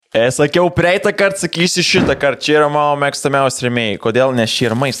Sakiau, praeitą kartą sakysiu šitą kartą, čia yra mano mėgstamiausi rėmėjai. Kodėl? Nes čia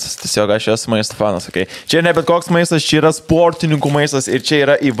yra maistas, tiesiog aš esu maisto fanas, okay? Čia ne bet koks maistas, čia yra sportininkų maistas ir čia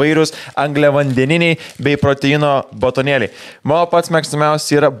yra įvairūs angliavandeniniai bei proteino batonėliai. Mano pats mėgstamiausias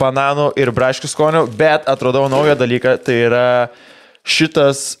yra bananų ir braškių skonių, bet atradau naują dalyką, tai yra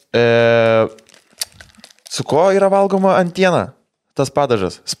šitas, su ko yra valgoma antiena, tas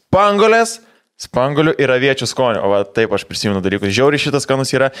padažas, spanguolių ir aviečių skonio. O va, taip aš prisimenu dalykus. Žiauriai šitas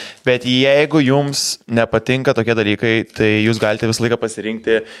skanus yra, bet jeigu jums nepatinka tokie dalykai, tai jūs galite visą laiką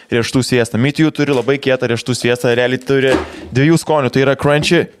pasirinkti riešutų sviestą. Mitijų turi labai kietą riešutų sviestą, realiai turi 2 skonių. Tai yra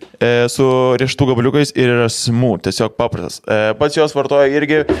crunchy su riešutų gabaliukais ir yra smooth, tiesiog paprastas. Pats jos vartoja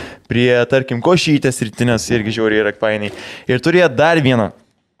irgi prie, tarkim, košytės rytinės, irgi žiauriai yra painiai. Ir turėjo dar vieną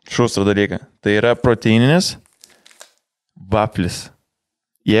šustrą dalyką. Tai yra proteininis vaflis.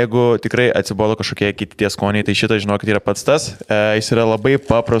 Jeigu tikrai atsibodo kažkokie kiti tie skoniai, tai šitą, žinokit, yra pats tas. Jis yra labai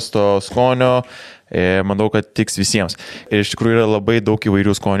paprasto skonio, manau, kad tiks visiems. Ir iš tikrųjų yra labai daug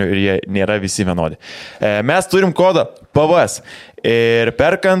įvairių skonių ir jie nėra visi vienodi. Mes turim kodą PVS ir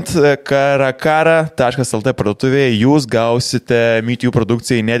perkant karakara.lt parduotuvėje jūs gausite Meet You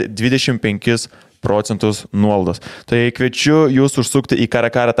produkcijai net 25% nuolaidos. Tai kviečiu jūs užsukti į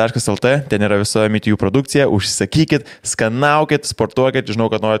karakara.lt, ten yra visa Meet You produkcija, užsisakykit, skanaukit, sportuokit, žinau,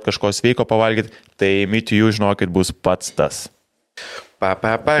 kad norit kažko sveiko pavalgyti, tai Meet You, žinokit, bus pats tas.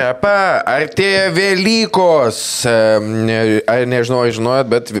 Artėja Velykos. Nežinau, žinojot,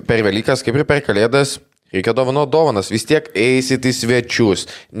 bet per Velykas, kaip ir per Kalėdas, reikia dovanas. Vis tiek eisit į svečius,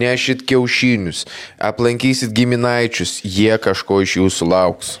 nešit kiaušinius, aplankysit giminaičius, jie kažko iš jūsų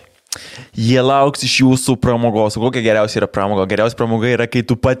lauks. Jie lauks iš jūsų pramogos. O kokia geriausia yra pramoga? Geriausia pramoga yra, kai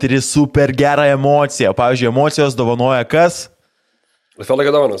tu patiri super gerą emociją. Pavyzdžiui, emocijos dovanoja kas?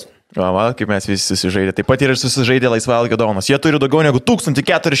 Laisvalaikio dovanos. Man, kaip mes visi susižaidė. Taip pat ir susižaidė laisvalaikio dovanos. Jie turi daugiau negu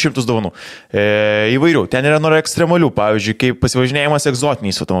 1400 dovanų. Įvairių. Ten yra nuo ekstremalių. Pavyzdžiui, kaip pasivažinėjimas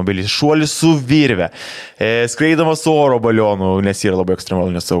egzotiniais automobiliais, šuolis su virve, skraidamas su oro balionu, nes yra labai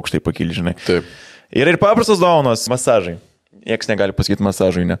ekstremalu, nes aukštai pakili, žinai. Taip. Yra ir paprastos dovanos, masažai. Niekas negali pasakyti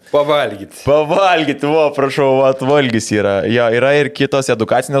masažui, ne? Pavalgyti, prašau, valgys yra. Jo, yra ir kitos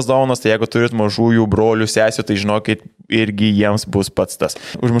edukacinės dovanos, tai jeigu turit mažųjų brolių, sesių, tai žinokit, irgi jiems bus pats tas.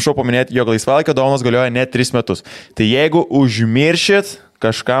 Užmiršau paminėti, jog laisvalaikio dovanos galioja net 3 metus. Tai jeigu užmiršit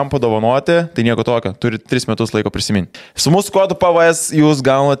kažkam padovanoti, tai nieko tokio, turit 3 metus laiko prisiminti. Su mūsų kodu PVS jūs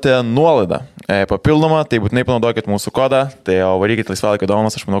gaunate nuolaidą papildomą, tai būtinai panaudokit mūsų kodą, tai varykit laisvalaikio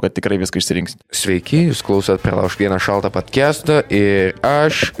dovanas, aš manau, kad tikrai viską išsirinksit. Sveiki, jūs klausot Pralaužk vieną šaltą podcastą ir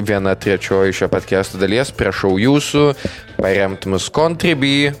aš, 1/3 šio podcast'o dalies, prašau jūsų paremti mus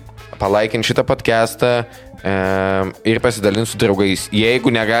Contribui, palaikinti šitą podcastą ir pasidalinti su draugais.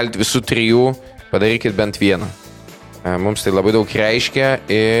 Jeigu negalit visų 3, padarykit bent vieną. Mums tai labai daug reiškia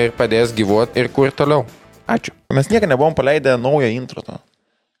ir padės gyvuoti ir kur toliau. Ačiū. Mes niekada nebuvom paleidę naują intro to.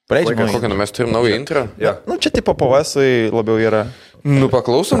 Kokią, mes turim naują intro? Ja. Nu, čia tipo PVS labiau yra. Nu,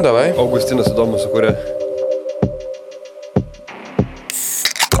 paklausom, davai. Augustinas įdomus sukūrė.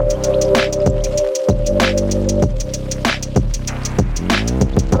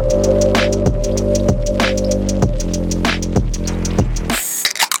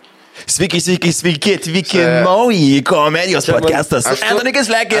 Sveiki, atvykę naują komedijos podcastas. Antonikas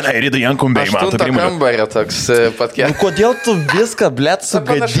Lekė ir Rida Jankumbė. 8 kambario toks podcast. Kodėl tu viską, blėt,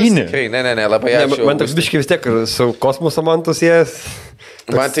 sugadini? Ne, labai ačiū. Man toks biškai vis tiek su kosmoso man susijęs.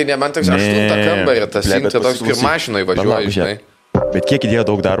 Man tai ne, man toks 8 kambario, tas intro toks, kur mašinai važiuoja, žinai. Bet kiek įdėjo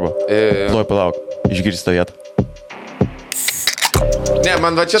daug darbo? Palauk, išgirsti tą vietą. Ne,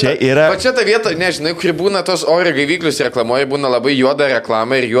 man va čia ta vieta, nežinai, kur būna tos oro gaivyklius reklamuoja, būna labai juoda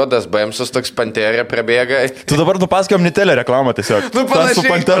reklama ir juodas BMS'as toks Panterė prabėga. Tu dabar nupasakojom Nitelę reklamą tiesiog. Nu,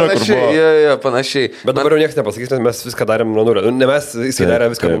 panašiai. Bet dabar jau niekas nepasakys, nes mes viską darėm nuo nulio. Ne mes, jisai darė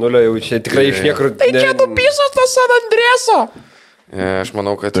viską nuo nulio, jau čia tikrai iš niekur. Tai čia nupisos to San Andreso. Aš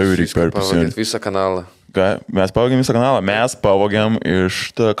manau, kad pavogėt visą kanalą. Mes pavogėm visą kanalą. Mes pavogėm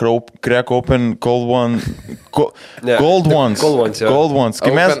iš Crack Open Cold One. Cold Ones. Cold Ones.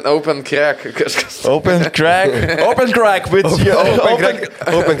 Open Crack kažkas. Open Crack with you.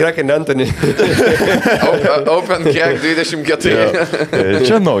 Open Crack and Anthony. Open Crack 24.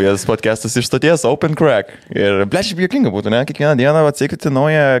 Čia naujas podcastas iš stoties Open Crack. Ir bleščiai juokinga būtų, ne? Kiekvieną dieną atsikyti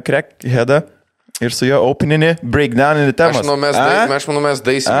naują Crackheadą ir su juo openinį, breakdowninį temas. Aš manau, mes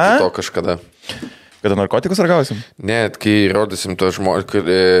daisim iki to kažkada. Kada narkotikus ar gausim? Ne, kai rodysim to žmonės,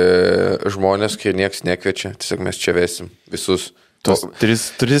 kai nieks nekviečia, tiesiog mes čia vesim visus.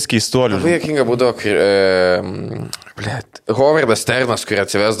 Tris keistuolius. Labai jokinga būdavo, Hovardas Sternas, kurį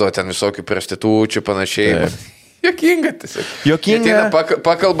atsivesdavo ten visokių prostitučių panašiai. Jokinga tiesiog. Jokinga.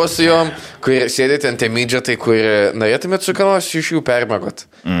 Pakalba su juom, kur sėdėte ant temidžetai, kur norėtumėt su kanos iš jų permagot.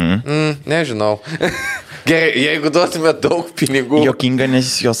 Nežinau. Gerai, jeigu duotumėt daug pinigų. Jokinga, nes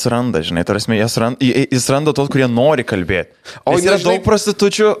jis jos randa, žinai, tarsi jis randa tos, kurie nori kalbėti. O yra nežinai, daug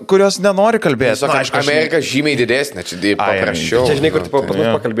prostitučių, kurios nenori kalbėti. Amerika žymiai didesnė, čia paprasčiau. Čia, žinai, kur tu pas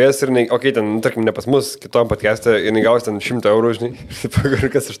mus pakalbės ir, okei, ten, tarkim, ne pas mus, kitom podcast'e, ir gaus ten 100 eurų, žinai,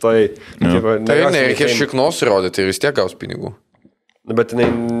 kas iš to į... Tai nereikės šiknos rodyti ir vis tiek gaus pinigų. Bet jinai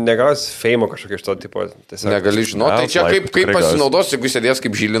negaus feimo kažkokio iš to tipo. Negali žinoti. Tai čia kaip pasinaudos, jeigu sėdės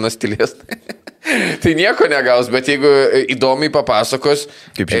kaip Žilinas tylės. Tai nieko negaus, bet jeigu įdomiai papasakos,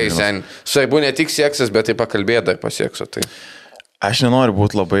 svarbu ne tik seksas, bet ir pakalbėti dar pasiekso. Tai. Aš nenoriu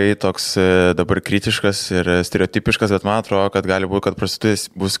būti labai toks dabar kritiškas ir stereotipiškas, bet man atrodo, kad gali būti, kad prostitutės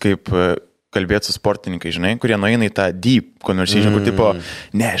bus kaip kalbėti su sportininkai, žinai, kurie nueina į tą deep conversation, kur tipo,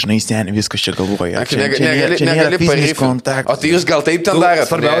 ne, žinai, seniai, viskas čia galvoja. Čia nėra fizinis kontaktas. O tai jūs gal taip ten darėte?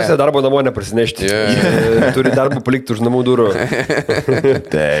 Svarbiausia, darbo namo neprasinešti. Turi darbą palikti už namų durų.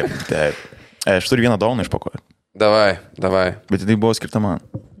 Taip. Aš turiu vieną dovaną išpakuoti. Davai. Bet tai buvo skirta man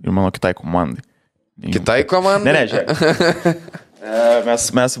ir mano kitai komandai. Kitai komandai? Ne, žiūrėk.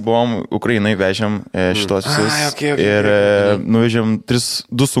 Mes buvom Ukrainai, vežėm šitos visus ir nuvežėm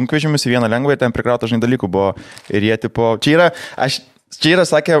 2 sunkvežimius į vieną lengvą ir ten prikrauta žinai dalykų buvo ir jie tipo, čia yra,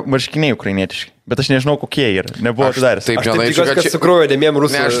 sakė, marškiniai ukrainietiški. Bet aš nežinau, kokie yra. Nebuvo atidaręs. Aš taip tikiuosi, kad sukrūjo dėmėm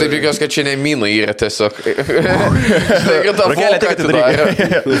rusų. Ne, aš taip tikiuosi, kad čia ne minų yra tiesiog. Rakelė tik atidarė.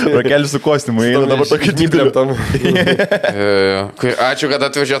 Rakelė su kostiumu. Eina dabar tokį dideliu tam. Ačiū, kad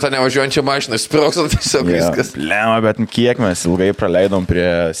atvežėte nevažiuojančią mašiną. Sproksant tiesiog viskas. Lema, bet kiek mes ilgai praleidom prie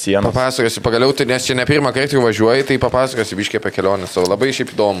sienos. Papasakosiu pagaliau, tai nes čia ne pirmą kartą jau važiuoji, tai papasakosiu biškį apie kelionę savo. Labai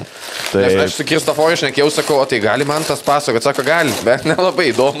šiaip įdomu. Nes aš su Kristoforu šnekėjau, sakau, o tai gali man tas pasakot? Sako, gali, bet nelabai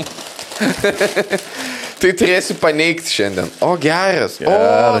įdomu. Tai turėsi paneigti šiandien. O, geras. O,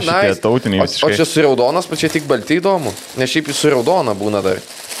 nice. Tautiniai visiškai. O čia su raudonas, bet čia tik balti įdomu. Nes šiaip jis su raudona būna dar.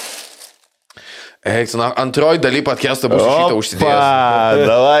 Eik, antroji daly podcast'o bus šitą užsidėjęs.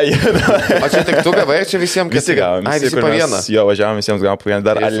 Davai. O čia tik tu gavai, čia visiems visi gavom. Ai, visi po vieną. Jo, važiavom, visiems gavom po vieną.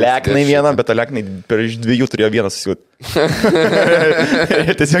 Dar Aleknai vieną, bet Aleknai per iš 2 turėjo vieną susiūt.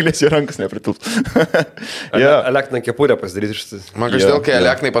 Tiesiog nes jų rankas nepritilps. Aleknai kepurę pasidaryti iš... Man kažkodėl, kai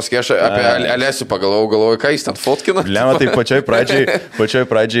Aleknai paskėša apie Alesių galvoju, ką jis ten fotkina. Lema, tai pačioj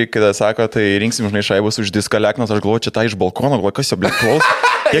pradžiai, kada sako, tai rinksim, žinai, šaibus už diską Aleknos, aš galvoju, čia tą iš balkono, galvoju, kas jo blėt klaus.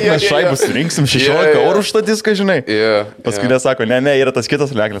 Kiek mes šaibus rinksim, 16 eurų už tą diską, žinai. Paskui nesako, ne, yra tas kitas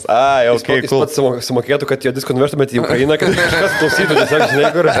Aleknas. Jis pats sumokėtų, kad jo diską nuvežtumėt į Ukrainą, kad kažkas klausytų, tiesiog,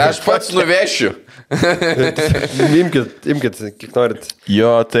 žinai, kur. Aš pats nuvešiu. Imkit, kiek norit.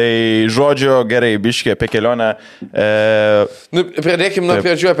 Jo, tai žodžio gerai, biškė apie kelionę. Pradėkim nuo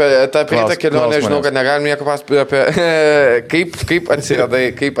pradžių apie tą praeitą kelionę. Žinau, kad negalim nieko pasakoti apie kaip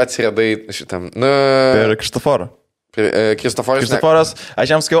atsiradai šitam. Per Kristoforą. Kristoforas, aš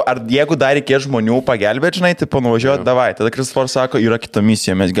jam sakiau, ar jeigu dar reikės žmonių pagelbėti, žinai, tai panuvažiuoti, davai. Tada Kristoforas sako, yra kita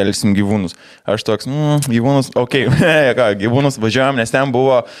misija, mes gelbėsim gyvūnus. Aš toks, gyvūnus, okei, gyvūnus važiuojam, nes ten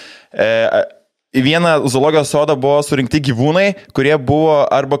buvo... Į vieną zoologijos sodą buvo surinkti gyvūnai, kurie buvo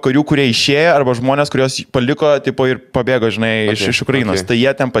arba karių, kurie išėjo, arba žmonės, kurios paliko tipo, ir pabėgo, žinai, iš Ukrainos. Tai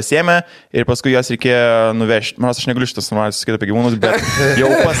jie ten pasėmė ir paskui juos reikėjo nuvežti. Manas, aš negaliu šitas sumanęs sakyti apie gyvūnus, bet jau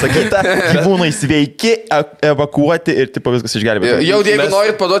pasakyta, gyvūnai sveiki, evakuoti ir tipo, viskas išgelbėti. Jau jeigu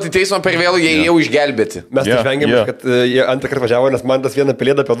norit paduoti teismą per vėlų, jie jau išgelbėti. Mes tai žvengiam, kad jie antrą kartą važiavo, nes man tas vieną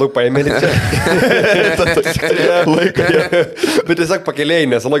pelėdą per daug paėmė. Bet tiesiog pakeliai,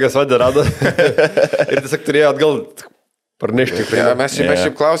 nes zoologijos sodą rado. Ir tiesiog turėjo atgal parnešti. Mes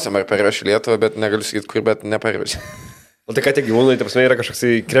šiaip klausėm, ar parveši Lietuvą, bet negaliu sakyti, kur, bet neparveši. O tai ką tie gyvūnai, tai prasme, yra kažkoks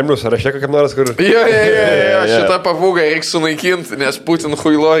Kremliaus sąraše, kokiam nors, kur... Jo, šitą papūgą reikia sunaikinti, nes Putin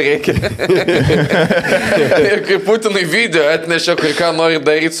huilo reikia. Ir kai Putinai video atnešė, kur ką nori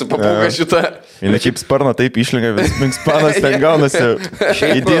daryti su papūga šitą. Ir šiaip sparną taip išlinga, vis minkspanas ten gaunasi.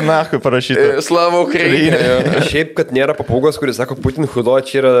 Įdį nahui parašyti. Slava Ukraina. Šiaip, kad nėra papūgos, kuris sako Putin huilo,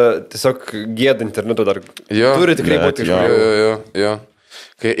 čia yra tiesiog gėda internetu dar. Jo. Turi tikrai būti iš jo.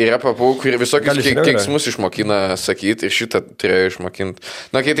 Kai yra papūgų, kurie visokius keiksmus išmokina sakyti ir šitą turėjo išmokinti.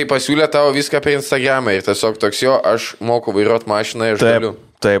 Na, kai tai pasiūlė tavo viską per Instagramą ir tiesiog toks jo, aš moku vairuoti mašiną ir aš galiu.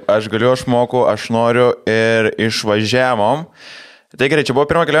 Taip, aš galiu, aš moku, aš noriu ir išvažiavom. Tai gerai, čia buvo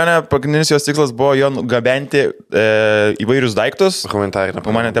pirma kelionė, pagrindinis jos tikslas buvo jo gabenti įvairius daiktus.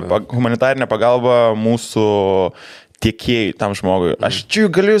 Humanitarinę pagalbą mūsų tiekėjai tam žmogui. Aš čia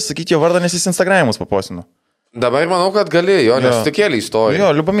galiu sakyti jo vardą, nes jis Instagram'e mus paposino. Dabar manau, kad gali, nes tik kėlė istoriją.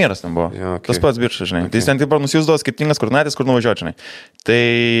 Jo, Liubamiras ten buvo. Jo, okay. Tas pats biržas, žinai. Okay. Tai jis ten taip nusiūsdavo skirtingas koordinatės, kur nuvažiuoti, žinai. Tai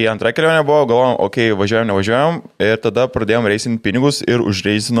antra kelionė buvo, galvojom, okei, nevažiuojam. Ir tada pradėjom reisinti pinigus ir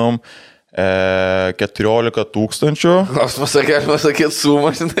užreisinom 14 000. Klausimas, ar galima sakyti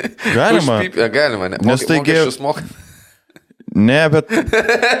sumą, žinai? Galima. Galima, ne? Nes taigi... Mokesčius Ne, bet...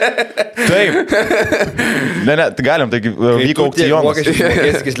 Taip. Ne, galim, taigi vyko aukcionas.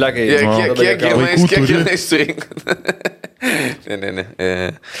 Kiek jinai surinko? Ne.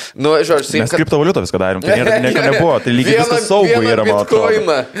 Nu, žodžiu, mes kriptovaliutą viską darėm, tai nieko nebuvo, tai lygiai viskas saugu yra, man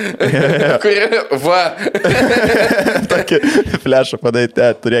atrodo. Kuri, va. Tokį flešą padaryti,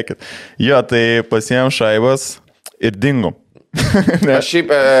 turėkit. Jo, tai pasiėm šaibas ir dingom. Aš šiaip,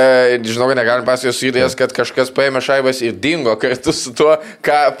 žinau, kad negalim pasijos įdėjas, kad kažkas paėmė šaibas ir dingo kartu su tuo,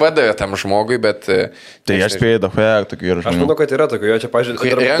 ką padavė tam žmogui, bet... Tai aš spėjau daug tokių yra žmonių. Aš manau, kad yra tokių, jo čia,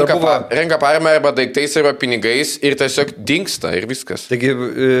 pažiūrėjau. Renka paramą arba daiktais arba pinigais ir tiesiog dingsta ir viskas. Taigi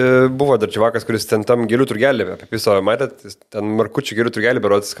buvo dar čiavakas, kuris ten tam gėlių turgelį apipiso, matėt, ten markučių gėlių turgelį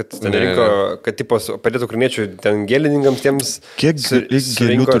berotis, kad ten rinko, kad tipos padėtų ukrainiečių ten gėlininkams tiems... Kiek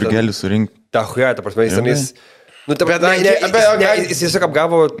gėlių turgelį surinkti? Ta huja, ta prasme, jis tenais... Nu, jis tiesiog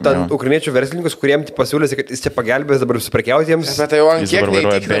apgavo ukrainiečių verslininkus, kuriems pasiūlėsi, kad jis čia pagelbės dabar suprekiauti jiems. Bet tai jau ant kiek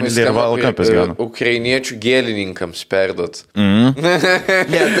neįtikinamai ukrainiečių gėlininkams perdot. Ne,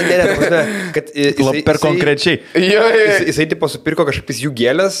 kad per konkrečiai. Jisai tipo supirko kažkaip jų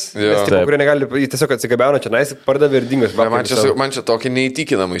gėlės, kurie negali, jis tiesiog atsigabeno čia, jis pardavė ir dingas. Man čia tokia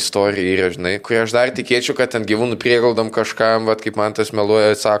neįtikinama istorija yra, žinai, kurį aš dar tikėčiau, kad ten gyvūnų priegaldam kažkam, vat, kaip man tas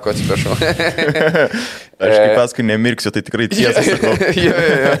meluoja, sako, atsiprašau. Aš kaip paskui nemirksiu, tai tikrai tiesą sakau.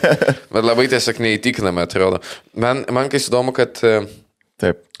 Bet labai tiesiog neįtikinama, atrodo. Man kai įdomu, kad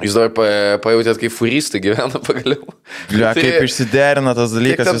taip. Jūs dabar pajutėt, kaip furistai gyvena pagaliau. Kaip išsiderina tas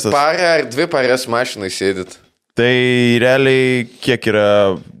dalykas visas. Kiek parą ar 2 paras mašinai sėdit? Tai realiai kiek yra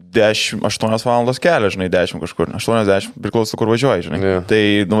 8 valandos kelio, žinai, 10 kažkur, 80, priklauso, kur važiuoji, žinai. Yeah. Tai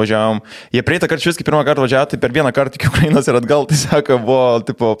nuvažiavom, jie praeitą kartą švis, kai pirmą kartą važiavo, tai per vieną kartą iki Ukrainos ir atgal, tai sako, buvo,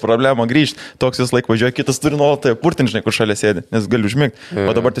 tipo, problema grįžti, toks vis laik važiuoja, kitas turi nuolat purtinti, žinai, kur šalia sėdi, nes gali užmigti. Yeah.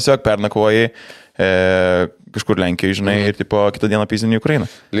 O dabar tiesiog pernakvoji kažkur Lenkijoje, žinai, ir, tipo, kitą dieną pyzinį į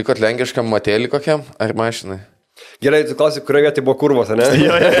Ukrainą. Likot lenkiškam matėlį kokiam, ar mašinai? Gerai, tu klausi, kurioje vietoje buvo kurvos, ne?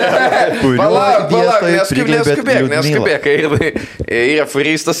 Palauk, neskubėk, yra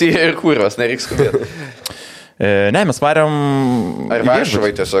furistas ir kurvos, nereiks skubėti. Ne, mes varėm... Ar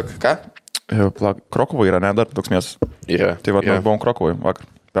Varšuvai tiesiog, ką? Krokovai yra, ne, dar toks miestas. Yra. Tai va, mes buvom Krokovai vakar,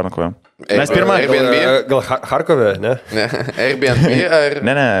 pernakvojom. Mes pirmą... Gal Harkove, ne? Airbnb ar...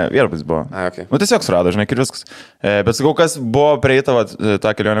 Ne, viešbutis buvo. Okay. Nu, tiesiog surado, žinai, ir viskas. Bet sakau, kas buvo prieita,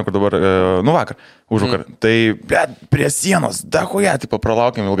 tą kelionę, kur dabar, vakar, užvakar. Tai, prie sienos, dahoje, tipo,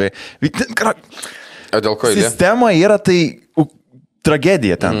 pralaukėm ilgai. O dėl ko įdė? Sistema yra tai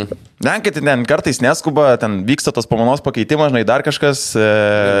tragedija ten. Lenkai ten kartais neskuba, ten vyksta tos pamanos pakeitimas, žinai, dar kažkas.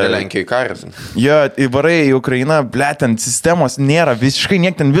 Lenkijai karas. Jo, įvarai į Ukrainą, ten sistemos nėra, visiškai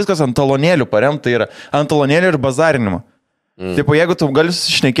niek ten viskas ant talonėlių paremta yra. Ant talonėlių ir bazarinimo. Tipo, jeigu tu gali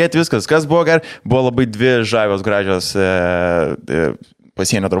susišnekėti viskas, kas buvo gerai, buvo labai 2 žavios gražios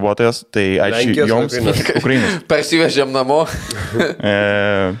pasienio darbuotojas, tai ačiū joms. Ukrainos. Parsivežėm namo.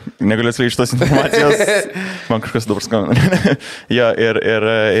 Negaliu atskleisti šitos informacijos. Man kažkas dabar skambina. Jo,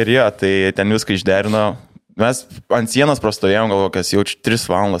 ir jo, tai ten viską išderino. Mes ant sienos prastovėjom gal kokias jau 3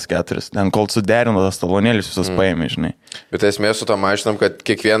 valandas 4, ten kol suderino tas talonėlis visus paėmė, žinai. Bet esmė su to mašinom, kad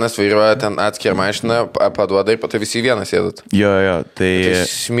kiekvienas vairuoja ten atskirą mašiną, paduoda ir po to visi vieną sėdat. Jo, tai...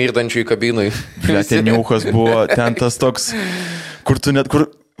 Smirdančių į kabinai. Ten niukas buvo, ten tas toks, kur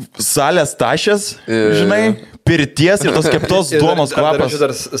salės tašės, žinai, pirties ir tos keptos duonos kvapas.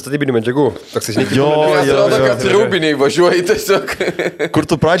 Dar statybinių medžiagų. Jo, atrodo, kad rūbiniai važiuoji tiesiog. Kur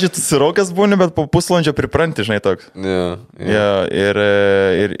tu pradžiai susirokęs būni, bet po pusvalandžio pripranti, žinai, toks. Jo, ir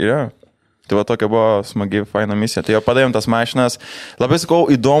tai va tokia buvo smagi, faina misija. Tai jau padavėm tas mašinas. Labai sakau,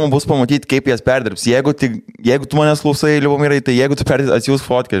 įdomu bus pamatyti, kaip jas perdirbs. Jeigu tu manęs klausai, Liubomirai, tai jeigu tu perdirbs, atsiūs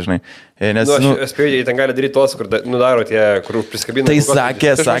fotkę, žinai. Nes, aš spėjau, jie ten gali daryti tos, kur nudaro tie, kur priskabina. Tai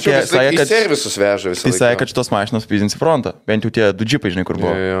sakė, kad servisus veža visą laiką. Tai sakė, kad šitos mašinos pizins į frontą. Bent jau tie 2 džipai, žinai, kur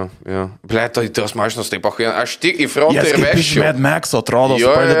buvo. Jo. Ble, tos mašinos taip, aš tik į frontą ir vežčiau. Mad Max atrodo,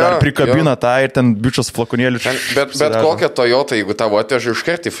 suprantate, dar prikabina tą ir ten bičias flakonėlius. Bet kokią Toyota, jeigu tavo atvežė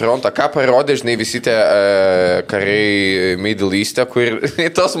iškart į frontą, ką parodė, žinai, visi tie kariai Middle East'e, kur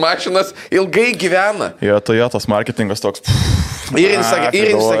tos mašinos ilgai gyvena. Jo, Toyotos marketingas toks... Ir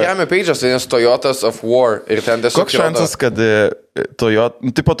Instagram'e page'as, nes Toyotas of War. Ir ten tiesiog... Koks šansas, kad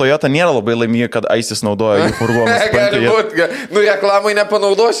Toyota nėra labai laiminga, kad ISIS naudoja jų furgonus? Gali būti, reklamai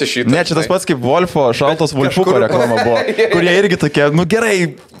nepanaudosi šitą. Ne, čia tas pats kaip Wolfo, šaltos Wolfuko reklama buvo, kurie irgi tokie, gerai,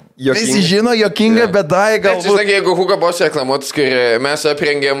 visi žino, jokinga, bet dai galbūt. Žinai, jeigu Hugo Boss reklamuotis, kai mes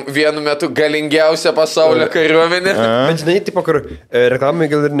aprengėm vienu metu galingiausią pasaulio kariuomenę. Bet žinai, tipo, kur reklamai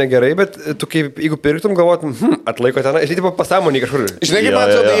gal ir negerai, bet tu kaip, jeigu pirktum, galvotum, atlaiko ten, žinai, tipo, pasąmonį kažkur. Žinai, kaip man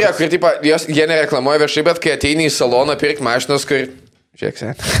atrodo, kur, tipo, jie nereklamuoja viešai, bet kai ateini į saloną pirkti mašinos, kur...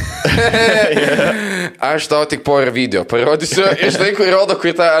 Žiūrėk, aš tau tik porą video parodysiu, ir žinai, kur rodo,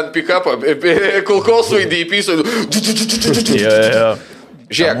 kur tą ant pick-upą, kulkosų įdėjpysų.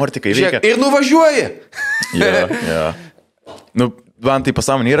 Žiūrėk, ir nuvažiuoji. Man tai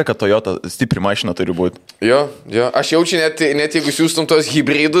pasąmonė yra, kad Toyota stipri mašina turi būti. Jo, aš jaučiu, net jeigu siūstum tos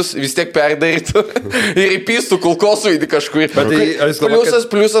hybridus, vis tiek perdarytų ir įpystų kulkosų į kažkur.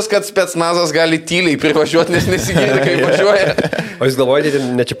 Pliusas, kad specnazas gali tyliai privažiuoti, nes nesigirdi, kai važiuoja. O jūs galvojate,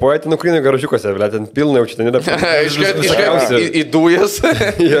 nečipuojate nukrino garažiukose, ten pilna jaučiate, Iškart į dujas.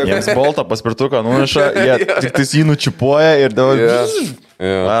 Jiems boltą paspirtuką nuneša, jie tik tais jį nučipuoja ir dabar...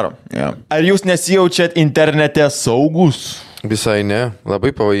 Ar jūs nesijaučiat internete saugus? Visai ne,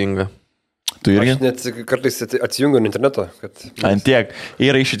 labai pavojinga. Tu irgi? Aš net kartais atsijungiu nuo interneto. Antiek.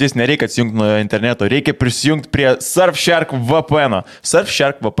 Yra išeitis, nereikia atsijungti nuo interneto, reikia prisijungti prie Surfshark VPN.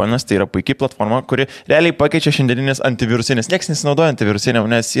 Surfshark VPN tai yra puikiai platforma, kuri realiai pakeičia šiandieninės antivirusinės. Niekas nesinaudoja antivirusinėm,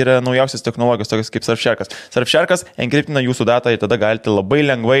 nes yra naujausios technologijos, tokios kaip Surfsharkas. Surfsharkas enkriptina jūsų datą ir tada galite labai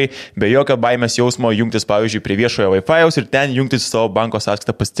lengvai, be jokio baimės jausmo, jungtis, pavyzdžiui, prie viešojo Wi-Fi'aus ir ten jungtis savo banko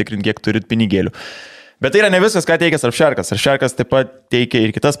sąskaitą pasitikrinti, kiek turit pinigėlių. Bet tai yra ne viskas, ką teikia Surfsharkas. Surfsharkas taip pat teikia ir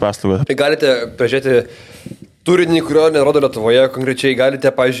kitas paslaugas. Galite pažiūrėti turinį, kurio nerodo Lietuvoje, konkrečiai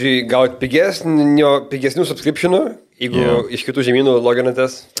galite, pavyzdžiui, gauti pigesnių subscriptionų, jeigu iš kitų žemynų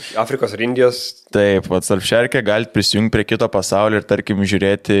loginatės, Afrikos ar Indijos. Taip, Surfshark'e galite prisijungti prie kito pasaulio ir, tarkim,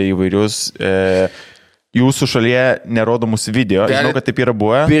 žiūrėti įvairius... jūsų šalyje nerodomus video. Žinau, kad taip yra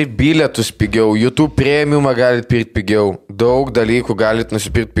buvę. Pirkti bilietus pigiau, YouTube premiumą galite pirkti pigiau. Daug dalykų galite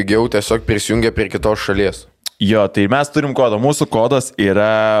nusipirkti pigiau, tiesiog prisijungę prie kitos šalies. Jo, tai mes turim kodą. Mūsų kodas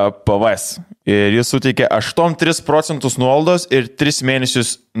yra PVS. Ir jis suteikia 8-3% nuolaidos ir 3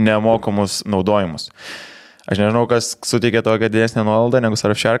 mėnesius nemokamus naudojimus. Aš nežinau, kas suteikia tokią didesnę nuolaidą negu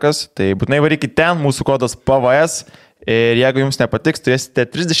Surfsharkas. Tai būtinai varykite ten, mūsų kodas PVS. Ir jeigu jums nepatiks, turėsite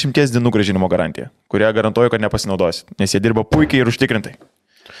 30 dienų grąžinimo garantiją, kurią garantuoju, kad nepasinaudosit, nes jie dirba puikiai ir užtikrintai.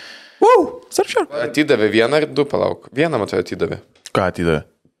 Surfshark. Atidavė vieną ar du, palauk. Vieną, matau, atidavė. Ką atidavė?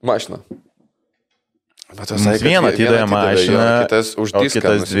 Mašiną. Vieną atidavė mašiną, kitas už diską.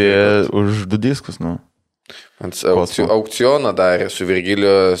 Kitas dvi už 2 diskus, nu. Aukcioną darė su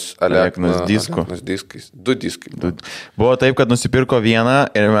Virgilijos Aleknos disku. 2 diskai. Buvo taip, kad nusipirko vieną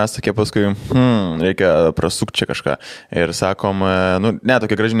ir mes tokie paskui, reikia prasukti čia kažką. Ir sakom,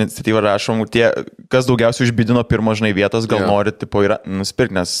 tokia graži iniciatyva rašom, tie, kas daugiausiai užbidino pirmo, žinai, vietos, gal nori, tipo,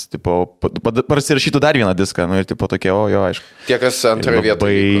 nusipirkti, nes, tipo, prasirašytų dar vieną diską, ir, tipo, tokie, aišku. Tie, kas antroje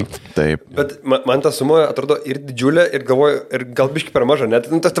vietoje. Taip. Bet man ta suma atrodo ir didžiulė, ir galvoju, ir gal biški per maža, net,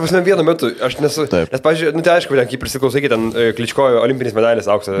 ta prasme, vienu metu, aš nesu, nes, pavyzdžiui, tai aišku, kaip prisiklausai, ten Kličko olimpinis medalis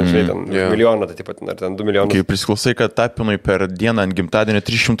auksas, žinai, ten milijoną, tai taip pat, ar ten 2 milijonus. Kaip prisiklausai, kad tapinui per dieną ant gimtadienio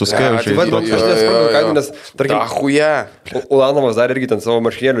 300 skaičių. Aš nesuprantu kainų, nes, tarkim, Ulanovas dar irgi ten savo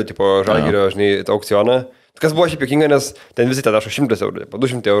marškinėlių, tipo, Žalgirio, žinai, aukcioną. Kas buvo šiaip juokinga, nes ten visi ten rašo 100 eurų,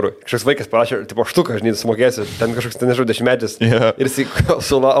 200 eurų. Kažkoks vaikas parašė, tipo, štuką, žinai, sumokėsiu, ten kažkoks, ten nežinau, 10-metis. Ir jis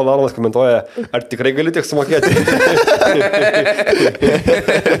su Ulanovas komentuoja, ar tikrai gali tiek sumokėti.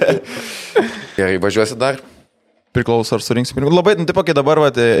 Gerai, važiuosi dar? Priklauso, ar surinksi pinigų. Labai, tipo, kai dabar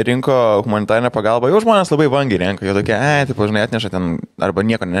rinko humanitarinę pagalbą, jau žmonės labai vangiai renka, jau tokie, tipo, žinai, atneša ten, arba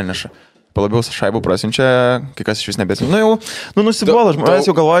nieko neneša. Palabiau šaibų prasinčia, kai kas iš vis nebesimenu. Nusibola, žmonės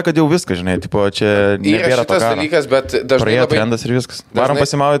jau galvoja, kad jau viskas, žinai, tipo, čia nebėra to karo. Dalykas, bet dažnai praėjo trendas ir viskas. Varom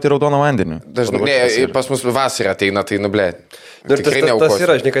pasimaudyti raudoną vandenį. Dažnai, pas mus vasarą ateina, tai nublė. Ir tas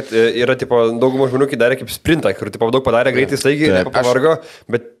yra, žinai, kad yra, tipo, daugumą žmonių, kai darė kaip sprintą, kur, tipo, daug padarė greitai, staigiai, pavargo,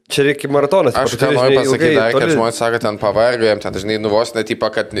 bet čia reikia maratonas. Aš ką noriu pasakyti, kad žmonės sako, ten pavargo, jam ten dažnai nuvosina, tipo,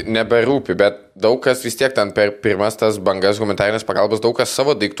 kad neberūpi, bet daug kas vis tiek ten per pirmas tas bangas humanitarinės pagalbos, daug kas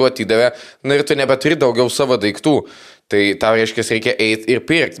savo daiktų atidavė, ir tu nebeturi daugiau savo daiktų. Tai tau reikia eiti ir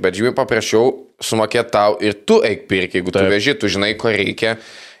pirkti, bet žymiai paprasčiau sumokėti tau ir tu eik pirkti, jeigu tu veži, tu žinai, ko reikia.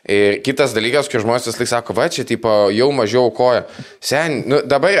 Ir kitas dalykas, kai žmonės vis laik sako, va, čia tipo, jau mažiau aukoja.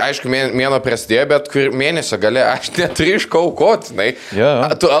 Dabar, aišku, mėno prasidėjo, bet kur mėnesio gale aš neturiu iš ko aukoti, žinai.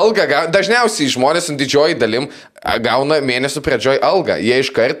 Yeah. Tu algą, dažniausiai žmonės didžioji dalim gauna mėnesio pradžioj algą. Jie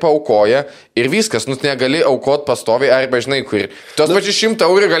iškart paaukoja ir viskas, negali aukoti pastoviai arba, žinai, kur. Tos pačius 100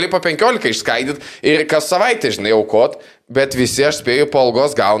 eurų gali po 15 išskaidyti ir kas savaitę, žinai, aukoti. Bet visi, aš spėju, po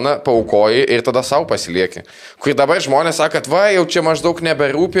algos gauna, paukoji ir tada savo pasilieki. Kur dabar žmonės sako, kad va, jau čia maždaug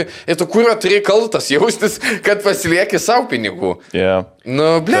neberūpi ir tu kurio turi kaltas jaustis, kad pasilieki savo pinigų. Yeah.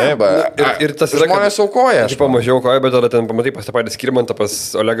 Bleba. Ir tas žmonės aukoja. Aš pamažiau aukoju, bet tada ten pamatai pas tą patį Skirmantą, pas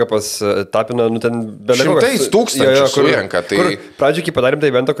Olegą, pas Tapiną, ten beveik 100 tūkstančių surenka. Tai... Pradžiui, kai padarėm tą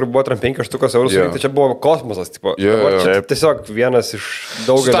eventą, kur buvo 5 eurų surinkti, tai čia buvo kosmosas. Tipo. Čia tiesiog vienas iš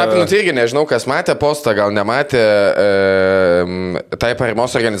daugelio. Tapinu tai irgi, nežinau, kas matė postą, gal nematė. Tai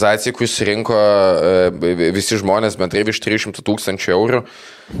paramos organizacijai, kuris rinko visi žmonės bendrai virš 300 000 eurų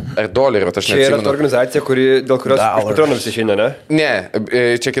ar dolerių. Čia yra ta organizacija, dėl kurios Patreonas išeina, ne? Ne,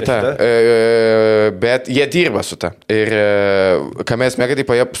 čia kita. Bet jie dirba su ta. Ir ką mes mėgai, taip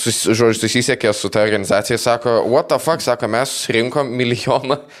jie susisiekė su ta organizacija ir sako, what the fuck, sako, mes rinkom 1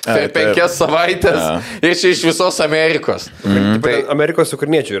 milijoną per 5 savaitės ir čia iš visos Amerikos. Tai Amerikos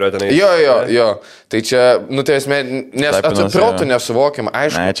ukrainiečių yra tenai. Jo. Tai čia, tai esmė, nes atsiprotų nesuvokiam,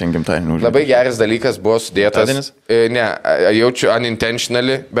 aišku. Ne, čia gimtadienį. Labai geras dalykas buvo sudėtas. Ne, jaučiu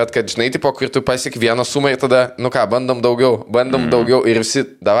unintentionally, bet kad, žinai, tipo, kur tu pasik vieną sumą ir tada, bandom daugiau ir visi,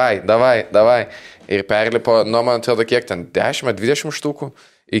 davai. Ir perlipo, man atrodo, kiek ten, 10-20 štukų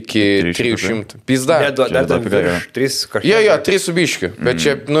iki 300. Pizda. Dar ten virš 3 kažkas. Jo, 3 su biškiu, bet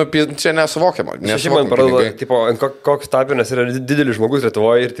čia nesuvokiama. Šiaip man parodo, tipo, koks Tapinas yra didelis žmogus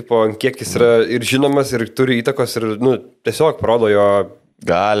Lietuvoje ir, tipo, kiek jis yra ir žinomas, ir turi įtakos, ir, tiesiog parodo jo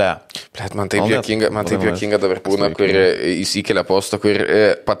galę. Blet, man taip juokinga dabar būna, kur jis įkelia postą, kur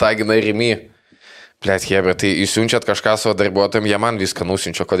patagina Rimi. Blet, hebra, tai jūs siunčiat kažką savo darbuotojams, jie man viską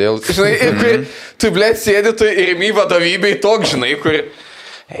nusiunčia. Kodėl? Žinai, tu, blet, sėdi tu Rimi vadovybei toks, žinai, kur...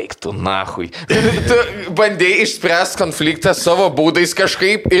 Eik tu nahui. Tu bandėjai išspręsti konfliktą savo būdais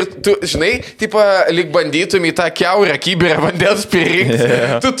kažkaip ir tu, žinai, tipo, lyg bandytum į tą kiaurą kibirą vandens pririnkti.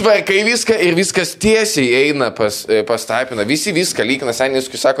 Tu tvarkai viską ir viskas tiesiai eina pas Tapiną. Visi viską lygina, senis,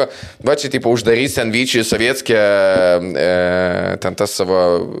 kuris sako, va čia, tipo, uždarys ten Vyčiai sovietskė, ten tas savo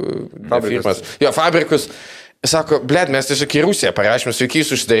firmas. Jo, fabrikus. Sako, bled, mes tiesiog į Rusiją parašėm, sveiki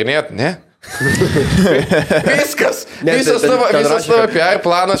jūs užsidarinėt, ne? Viskas tavo PR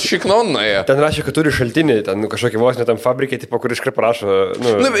planas šiknon nuėjo. Ten rašė, kad turi šaltinį, ten kažkokį vos net tam fabrikai, tipo, kur iškart prašo.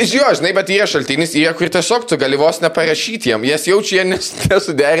 Jo, žinai, bet jie šaltinis, jie, kur tiesiog tu gali vos neparašyti jiem, jas jaučia, jie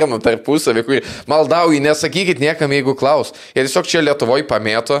nesuderino tarpusavį, kur maldauji, nesakykit niekam, jeigu klaus. Jie tiesiog čia Lietuvoje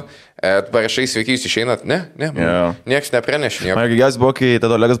pamėto. Parašai, sveiki, jūs išeinat? Ne? Niekas nepranešė nieko. Man geras buvo, kai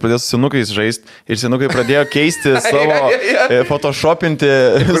tada Olegas pradėjo su senukais žaisti ir senukai pradėjo keisti savo, photoshopinti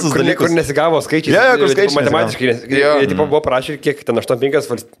visus dalykus. Kur nesigavo skaičiai. Kur skaičiai. Matematiškai. Jie tipo buvo parašę, kiek ten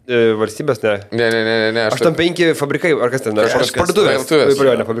 85 valstybės, ne? Ne. 85 fabrikai, ar kas ten? Parduotuvės.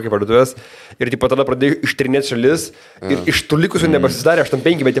 Ne fabrikai, parduotuvės. Ir tipo tada pradėjo ištrinėti šalis ir iš tų likusių nebesidarė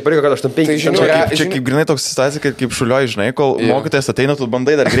 85, bet jie paliko, kad 85. Čia kaip grinai toks situacija, kaip šulioj, žinai, kol mokytojas ateina, tu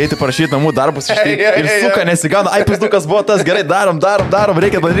bandai dar greitai parašyti namų darbus ir suka nesigana. Ai, pizdukas buvo tas, gerai, darom,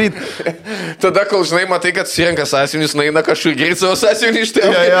 reikia padaryti. Tada, kol žinai, matai, kad susirenka sąsiuvinis, nueina kažkur greit savo sąsiuvinį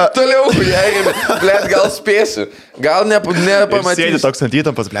ištraukia. Toliau, blėt, gal spėsiu. Gal nepamatysiu. Sėdi toks ant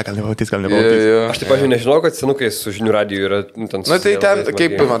įtampas, blėt, gal nepamatys. Aš taip, pažiūrėjau, nežinau, kad senukai su žinių radiju yra ten. Tai ten,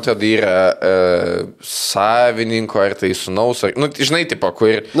 kaip man atrodo, yra savininko, ar tai sunaus, ar, žinai, tipo,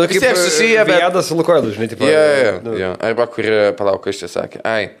 kur... Vis tiek susiję, bet... Vėdas su Lukoilu, žinai, tipo... Jo. Arba kur, palauk, kas čia sakė.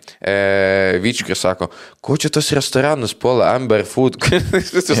 Vyčkis sako, ko čia tas restoranas puola Amber Food?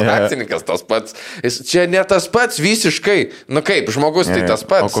 Jis akcininkas tas pats. Čia ne tas pats visiškai. Kaip, žmogus tai tas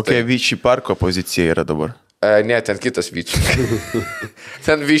pats. O kokia Vyčiai parko pozicija yra dabar? Ne, ten kitas Vyčiai.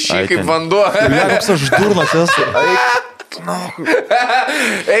 Ten Vyčiai kaip vanduo. Koks aš durnas esu.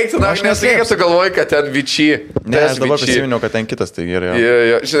 Eik, tu, aš nesakai, kad tu galvoji, kad ten Vyčiai. Ne, aš dabar prisiminiau, kad ten kitas, tai gerai.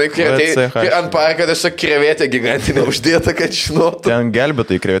 Jo. Žinai, kai ant parko tiesiog krevetė gigantinė uždėta, kad žinotų. Ten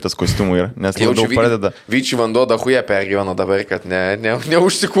gelbėtojai krevetės kostiumų yra, nes jau daug pradeda. Vyčiai vanduo dahuja pergyveno dabar, kad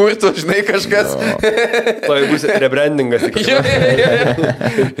neužsikurtų, žinai, kažkas. Tai bus rebrandingas.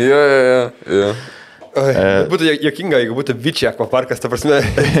 Jo. Būtų jokinga, jeigu būtų Vyčiai akvaparkas, ta prasme.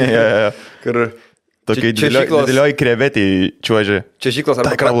 Kur... Tokiai didelioji krevetį čiuožė. Čiažyklos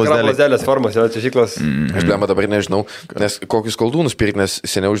arba krablazelės formos, yra čiažyklos. Aš blema dabar nežinau, nes kokius koldūnus pirkti, nes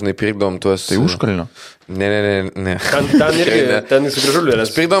seniau, žinai, pirkdom tuos... Tai užkalnio? Ne. Ten su gražuliu,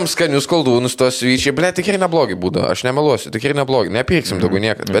 nes... Pirkdom skanius koldūnus, tuos vyčiai, ble, tikrai neblogi būdo, aš nemeluosiu, tikrai neblogi, nepirksim daugiau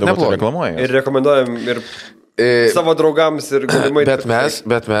niekad, bet neblogi. Ir rekomenduojam ir savo draugams ir galimai... Bet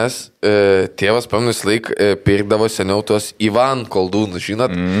mes, tėvas paminus laik pirkdavo seniau tuos Ivan koldūnus,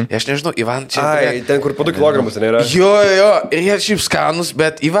 žinot? Aš nežinau, Ivan čia... Ai, ten kur po 2 kilogramus nėra. Jo, ir jie šiaip skanus,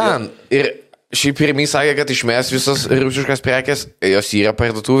 bet Ivan. Ir šiaip pirmiai sakė, kad išmės visas rusiškas prekės, jos yra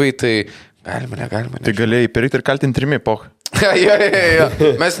parduotuviai, tai galima. Tai galėjai pirkti ir kaltinti trimi, poch. Jo.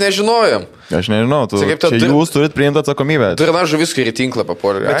 Mes nežinojom. Aš nežinau, jūs turit priimti atsakomybę. Turina žuvis, kurį tinklą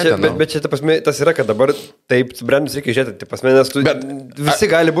papolė. Bet čia tas yra, kad dabar taip brandus reikia žiūrėti, nes visi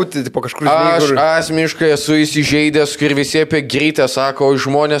gali būti po kažkur. Aš asmeniškai esu įsižeidęs, kur visi apie greitę sako,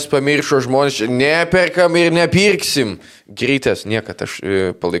 žmonės pamiršo, žmonės neperkam ir nepirksim. Greitės niekad aš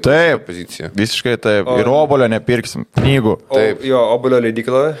palaikau šitą poziciją. Visiškai taip. Ir obolio nepirksim. Knygų. Taip. Jo, obolio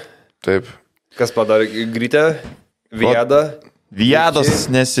leidykla. Taip. Kas padarė greitę? Viados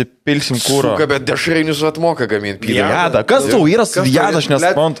nesipilsim kūro. Suka, bet dešrainius atmoka gaminti. Viada. Kas tau yra su viada, aš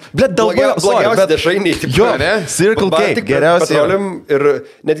nesuprantu. Blet, blogiausi dešrainiai. Jo, Circle K, geriausiai. Ir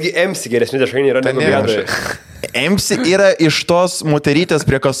netgi MC geresni dešrainiai yra negu viadai. MC yra iš tos moterytės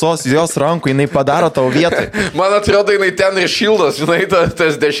prie kasos, jos rankų, jinai padaro tau vietą. Man atrodo, jinai ten ir šildos, jinai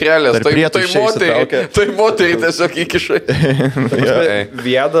tas dešrelės. Tai moteriai tiesiog įkišai.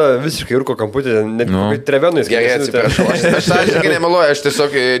 Viada visiškai urko kamputė, net trevenais. Gerai, atsiprašau. Aš sąžininkai nemeluoju, aš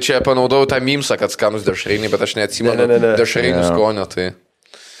tiesiog čia panaudojau tą mimsą, kad skanus dešrainiai, bet aš neatsimenu dešrainių skonio.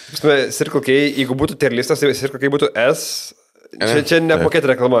 Circle K, jeigu būtų terlistas, tai Circle K būtų S. Čia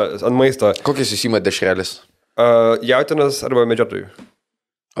nepokėti reklama ant maisto. Kokias įsima dešrelis? Jautinas arba medžiotojų.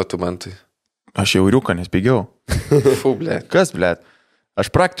 O tu man tai? Aš jau riuką, nes pigiau. Fu, blėt. Kas, blėt? Aš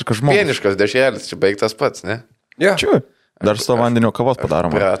praktiškas žmogus. Pieniškas dešrelis, čia baigtas pats, ne? Ja. Čia. Dar su to vandenio kavos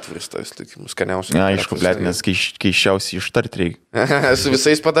padaroma. Bratvuris, tas likimus skaniausias. Na, aišku, blėt, nes keiščiausiai ištarti reikia. Su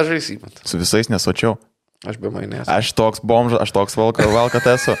visais padažais įmat. Su visais nesočiau. Aš be mainės. Aš toks bomžas, aš toks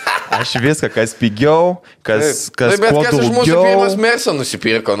valkat esu. Aš viską, kas pigiau, kas kuo daugiau. Bet kas iš mūsų pirmas Mersa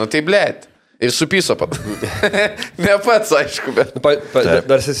nusipirko, nu tai blėt. Ir supyso pat. Ne pats, aišku, bet.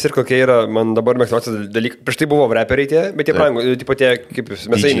 Dar Circle K yra, man dabar mėgstamiausias dalykas. Prieš tai buvo reperiai tie, bet tie brangus, tipo tie kaip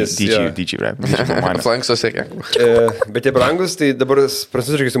mesainis. DJ reperiai. Flanksos ir bet tie brangus, tai dabar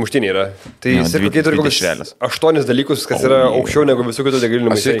prancūziškai sumuštiniai yra. Tai Circle K turi kokius 8 dalykus, kas yra aukščiau negu visų kitų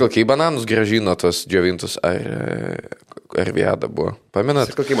degalinių. O Circle K bananus grąžino tos džiovintus ar viada buvo. Paminat?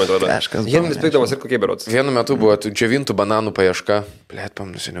 Circle K, man atrodo. Jie nespėkdavo Circle K berods. Vienu metu buvo džiovintų bananų paieška. Blėt,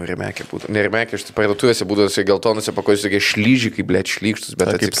 paminu, seniau Remekė būtų. Ne Remekė, aš parduotuvėse būdavo geltonose pakuose tokie šlyžiai, kaip blėt šlykštus,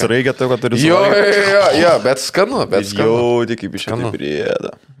 bet kaip sraigė tau, kad turi Jo, bet skanu, Jau, tik kaip išėmė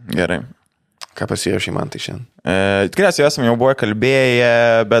priedą. Gerai. Ką pasirašai man tai šiandien? Tikriausiai esame jau buvo kalbėję,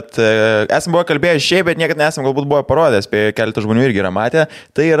 bet esame buvo kalbėję šiaip, bet niekada nesame galbūt buvo parodęs, apie keletą žmonių irgi yra matę.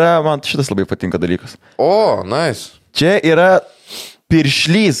 Tai yra, man šitas labai patinka dalykas. O, nice. Čia yra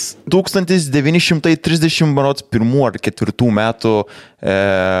piršlys 1931 ar 4 metų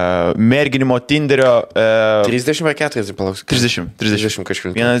merginimo Tinderio 30 ar 40, palauksiu. 30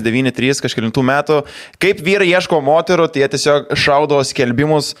 kažkėlintų. 193 kažkėlintų metų. Kaip vyrai ieško moterų, tai jie tiesiog šaudo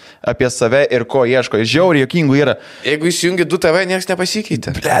skelbimus apie save ir ko ieško. Žiauriai jokingų yra. Jeigu įsijungi 2 TV, niekas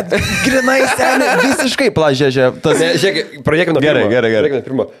nepasikeitė. Blet, grinai senė, visiškai plažė. Žiūrėk, pradėkime nuo pirmo. Gerai.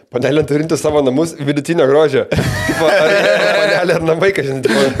 Panelė turinti savo namus vidutinio grožio. Panelė ar namai, kažin.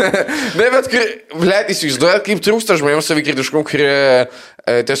 Ne, bet, blet, įsivaizduojat, kaip trūksta žmonėms savikritiškumų, kurie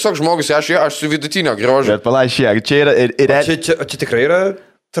tiesiog žmogus, aš su vidutinio grožio. Bet palašėk, čia yra... Čia tikrai yra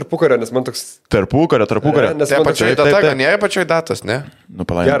tarpukario, nes man toks... Tarpukario. Tai pačioj data, nėra pačioj datas, ne? Nu,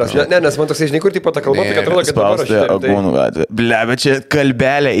 palašėk. Geras, ne, nes man toks, žinai, kur tipo ta kalba, tai atrodo, kad dabar aš... Agūnų gatvė. Ble, bet čia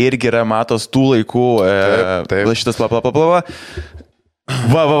kalbelė irgi yra matos tų laikų. Šitas plaplava.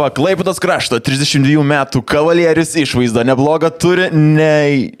 Va, Klaipėdos krašto, 32 metų kavalierius išvaizda, neblogą turi,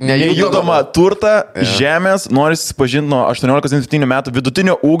 nejudamą turtą, žemės, nori susipažinti nuo 18-27 metų,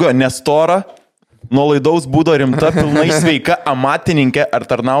 vidutinio ūgio, nestora, nuo laidaus būdo rimta, pilnai sveika amatininkė ar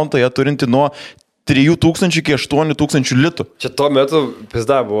tarnautoja turinti nuo 3000 iki 8000 litų. Čia tuo metu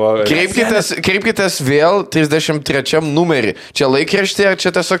pizda buvo. Kreipkitės vėl 33 numerį. Čia laikraštė, ar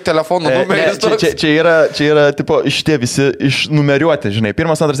čia tiesiog telefono numeris? Čia yra tipo šitie visi išnumeriuoti, žinai. 1,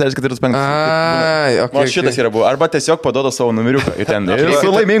 2, 3, 4, 5. Okay. Šitas yra buvo. Arba tiesiog paduoda savo numeriuką. Ir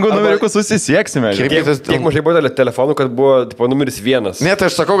su laimingu numeriuku susisieksime. Tiek mažai buvo telefonų, kad buvo tipo numeris 1. Ne, tai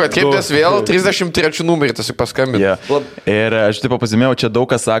aš sakau, kad kreipkitės vėl 33 numerį, tiesiog paskambinti. Ir aš tipo pasimėjau, čia daug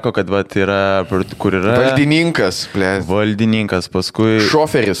kas sako, kad vat, yra kur yra... Valdininkas, ble. Valdininkas, paskui...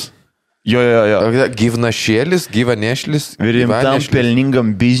 Šoferis. Jo. Gyvnašėlis, gyvanešlis. Rimtam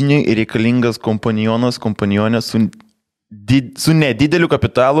pelningam bizniui reikalingas kompanionė su nedideliu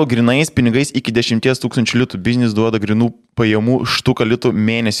kapitalu, grinais pinigais iki 10 000 litų. Biznis duoda grinų pajamų štuką litų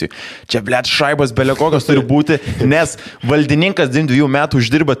mėnesį. Čia, blėt, šaibas belekokas turi būti, nes valdininkas 2 metų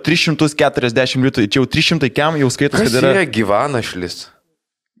uždirba 340 litų. Čia jau 300 kiam jau skaitos, kad yra... Kas yra gyvanašlis?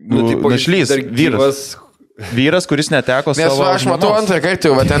 Našlys, vyras. Vyras, kuris neteko savo... Nes aš matau antrą kartą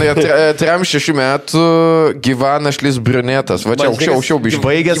jau, ten yra 3-6 metų gyvanašlis briunetas. Va čia aukščiau biškai.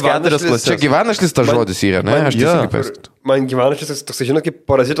 Baigęs 4 klases. Čia gyvanašlis tas žodis yra, ne? Aš teisingai pasakysiu. Man gyvanašlis toks, žinot, kaip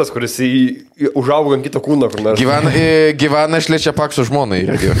parazitas, kuris užaugo ant kito kūno. Gyvanašlė čia pakso žmona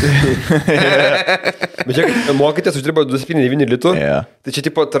yra. Bet čia, kai mokytės uždirba 279 litų, tai čia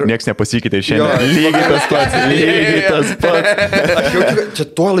tipo... Niekas nepasikeitė šiandien. Lygiai tas pats. Aš jau čia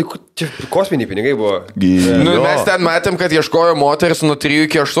tuo laiku, čia kosminiai pinigai buvo. Mes ten matėm, kad ieškojo moteris nuo 3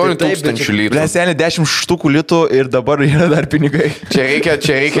 iki 8 tūkstančių litų. Lesenė 10 štukų litų ir dabar yra dar pinigai. Čia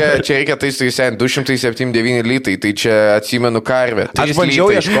reikia tai sen 279 litai, tai čia atsimenu karvę. Aš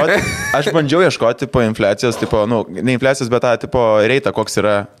bandžiau ieškoti po infliacijos, tipo, ne infliacijos, bet tą tipo reitą, koks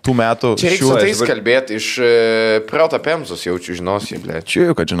yra tų metų. Čia reikia su tais kalbėti iš Proto Pemzus, jaučiu, žinosi, blė. Čia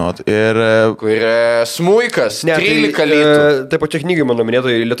jau, kad žinot. Ir... Kur smuikas, 13 litų. Taip pačia knygai mano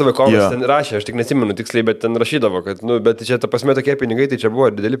minėtoji Lietuvė Kovas ten rašė, aš tik nesimenu tiksliai, bet ten rašydavo, kad, bet čia ta pasme tokie pinigai, tai čia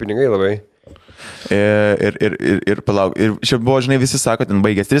buvo dideli pinigai labai. Ir palauk. Ir čia buvo, žinai, visi sako, ten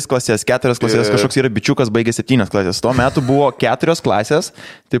baigęs 3 klasės, 4 klasės, kažkoks yra bičiukas baigęs 7 klasės. Tuo metu buvo 4 klasės,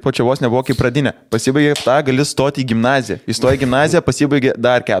 taip pat čia vos nebuvo kaip pradinė. Pasibaigė tą, gali stoti į gimnaziją. Įstoja į gimnaziją, pasibaigė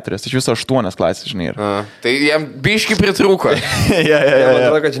dar 4. Tai iš viso 8 klasės, žinai. Tai jam biški pritrūko. Man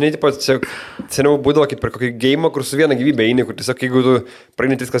atrodo, kad, žinai, tipo, seniau būdavo kaip per kokį geimą, kur su viena gyvybė eini, kur tiesiog, jeigu tu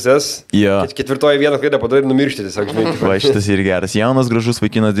praeini 3 klasės, 4 vieną klaidą padarai ir numiršti tiesiog, žinai. Va, šitas ir geras. Jaunas, gražus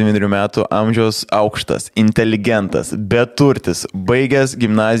vaikinas 9 metų, amžiaus aukštas, inteligentas, beturtis, baigęs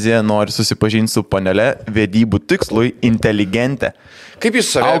gimnaziją, nori susipažinti su panele, vedybų tikslui, inteligentė. Kaip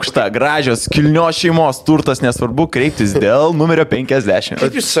jūs save... Aukšta, gražios, kilnios šeimos, turtas nesvarbu, kreiptis dėl numerio 50.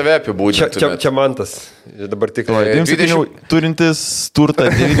 Kaip jūs save apibūdintumėte? Čia mantas. Dabar tik... 20... Turintis turtą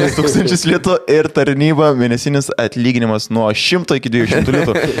 9 000 litų ir tarnyba mėnesinis atlyginimas nuo 100 iki 200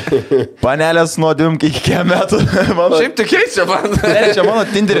 litų. Panelės nuo 2 iki 4 metų. Šiaip tikrai čia man. Čia mano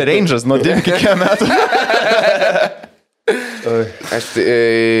Tinder range'as nuo 2 iki 4 metų. Aš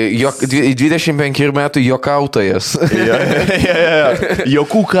 25 metų jokautojas.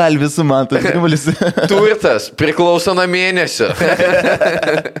 Jokų kalvis man tas gyvulis. Turtas priklauso nuo mėnesio.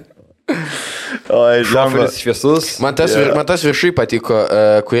 Šoferis šviesus. Man tas viršai patiko,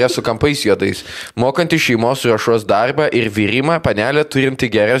 kurie su kampais juodais. Mokanti šeimos ruošos darbą ir virimą, panelė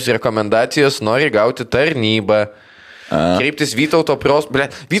turinti geras rekomendacijas, nori gauti tarnybą. Kreiptis Vytauto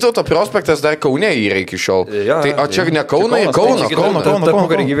prospektas dar Kaune yra iki šiol. O čia ne Kauno, Kauno.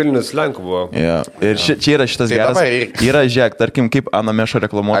 Tarpukarį Vilnius Lenkų buvo. Ir čia yra šitas geras. Yra, žiūrėk, tarkim, kaip Ana Meša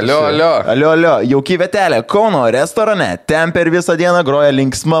reklamuotas. Alio. Jauki vietelė, Kauno restorane. Ten per visą dieną groja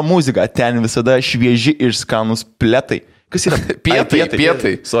linksma muzika. Ten visada švieži ir skanus pletai. Kas yra?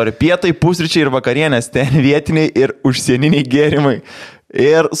 Pietai. Sorry, pietai, pusryčiai ir vakarienės. Ten vietiniai ir užsieniniai gėrimai.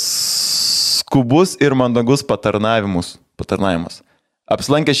 Ir skubus ir mandagus patarnavimas.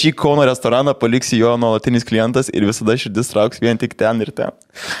 Apsilankę šį Kauno restoraną paliksi jo nuolatinis klientas ir visada širdis trauks vien tik ten ir ten.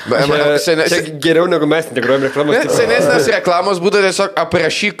 Čia geriau negu mes integruojam reklamas. Senesnės reklamos būtų tiesiog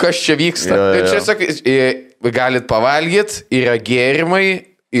aprašyk, kas čia vyksta. Čia tiesiog galit pavalgyti, yra gėrimai,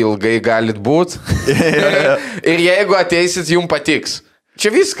 ilgai galit būt. Ir jeigu ateisit, jums patiks. Čia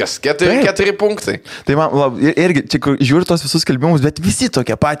viskas, 4 punktai. Tai man irgi, čia žiūri tos visus skelbimus, bet visi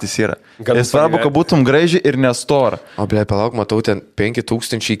tokie patys yra. Svarbu, kad būtum graži ir nestora. O, blei, palauk, matau ten 5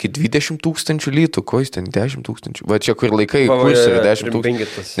 000 iki 20 000 litų. Ko jis ten 10 000? Va čia kur laikai, kurs yra 10 000.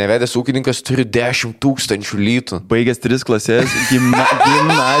 Nevedęs ūkininkas turi 10 000 litų. Baigęs 3 klasės,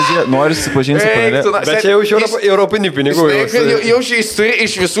 gimnaziją, nori susipažinti su panelė. Bet čia jau iš europinių pinigų. Jau jis turi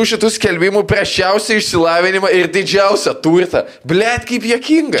iš visų šitų skelbimų prasčiausią išsilavinimą ir didžiausią turtą. Blet, kaip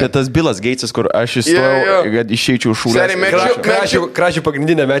juokinga. Čia tas Bilas Geitsas, kur aš įstojau, kad išeičiau šūlės. Kražių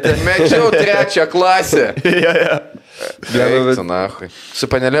pagrindinę metę. Mečiau 3 klasę. Su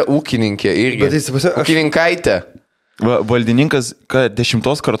panelė ūkininkė irgi. Ūkininkaitė. Valdininkas, 10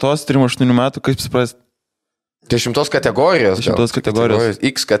 kartos, 38 metų, kaip suprast? 10 kategorijos. 10 kategorijos.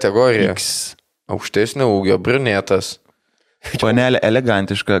 X kategorija. Aukštesnio ūgio, brunėtas. Panelė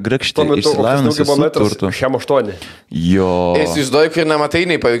elegantiška, grakšti, išsilavinusi su turtu. Šiam 8. Jo. Įsivaizduoju, kur nematai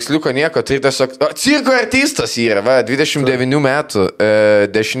nei paveiksliuko nieko, tai tiesiog... Cirko artistas yra, va, 29 metų,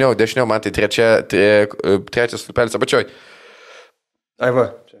 dešiniau, man tai trečias stulpelis apačioj. Ai va.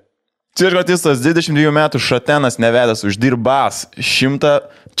 Cirko artistas 22 metų šatenas nevedęs uždirbas 100...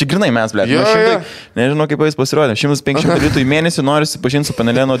 Čia grinai mes, blėt. Nežinau, kaip jis pasirodė. 150 litų į mėnesį nori susipažinti su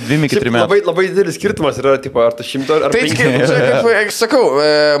panelė nuo 2 iki 3 metų. Labai didelis skirtumas yra, tipo, ar tu 100 ar 500. Tai, sakau,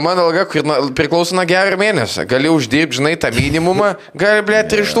 mano alga priklauso nuo gerą mėnesį. Gali uždirbti, žinai, tą minimumą, gali,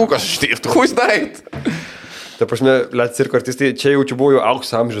 blėt, 3 štukas uždirbti. Who's that? Ta prasme, blėt, cirko artistai, čia jau buvo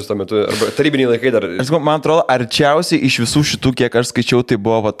aukso amžius tuo metu, arba tarybiniai laikai dar. Man atrodo, arčiausiai iš visų šitų, kiek aš skaičiau, tai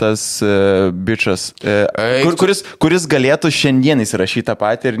buvo va, tas bičas, kuris galėtų šiandien įsirašyti tą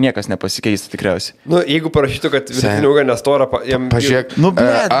patį ir niekas nepasikeistų tikriausiai. Nu, jeigu parašytų, kad vidutinė ūga nestora, jam... Pažiūrėk,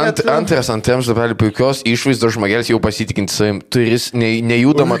 antras dalį puikios išvaizdos žmogelis jau pasitikinti savim, turis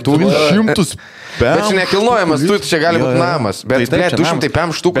nejudama turi. 100. Bet čia nekilnojamas, tu čia gali būti namas. Bet, blėt,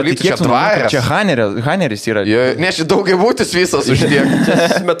 205 štukų lytų čia dvaras. Čia Haneris yra. Nes čia daugiabutis visas užtiek. Čia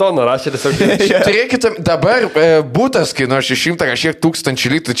Smetona rašė tiesiog. Turėkite, dabar būtas kainuoja 600 kažkiek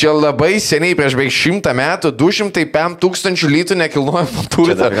tūkstančių litų. Čia labai seniai, prieš beveik 100 metų, 205 tūkstančių litų nekilnojamo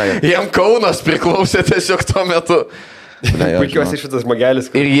turto. Jam Kaunas priklausė tiesiog tuo metu. Puikiuosi šitas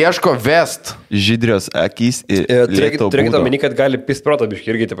žmogelis. Ir ieško vest. Žydrios akys ir lėto būdo. Turėkite omeny, kad gali pisproto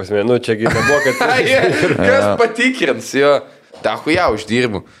biškį irgi, tai pasime. Nu, čiagi nebuvo, kad... Kas patikrins, jo. Dahuja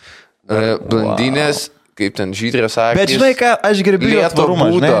uždirbu. Blondinės, kaip ten žydrės akys. Bet žinai ką, aš gerbiu jo tvarumą,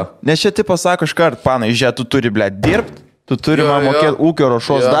 žinai. Nes čia tipo sako iškart, panai, žiūrė, tu turi, blėt, dirbti, tu turi man mokėti ūkio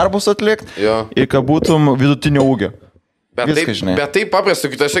ruošos darbus atlikti ir kad būtum vidutinio ūgio. Bet taip paprasta,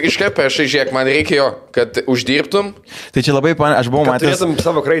 tu tiesiog iškart priešai žiūrėk, man reikėjo, kad uždirbtum. Tai čia labai, aš buvau matęs... Kad turėtum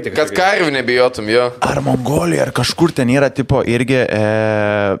savo kraitį. Kad karvių nebijotum, jo. Ar Mongolija, ar kažkur ten yra, tipo, irgi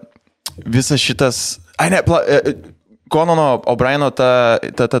visas šitas... Conano O'Brieno ta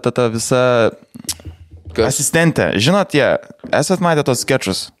visa asistentė. Žinot, esat matę tos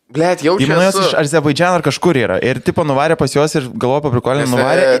skečus? Blet, jaučiasi. Įmonės iš Azerbaidžano ar kažkur yra. Ir tipo nuvarė pas juos ir galvoja paprikolinį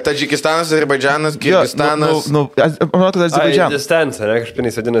nuvarė. Tadžikistanas, Azerbaidžanas, Kirgistanas. Manau, kad Azerbaidžanas. Distance, ne,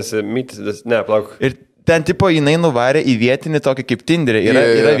 kažkaip jis vadinasi, ne, plauk. Ir ten tipo jinai nuvarė į vietinį tokį kaip Tinderį.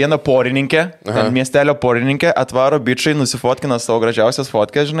 Yra viena porininkė, miestelio porininkė, atvaro bičiai, nusifotkina savo gražiausias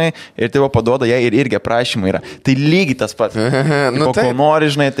fotkės, žinai, ir tipo paduoda ją ir irgi aprašymai yra. Tai lygiai tas pats. Tipo, ko nori,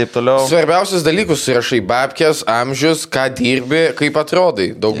 žinai, taip toliau. Svarbiausius dalykus surašai: babkės, amžius, ką dirbi, kaip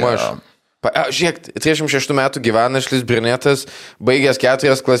atrodai, daugmaž. Žiūrėk, 36 metų gyvanašlis brinetas, baigęs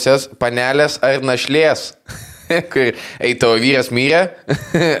 4 klases, panelės ar našlės. Kur, ei, tavo vyras mirė,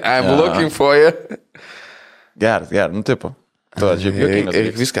 I'm looking for you. Geras, nu tipo.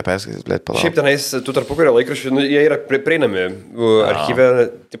 Ir viską perskaitys, blėt, palauk. Šiaip tenais, tų tarpukario laikraščių, jie yra prieinami. Archyve,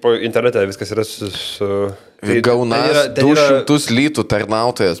 tipo, internete viskas yra su... Gaunas 200 litų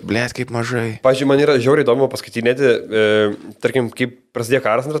tarnautojas, blėt, kaip mažai. Pavyzdžiui, man yra žiauriai įdomu paskaitinėti, tarkim, kaip prasidėjo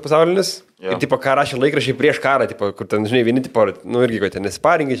karas antras pasaulinis. Ir, tipo, ką rašė laikrašiai prieš karą, tipo, kur ten, žinai, vieni, tipo, nu, irgi, kad ten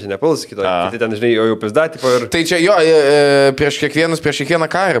nesparingai, čia nepuls, kiti ten, žinai, jau pizda, tipo, ir... Tai čia jo, prieš kiekvieną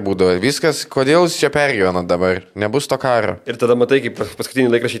karą būdavo. Viskas, kodėl jūs čia pergyvenat dabar? Nebus to karo. Ir tada matai, kaip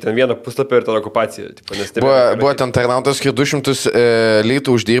paskutiniai laikrašiai ten vieną puslapį ir tada okupacija. Tipo, buvo ten tarnautas, kai 200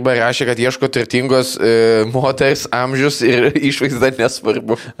 litų uždirba ir rašė, kad ieško turtingos moters amžius ir išvaizda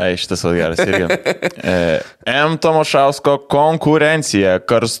nesvarbu. Šitas geras irgi. M. Tomašausko konkurencija.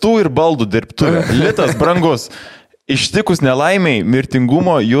 Karstų ir baldų dirbtuvė. Litas brangus. Ištikus nelaimiai,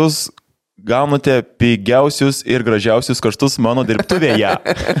 mirtingumo jūs gaunate pigiausius ir gražiausius kaštus mano dirbtuvėje.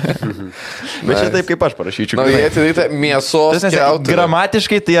 Bet čia taip, kaip aš parašyčiau. Na, jie atidaryta mėsos kriautuvė.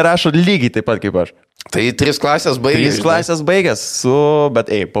 Gramatiškai tai jie rašo lygiai taip pat, kaip aš. Tai 3 klasės baigęs. 3 klasės baigęs,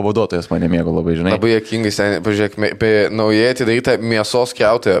 bet pavaduotojas mane mėgo labai, žinai. Labai juokingai, pažiūrėk, naujai atidaryta mėsos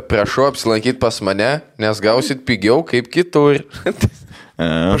kriautuvė. Prašau apsilankyti pas mane, nes gausit pigiau kaip kitur.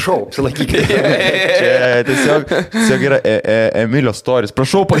 Prašau, apsilankykite. Čia tiesiog yra Emilio stories.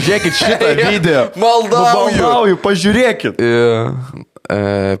 Prašau, pažiūrėkit šitą video. Maldauju, pažiūrėkit.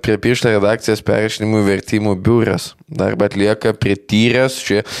 Prie pirštą redakcijas perrašinimų vertimų biuras. Darbą atlieka prityręs.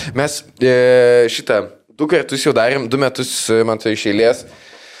 Mes šitą 2 kartus jau darėm, 2 metus man tai iš eilės.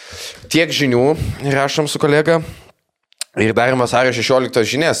 Tiek žinių rašom su kolega. Ir darėm vasario 16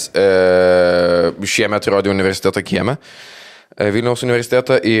 žinias. Šiemet rodė universiteto kieme. Vilniaus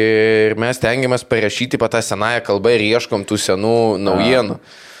universiteto. Ir mes tengiamės parašyti tą senąją kalbą ir ieškom tų senų naujienų.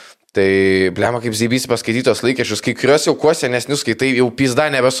 Tai, blema, kaip zybys paskaitytos laikraščius, kai kurios jau kuo senesnius skaitai, jau pizda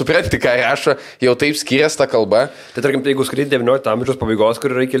nebesupranti, ką rašo, jau taip skiriasi ta kalba. Tai tarkim, jeigu skaitai 19 amžiaus pabaigos,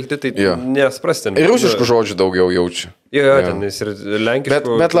 kur yra įkelti, tai nesprasti. Ir rusiškų žodžių daugiau jaučiu. Ten jis ir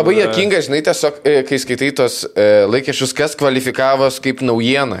lenkiškų. Bet labai juokinga, žinai, tiesiog, kai skaitai tos laikraščius, kas kvalifikavos kaip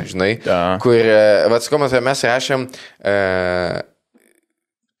naujieną, žinai, kur, vatskomas, mes rašėm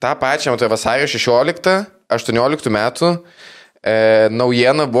tą pačią, vasario 16-18 metų.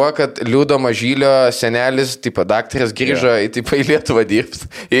 Naujiena buvo, kad Liudo Mažylio senelis, daktaras grįžo į Lietuvą dirbti,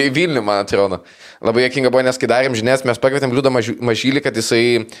 į Vilnių, man atrodo. Labai juokinga buvo, nes kai darėm žinias, mes pakvietėm Liudą Mažylį, kad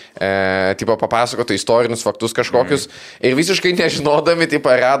jisai papasakotų istorinius faktus kažkokius ir visiškai nežinodami,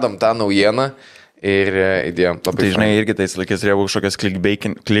 radom tą naujieną. Ir įdėjom. Tai žinai, irgi tais laikais turėjo kažkokias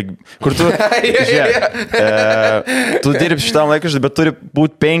kur tu, tu dirbi šitam laikraštį, bet turi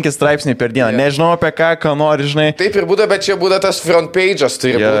būti 5 straipsniai per dieną. Nežinau apie ką nori, žinai. Taip ir būda, bet čia būda tas front page'as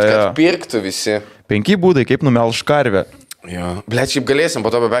turi būti, kad pirktų visi. 5 būdai, kaip numelš karvę. Jo. Blet, šiaip galėsim po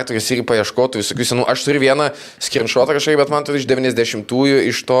to bebertokias ir paieškotų visokių senų. Aš turiu vieną screenshotą kažkaip, bet man turi iš 90-ųjų,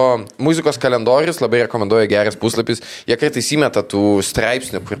 iš to muzikos kalendorius, labai rekomenduoju, geras puslapis. Jie kartais įmeta tų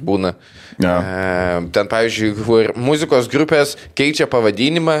straipsnių, kur būna. Ten, pavyzdžiui, kur muzikos grupės keičia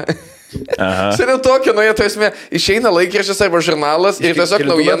pavadinimą. Seniau tokio, nu, to esmė, išeina laikraštis arba žurnalas ir tiesiog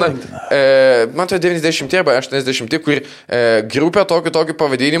naujiena, man to 90 arba 80, kur grupė tokiu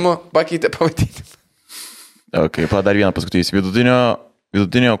pavadinimu pakeitė pavadinimą. Ok, dar vieną paskutys.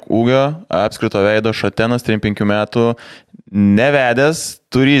 Vidutinio ūgio, apskrito veido šatenas, 35 metų, nevedęs,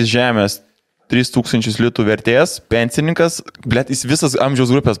 turys žemės 3000 litų vertės, pensininkas, blėt, jis visas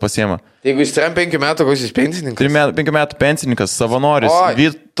amžiaus grupės pasiema. Jeigu jis 5 metų, koks jis pensininkas? 5 metų pensininkas, savanoris,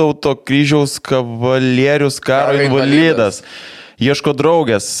 Vytauto kryžiaus kavalierius, karo invalidas. Ieško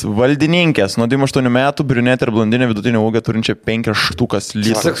draugės, valdininkės, nuo 28 metų, briunetė ir blondinė vidutinio ūgio turinčia 5 štukas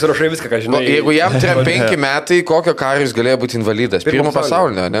litų. Tiesiog surašai viską, ką žinai. Jeigu jam 5 metai, kokio karo jis galėjo būti invalidas? Pirmo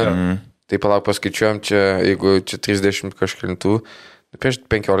pasaulinio, ne? Tai palauk, paskaičiuojam čia, jeigu čia 30 kažkilintų, prieš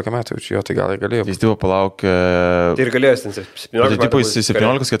 15 metų, jo, tai gal ir galėjo. Jis tipo palauk. Tai ir galėjo 17 metų. Tai jis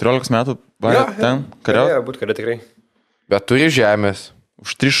 17-14 metų ten kariavo? Galėjo būti kare tikrai. Bet turi žemės.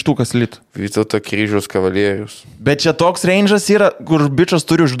 Už 3 štukas litų. Vytauto kryžiaus kavalierius. Bet čia toks range'as yra, kur bičas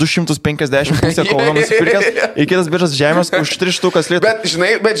turi už 250 pusę kauno nusipirkęs, ir kitas bičas žemės už 3 štukas litų.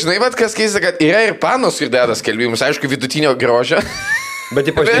 Bet žinai, kas keista, kad yra ir panos ir dedas skelbimus, aišku, vidutinio grožio. Bet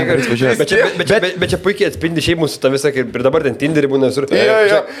čia puikiai atspindi šiaip mūsų tą visą, ir dabar ten Tinderį būna sur.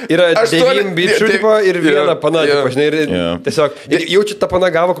 Yra 9 bičių ir viena pana, žinai, ir tiesiog, jaučiu, ta pana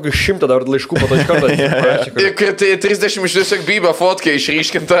gavo kokį 100 dar laiškų po to iš karto. Ir kai tai 30 iš tiesiog Bybio fotkė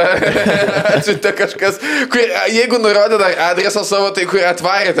išryškinta, atsiuntė kažkas, jeigu nurodė dar adresą savo, tai kur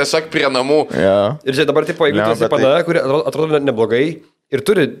atvarė tiesiog prie namų. Ir čia dabar, tipo, jeigu tu esi pana, kuri atrodo neblogai, ir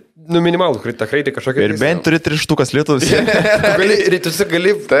turi, minimalų tą kreitį kažkokią. Ir bent turi 3 štukas litų visi. Tu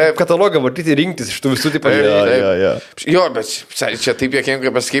gali katalogą vartyti, rinktis iš tų visų tipų. Jo, bet čia taip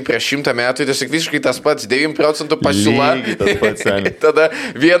jokingai pasakai, prieš 100 metų tiesiog visiškai tas pats, 9% pasiūla. Tada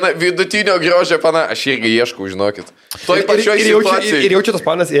viena vidutinio grožio pana, aš irgi ieškau, žinokit. Toj pačioj situacijai. Ir jaučiu tas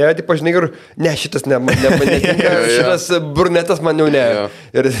panas, tipo, žinai, ir ne, šitas netinka, šitas brunetas man jau ne.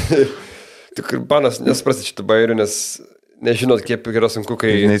 Ir panas nesuprasti šitą bairių, nes nežinot, kiek yra sunku,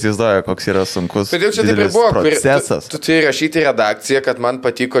 kai... Neįsivaizduoja, koks yra sunkus didelis procesas. Tu turi rašyti redakciją, kad man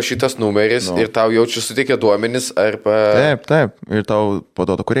patiko šitas numeris ir tau jaučiu sutikė duomenis arba... Taip. Ir tau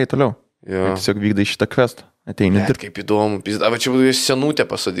paduoda kuriai toliau. Ir tiesiog vykdai šitą questą. Ateini dirbti. Kaip įdomu. Va čia būtų senutę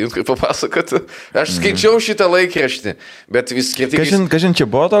pasodinti, kaip papasakoti. Aš skaičiau šitą laikraštį, bet vis skirtingai... Kažin, čia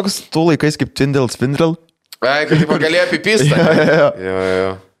buvo toks, tų laikais kaip Twindle. Ai, kad tipo galėjo apipistą.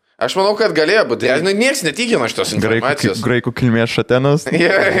 Jo. Aš manau, kad galėjo būti. Niekas netikino šitos informacijos. Graikų kilmės šatenas.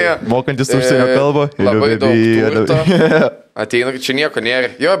 Mokantis užsienio kalbą. Labai daug turto. Ateina, kad čia nieko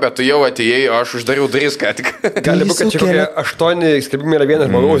nėra. Jo, bet tu jau atėjai, o aš uždariau duris ką tik. Gali būti, kad čia kokie 8 skelbimai yra vienas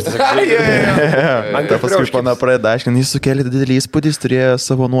žmogaus. Anta paskui pana pradeda aiškinti, jis sukėlė didelį įspūdį, jis turėjo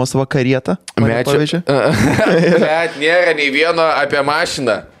savo nuosavą karietą. Bet nėra nei vieno apie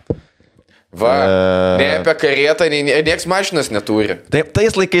mašiną. Va, ne apie karietą, nieks mašinas neturi. Taip,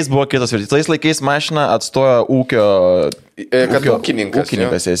 tais laikais buvo kitas vertis. Tais laikais mašiną atstoja ūkio... Kad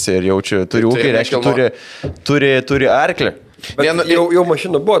ūkininkas esi ir jaučiu, turi ūkį, reiškia, turi arklį. Bet jau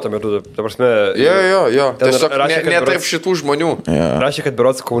mašina buvo tam metu, ta prasme... Jo. Tiesiog ne tarp šitų žmonių. Rašė, kad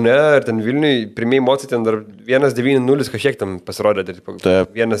berods Kaune ir ten Vilniui, pirmieji moci ten dar 1.9.0 kažkiek tam pasirodė.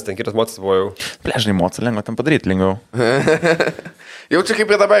 Vienas ten kitas mocis buvo jau. Pležnai moci, lengva tam padaryti, lengviau. Jaučiu kaip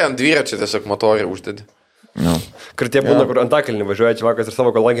ir dabar ant dviračio tiesiog motorį uždedi. Kur tie būna, kur antakalnį važiuoja, čia vakas ir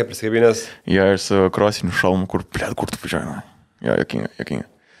savo kolankę prisikabinės. Jo, ir su krosiniu šalmu, kur tu važiuoji. Jo, jokinga.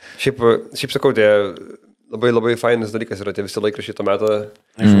 Šiaip sakau, tai labai fainas dalykas yra tie visi laikraščiai to meto.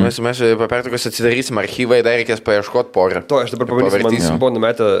 Mes po pertraukos atsidarysim archyvą, dar reikės paieškoti porą. To aš dabar pabandysiu, man buvo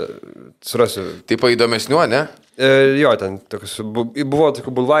numetę, surasiu. Tipo įdomesnių, ne? Jo, ten tokius, buvo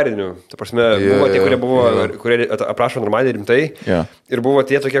tokių bulvarinių, ta prasme, buvo tie, kurie aprašo normaliai rimtai. Ir buvo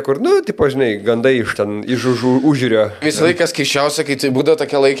tie tokie, kur, tipo, žinai, gandai iš užžiūrio. Visą laiką keiščiausia, kai tai būdavo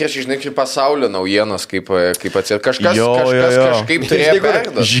tokia laikraščiai, žinai, kaip pasaulio naujienos, kaip atsir. Kažkaip turėjo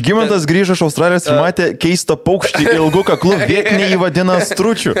perduoti. Žygimantas grįžo iš Australijos ir matė keistą paukštį ilgų kaklų, vietiniai jį vadina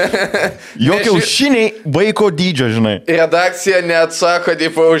stručių. Jo kiaušiniai vaiko dydžio, žinai. Redakcija neatsako,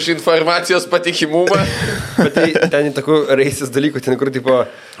 tipo, už informacijos patikimumą. Bet tai ten tokių reisės dalykų, ten kur, tipo...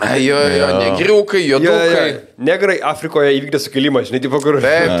 Negriukai, juodukai. Negrai Afrikoje įvykdė sukilimą, žinai, tipo, kur...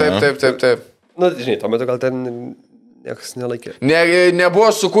 Taip. Žinai, tuo metu gal ten niekas nelaikė. Nebuvo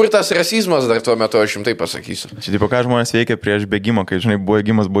sukurtas rasizmas dar tuo metu, aš jums tai pasakysiu. Čia, tipo, ką žmonės veikia prieš bėgimą, kai, žinai,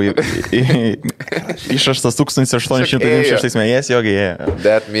 bėgimas buvo išraštas 1896 metais, jogi jie.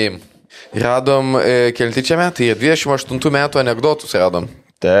 That meme. Radom kelti čia metai, 28 metų anekdotus radom.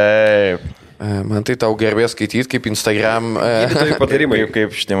 Taip. Man tai tau gerbės skaityti kaip Instagram. Tai patarimai. Kaip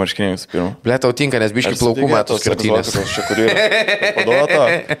šitie marškiniai visų pirma. Ble, tau tinka, nes biški plaukų matos skirtinės.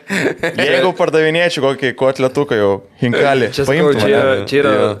 Jeigu pardavinėčiau kokį kotletuką jau, hinkalį, paimtų. Čia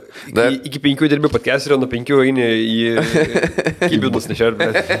yra iki 5 dirbi podcast'o, nuo 5 eini į kibidus nešerb.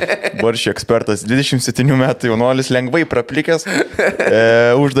 Baršį ekspertas, 27 metų jaunuolis, lengvai praplikęs,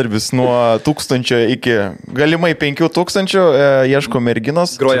 uždarbis nuo 1000 iki galimai 5000, ieško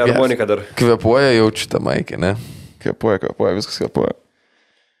merginos. Groja harmonika dar. Kvepuoja jaučiu tą maikę, ne? Kvepuoja, viskas kvepuoja.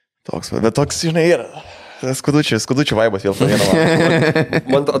 Bet toks, žinai, yra. Skudučių vaibas vėl pavėdama.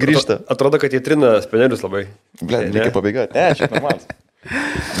 Man atrodo, kad jie trina spenelius labai. Ble, reikia pabaigoti. Ne, šiaip normalas.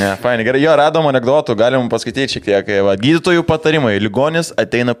 Ne, fainai, gerai. Jo, radom anekdotų, galim paskaityti šiek tiek. Gydytojų patarimai. Ligonis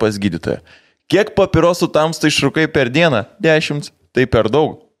ateina pas gydytoją. Kiek papirosų tamsta išrūkai per dieną? 10. Tai per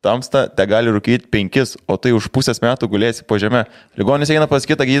daug. Tamsta te gali rūkyti 5, o tai už pusės metų gulėsi po žemę. Ligonis eina pas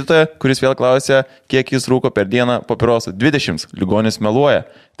kitą gydytoją, kuris vėl klausia, kiek jis rūko per dieną papirosų. 20. Ligonis meluoja.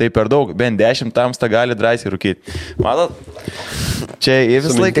 Tai per daug, bent 10 tamsta gali drąsiai rūkyti. Matot, čia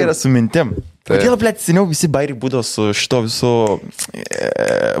vis laiką yra su mintim. Kodėl, blėt, seniau visi bairiai būdavo su šito visu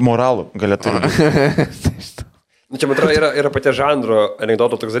moralu galėtų būti. Čia, man atrodo, yra patie žanro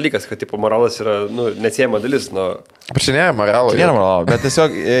anekdoto toks dalykas, kad tipo, moralas yra neatsiejama dalis nuo... Čia nėra moralo. Nėra moralo, bet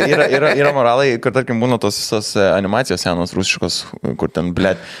tiesiog yra moralai, kur, tarkim, būna tos visos animacijos senos rusiškos, kur ten,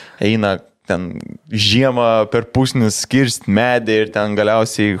 blėt, eina ten žiemą per pusnis skirst medį ir ten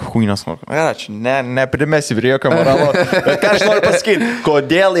galiausiai huinas moko. Čia neprimesi prie jokio moralo, bet ką aš noriu pasakyti,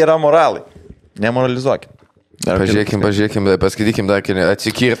 kodėl yra moralai? Nemoralizuokit. Pažiūrėkim, paskaitykim dar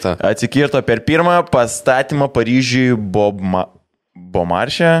atsikirtą. Atsikirto per pirmą pastatymą Paryžiui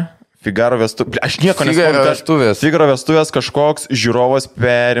Bomaršė. Figaro vestuvės. Aš nieko nesuprantu. Figaro vestuvės kažkoks žiūrovas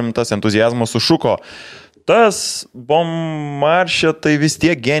perimtas entuziazmo sušuko. Tas Bomaršė tai vis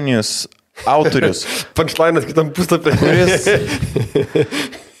tiek genijus autorius. Punchline'as kitam puslapį.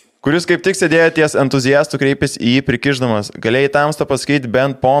 Kuris kaip tik sėdėjo ties entuziastų kreipėsi į jį prikiždamas. Galėjai tamstą pasakyti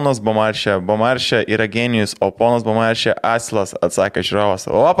bent ponas Bomaršė. Bomaršė yra genijus, o ponas Bomaršė asilas, atsakė žiūrovas.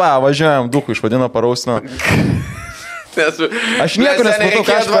 Opa, važiuojam, duhų išvadino parausino. Aš nieko nesupratau,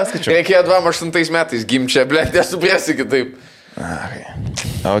 ką aš paskaičiau. Reikėjo 28 metais gimčia, blėt, nesuprasi kitaip.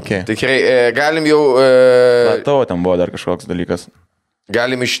 Okay. Tikrai, galim jau... Tavo ten buvo dar kažkoks dalykas.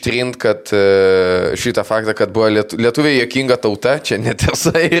 Galim ištrinti, kad šitą faktą, kad buvo lietuviai juokinga tauta, čia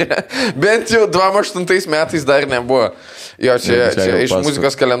netiesa yra. Bent jau 28 metais dar nebuvo. Jo, čia iš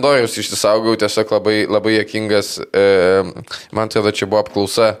muzikos kalendorius išsisaugau, tiesiog labai juokingas. Man atrodo, čia buvo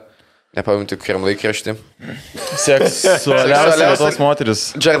apklausa. Nepamintį, kuriam laikraštį. Seksualiausia tos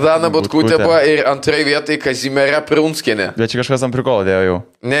moteris. Džordana Butkutė buvo ir antrai vietai Kazimiera Prunskienė. Bet čia kažkas ant prikolo dėjo jau.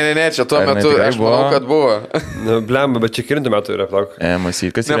 Ne, čia tuo metu aš manau, kad buvo. Blemba, bet čia kirintų metų yra, plauk.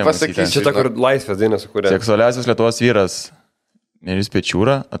 Masyt, kas yra Nepasakysiu. Čia ta, kur laisvės dainą sukūrė. Seksualiausias Lietuvos vyras. Neris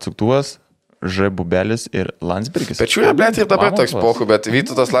Pečiūra, atsuktuvas. Ž. Bubelis ir Landsbergis. Pečiūra, blėt, ir dabar toks pochu, bet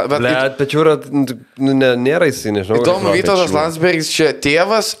Vytautas Landsbergis... Blėt, Pečiūra, nėra jisai, nežinau. Įdomu, Vytautas Landsbergis čia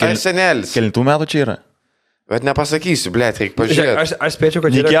tėvas ar senelis? Kelintų metų čia yra? Bet nepasakysiu, blėt, reikia pažiūrėti. Aš spėčiau, kad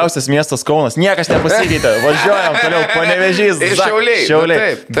čia yra... Nykiausias miestas Kaunas, niekas nepasikeitė. Važiuojam toliau, Panevėžys. Ir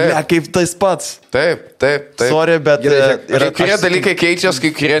Šiauliai. Taip. Kaip tais pats. Taip. Sorry, bet... Kai kurie dalykai keičiasi,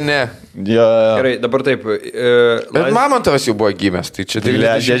 kai kurie ne. Gerai, dabar taip. Bet Mamontovas jau buvo gimęs, tai čia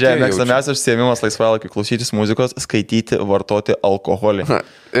Dėdė, mėgstamiausias užsiėmimas laisvalaikiu - klausytis muzikos, skaityti, vartoti alkoholį.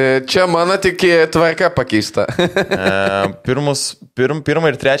 Čia mano tik tvarka pakeista. Pirmą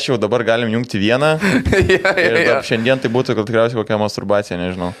ir trečią jau dabar galim jungti vieną. Šiandien tai būtų tikriausiai kokia masturbacija,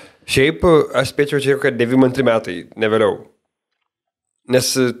 nežinau. Šiaip aš spėčiau čia, kad 92 metai, ne vėliau. Nes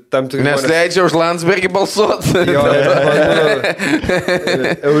tam tikrai... Nes leidžia už Landsbergį balsuoti. Jo,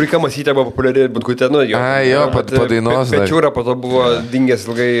 Eurika Masytė buvo populiari, Butkutė, nu jo. Padainos. Pečiūra po to buvo dingęs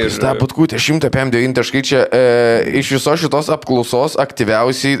ilgai. Ta Butkutė 109 taškai čia iš viso šitos apklausos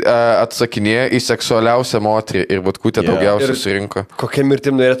aktyviausiai atsakinėjo į seksualiausią moterį ir Butkutė daugiausiai surinko. Kokia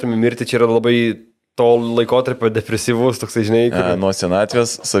mirtim norėtume mirti, čia yra labai... to laikotarpio depresyvus, toksai, žinai, nuo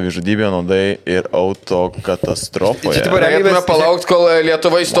senatvės, savižudybė, nuodai ir autokatastrofoje. Čia dabar galime palaukti, kol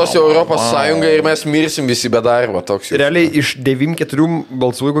Lietuva įstos į Europos Sąjungą ir mes mirsim visi be darbo. Realiai iš 9-4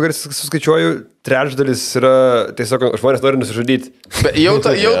 balsų, jeigu gerai suskaičiuoju, trečdalis yra tiesiog žmonės nori nusižudyti. Jau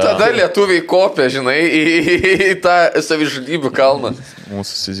tada lietuviai kopė, žinai, į tą savižudybių kalną.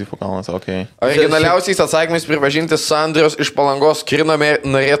 Mūsų Sizifo kalnas, okei. Originaliausiais atsakymais pripažinti Sandrios iš Palangos Kirno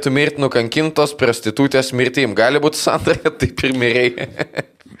norėtų mirti nukankintos prostitutės mirtim. Gali būti Sandra, taip ir mirėjai.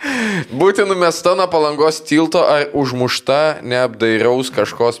 Būti numesta nuo Palangos tilto ar užmušta neapdairaus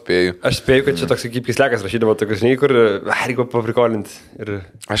kažko spėju. Aš spėju, kad čia toks kaip Kislekas rašydavo tokius, žinai, kur reikia paprikolinti.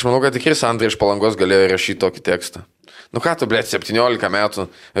 Aš manau, kad tikrai Sandra iš Palangos galėjo rašyti tokį tekstą. Nu ką tu, blėt, 17 metų,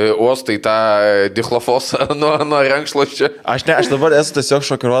 uostai tą dichlofosą nuo rankšluosčio. Aš dabar esu tiesiog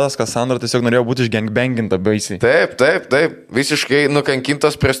šokiruotas, kad Sandra tiesiog norėjo būti išgangbenginta baisiai. Taip, visiškai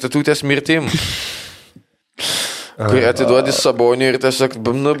nukankintos prostitutės mirtim. Kur atiduodi Saboniui ir tiesiog,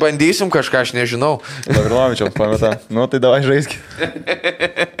 bandysim kažką, aš nežinau. Lavrinovičiaus pameta. Nu, tai davai žaiskit.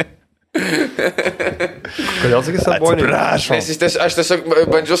 Kodėl sakai Saboniui? Atsiprašau. Aš tiesiog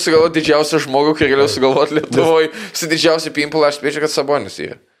bandžiau sugalvoti didžiausią žmogų, kurį galėjau sugalvoti Lietuvoje. Su didžiausiu pimpulu aš spėčiau, kad Sabonis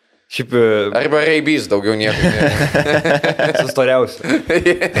yra. Šiaip... Arba Reibys, daugiau nieko. Sustoriausiu.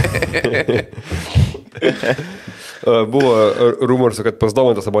 Buvo rumorsų, kad pas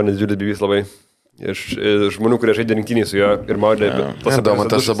Domantas Sabonis didžiulis bivys labai. Iš žmonių, kurie žaidė rinktinį su juo ir maudė.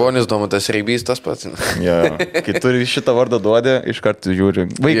 Domantas Sabonis, Domantas Reibys, tas pats. Kai turi šitą vardą duodė, iš karto žiūri.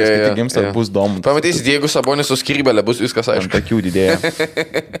 Vaikas, kai gimsta, bus Domantas. Pamatysi, jeigu Sabonis su Skrybelė, bus viskas aišku. Akių didėja.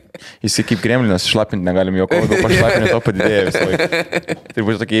 Jis kaip Kremlinas, šlapinti negalim jo kodo, pašlapinti to padidėja visą laiką. Tai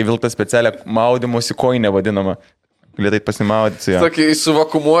būtų tokia įvilkta specialią maudymosi koinę vadinamą. Galėtai pasimaudyti su ją. Tokį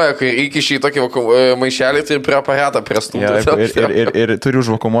suvakumuoja, kai įkiši į tokį maišelį, tai prie aparatą prastumti. Ir turi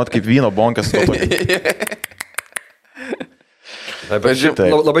užvakumuoti kaip vyno bonkas.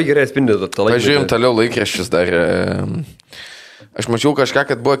 Labai gerai atspindi tą laiką. Pažiūrėjom toliau laikraščius dar. Aš mačiau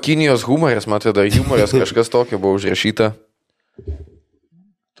kažką, kad buvo Kinijos humoras, matau, dar humoras kažkas tokio buvo užrašyta.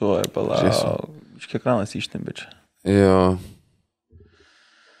 Tuo ir palauk. Iš ekranas ištempė čia. Jo.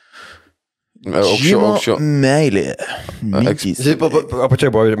 Aukščiau. Meilė. Mintys. Apačiai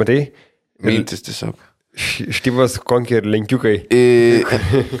buvo, matai? Mintis tiesiog. Štyvas, konkė ir lenkiukai.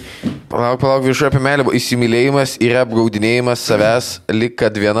 Palauk, viršuoju apie meilę. Įsimylėjimas yra apgaudinėjimas savęs, lyg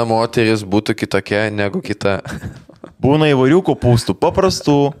kad viena moteris būtų kitokia negu kita. Būna įvairių kopūstų,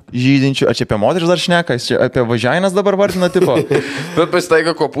 paprastų, žydinčių. Ar čia apie moteris dar šneka? Čia apie važiainas dabar vardina tipo? Bet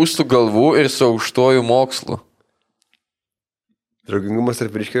pasitaiko kopūstų galvų ir su aukštuoju mokslu. Draugingumas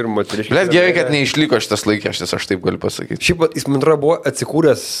tarp vyriškio ir moteriškio. Bet gerai, kad neišliko šitas laikraštis, aš taip galiu pasakyti. Šiaip jis, man atrodo, buvo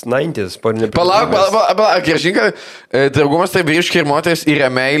atsikūręs 90's. Palauk, Geržinka, draugumas tarp vyriškio ir moteris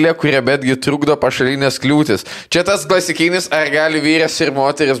yra meilė, kuria betgi trukdo pašalinės kliūtis. Čia tas klasikinis, ar gali vyras ir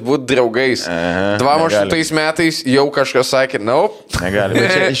moteris būti draugais. 28 metais jau kažkas sakė, Negali.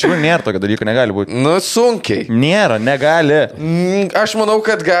 Bet čia iš tikrųjų nėra tokio dalyko, negali būti. Nu, sunkiai. Nėra, negali. Aš manau,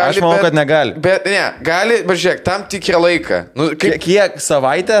 kad gali. Aš manau, kad negali. Bet ne, gali, bet žiūrėk, tam tikrą laiką. Nu, Kiek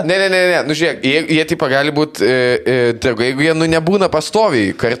savaitę? Ne, nu žiūrėk, jie taip gali būti draugai, jeigu jie nebūna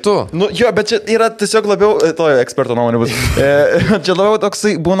pastoviai kartu. Nu jo, bet čia yra tiesiog labiau, to eksperto nuomonė bus, čia labiau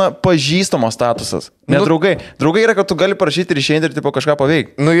toksai būna pažįstamo statusas, ne draugai. Draugai yra, kad tu gali parašyti ir išeiti ir tipo kažką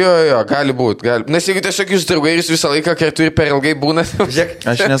paveikti. Nu jo, gali būti. Nes jeigu tiesiog jūs draugai ir jūs visą laiką kartu ir per ilgai būna.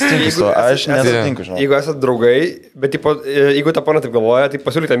 Aš nesutinku. Jeigu esate draugai, bet tipo, jeigu tą poną taip galvoja, tai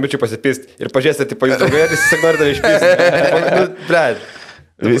pasiūlykite ambičiui pasipist ir pažiūrėsite, tipo, jūs draugai, tai jis nori tave išpist.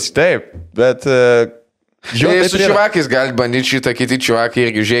 Vis taip, bet... Su čiuvakais gali bandyti šitą, kiti čiuvakai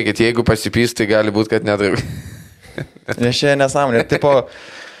irgi žiūrėkit, jeigu pasipys, tai gali būti, kad nedraugai. Nes čia nesąmonė, tipo...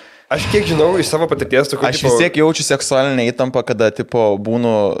 Aš kiek žinau iš savo patirties, aš vis tiek jaučiu seksualinę įtampą, kada tipo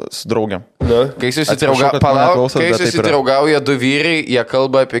būnu su draugiam. Kai susidraugauja du vyrai, jie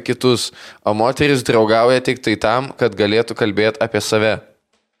kalba apie kitus, o moteris draugauja tik tai tam, kad galėtų kalbėti apie save.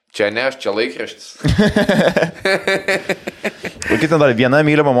 Čia ne, aš čia laikraštis. Kita dar, viena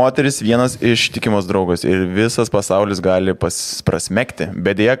mylima moteris, vienas ištikimas draugas ir visas pasaulis gali prasmekti.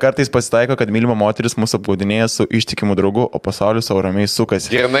 Bet dėja kartais pasitaiko, kad mylima moteris mūsų apgaudinėja su ištikimu draugu, o pasaulis savo ramiai sukasi.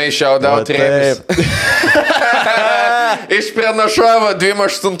 Grinai šiaudau trėmis. Išpranašavo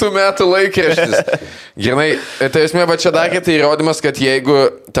 28 metų laikraštis. Grinai, tai esmė, va čia dar tai įrodymas, kad jeigu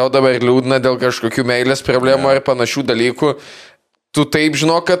tau dabar liūdna dėl kažkokių meilės problemų ar panašių dalykų, tu taip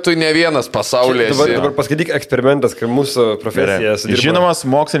žino, kad tu ne vienas pasaulyje. Dabar paskaityk eksperimentas, kai mūsų profesija sudirba. Žinomas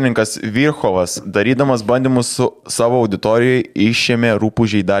mokslininkas Virchovas, darydamas bandymus su savo auditorijai, išėmė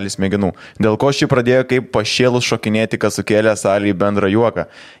rūpūžiai dalį smegenų. Dėl ko šį pradėjo kaip pašėlus šokinėti, kas sukėlė salį bendrą juoką.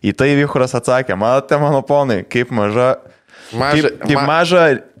 Į tai Virchovas atsakė, matote, mano ponai, kaip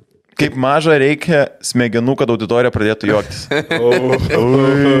maža reikia smegenų, kad auditorija pradėtų juoktis.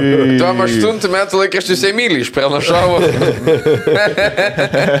 Tuom 8 metų laikraštis Emilį išpranašavo.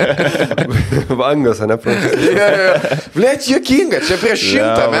 Vangas, ne? Blet, juokinga, čia prieš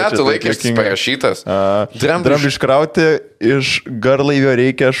 100 metų laikraštis parašytas. Dram iškrauti iš garlaivio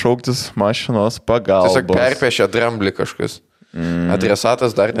reikia šauktis mašinos pagalbos. Tiesiog perpešė dramblį kažkas.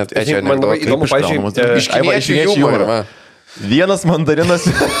 Adresatas dar net... Man labai įdomu, pažiūrėjau, iš kiniečių humorą. Vienas mandarinas...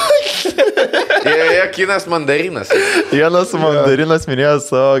 Kinas mandarinas. Vienas mandarinas minėjo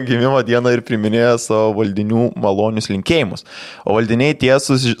savo gimimo dieną ir priminėjo savo valdinių malonius linkėjimus. O valdiniai tie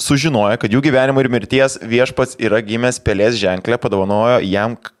sužinojo, kad jų gyvenimo ir mirties viešpats yra gimęs pelės ženklę, padovanojo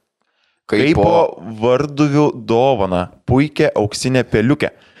jam kaipo varduvių dovaną, puikią auksinę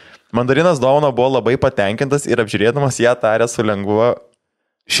peliukę. Mandarinas dovana buvo labai patenkintas ir apžiūrėdamas ją tarė su lengva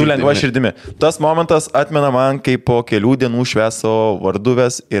širdimi. Tas momentas atmena man, kaip po kelių dienų švęso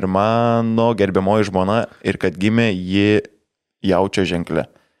varduvės ir mano gerbiamoji žmona ir kad gimė ji jaučio ženklė.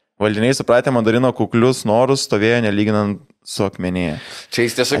 Valdiniai supratę mandarino kuklius norus stovėjo nelyginant su akmenėje. Čia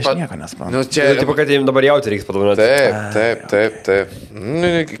jis tiesiog... Aš nieko nesprantu. Nu, čia... Taip, kad jiems dabar jauti reiks padovanoti. Taip.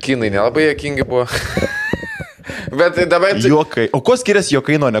 Kinai nelabai jokingi buvo. Bet dabar... Juokai. O kuo skiriasi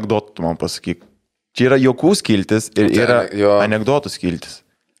juokai nuo anekdotų, tu man pasakyk? Čia yra juokų skiltis ir yra anekdotų skiltis.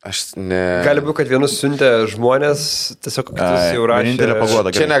 Aš ne... Gali būti, kad vienus siuntė žmonės, tiesiog kitus jau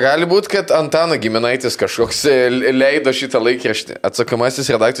rašė. Čia negali būti, kad Antano giminaitis kažkoks leido šitą laikraštį. Atsakomasis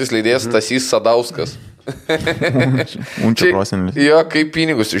redakcijos leidėjas Stasys Sadauskas. Unčio prosenelis. Jo, kaip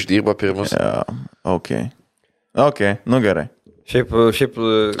pinigus išdirbo pirmus. Ja, ok, nu gerai. Šiaip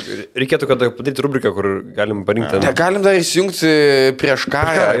reikėtų, kad padaryti rubriką, kur galim parinkti. Galim dar įsijungti prieš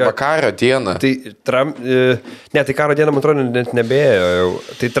karą, arba karo dieną. Tai karo dieną, man atrodo, net nebėjo jau.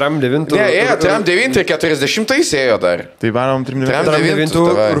 Tai Tram 9... Tram 9 40-ais ėjo dar. Tai varom Tram 9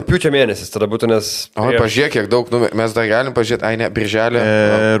 rugpjūčio mėnesis, tada būtų, nes... O, pažiūrėk, kiek daug numerų. Mes dar galim pažiūrėti, birželio.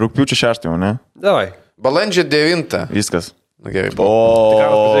 Rugpjūčio 6, jau, ne? Davai. Balandžio 9. Viskas. Nu, gerai.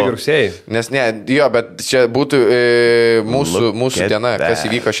 Nes ne, jo, bet čia būtų mūsų diena, kas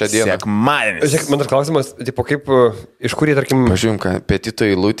įvyko šią dieną. Sekmadienis. Man dar klausimas, tipo, kaip, iš kur jie, tarkim... Pažiūrėm, ką, petito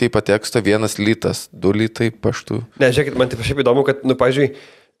eilutėj pateksto 1 litas, 2 litai paštų. Ne, žiūrėkit, man taip šiaip įdomu, kad, pavyzdžiui,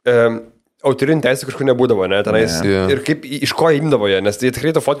 autorinių teisų kažkur nebūdavo, ne, tenais. Yeah. Ir kaip, iš ko imdavo jie, nes jie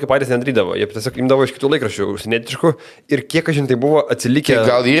tikrai to fotkių patys nedarydavo, jie tiesiog imdavo iš kitų laikraščių, užsienietiškų, ir kiek, žinai, tai buvo atsilikę. Tai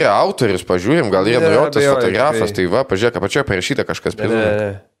gal yra autorius, pažiūrim, gal yra nurodytas fotografas, tai va, pažiūrėk, apačioje parašyta kažkas,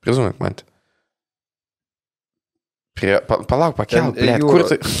 prizumėk man. Palauk, pakelk, blėt, kur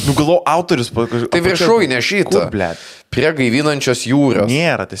tai... Nugalau autorius... Tai viršui nešyta. Prie gaivinančios jūros.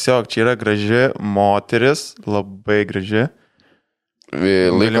 Nėra, tiesiog čia yra graži moteris, labai graži.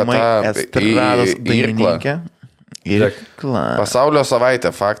 Laiko estrados dainininkė. Irkla. Pasaulio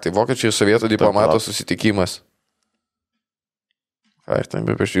savaitė, faktai. Vokiečių ir sovietų diplomato susitikimas. Ir ten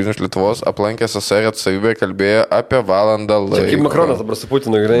prieš Lietuvos aplankė SSR atsavybę kalbėjo apie valandą laiko. Čia kaip Makronas dabar su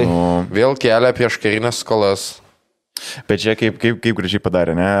Putinu, gerai. Vėl kelia prieš karinės skolas. Bet čia kaip gražiai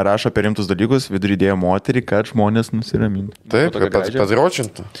padarė, ne? Rašo apie rimtus dalykus, vidury dėjo moterį, kad žmonės nusiramintų. Taip, kad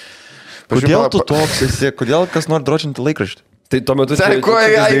padročintų. Kodėl tu toks esi? Kodėl kas nori dročinti laikraštį? Tai tuo metu... Ką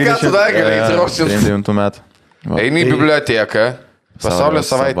tu dar gali dročinti? 99 metų. Eini į biblioteką. Pasaulio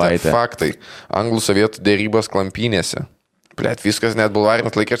savaitė. Faktai. Anglų sovietų dėrybos klampynėse. Blet, viskas, net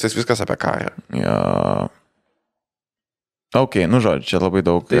bulvarinis laikraštis, viskas apie karą. Ja. Ok, nu žodžiu, čia labai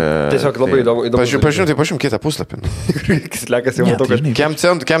daug... Tiesiog labai įdomu. Pažiūrėjau, tai pažiūrėjau kitą puslapį. Slekas jau matau, kad... Kiam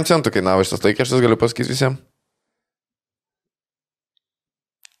centų kainavo šitas laikraštis, galiu pasakyti visiems?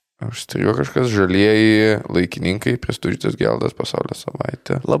 Užstrigo kažkas, žalieji laikininkai, prestižitas geldas pasaulio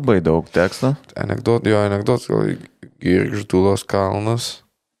savaitė. Labai daug teksto. Anekdotas, gal Girgždulos kalnas.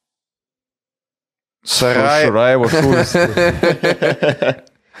 Šuraivo šūvis.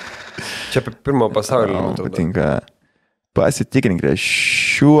 Čia apie pirmo pasaulio. Patinka. Pasitikrinkite,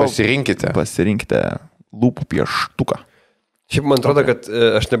 šių pasirinkite lūpų pieštuką. Šiaip man atrodo, kad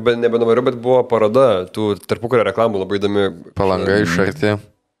aš nebenuvariu, bet buvo paroda tų tarpukario reklamų labai įdomi. Palanga iš arti.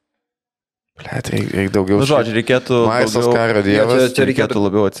 Blet, reikia daugiau. Žodžiu, reikėtų Maisas karo dievas. Čia reikėtų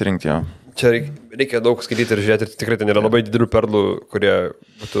labiau atsirinkti jo. Čia reikia daug skaityti ir žiūrėti, ir tikrai ten yra labai didelių perlų, kurie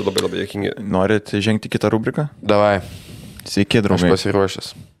būtų labai labai juokingi. Norit žengti kitą rubriką? Davai. Sveiki, draugai. Aš pasiruošęs.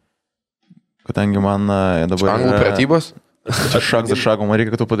 Kadangi man dabar... Anglų pratybos? Čia šag za šagų, man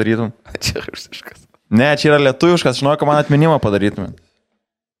reikia, kad tu padarytum. Čia rusiškas. Ne, čia yra lietuviškas, žinau, kad man atminimą padarytumėt.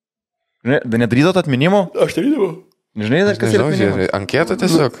 Nedarytot atminimų? Aš darydavau. Žinai, kas yra atminimas? Anketą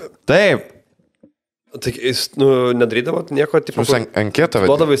tiesiog? Taip. Tai jis, nedarydavo nieko, tipo... Anketą vadinasi.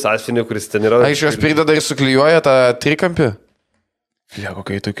 Duodavai sąsvinį, kuris ten yra... Aišku, aš prideda ir suklijuoja tą trikampį. Lieko,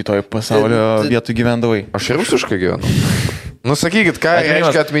 kai tu kitoj pasaulio vietų gyvendavai. Aš rusiškai gyvenu. Sakykit, ką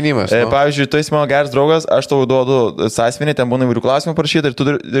reiškia atminimas? Pavyzdžiui, tu esi mano geras draugas, aš tau duodu sąsvinį, ten būna įvairių klausimų parašyti ir tu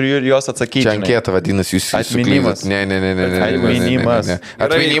turi juos atsakyti. Čia anketa vadinasi, jūs atminimas. Ne. Atminimas.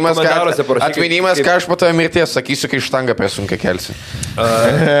 Atminimas, ką aš po tavo mirties sakysiu, kai štangą prie sunkia kelsi.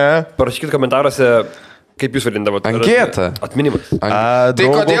 Parašykit komentaruose, kaip jūs vadindavote. Anketa. Atminimas. Tai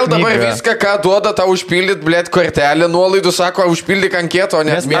kodėl dabar viską, ką duoda tau užpildyti, blėt, kortelę nuolaidų, sako, užpildyk anketą, o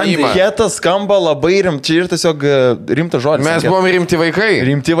ne atminimą. Anketa skamba labai rimtai ir tiesiog rimtas žodis. Mes buvom rimti vaikai.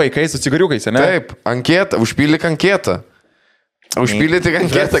 Rimti vaikai su cigariukais, ne? Taip, anketa, užpildyk anketą. Užpildyti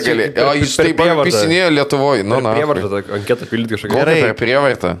anketą gali. O jūs taip pisinėjo Lietuvoje. Prievartą anketą pildyti kažką. Gerai,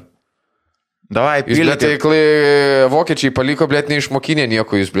 prievartą. Davai, pildyti. Vokiečiai paliko, blėt, neišmokinė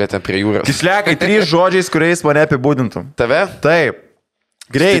nieko, jūs, blėt, prie jūros. Kislekai, 3 žodžiais, kuriais mane apibūdintum. Tave? Taip.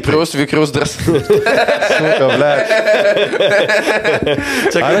 Greitai. Stiprus, vikrus, drąsus. Suka, blėt.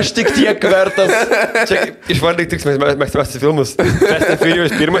 Ar aš tik tiek vertas? Čia išvardyk tik, mes filmus. Fast and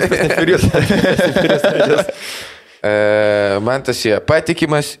Furious, pirmas Fast and Furious. Man tas jie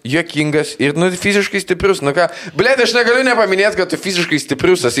patikimas, juokingas ir fiziškai stiprus. Ką, blėt, aš negaliu nepaminėti, kad tu fiziškai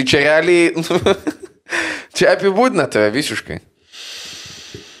stiprus, esi čia realiai, čia apibūdina tave visiškai.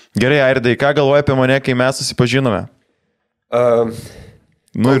 Gerai, Airdai, ką galvoji apie mane, kai mes susipažinome?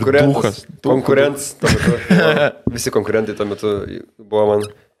 Ir duhas. Konkurentas, visi konkurentai tuo metu buvo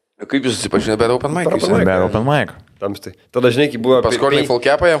man. Kaip jūs susipažinę, bet Open Mic? Open Mic. Tamstai. Tada, žinai, kai buvo... Paskoliniai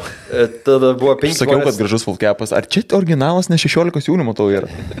fullcapą jau? Tada buvo 5 Sakiau, kad gražus fullcapas. Ar čia originalas, ne 16 siūlymų tau yra?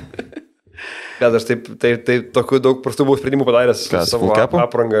 Bet aš taip tokių daug prastų buvau sprendimų padaręs su savo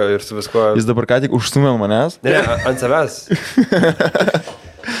aprangą ir su visko. Jis dabar ką tik užstumė manęs? Ne, ant savęs.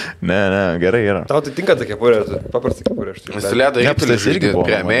 Ne, gerai yra. Tau tai tinka tokia kepurė, paprasta kepurė. Mes ledą irgi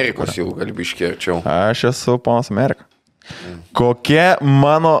prie Amerikos jau gali biškėčiau. Aš esu ponas Amerika. Kokia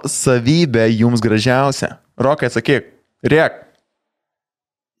mano savybė jums gražiausia? Rokai, atsakyk. Riek.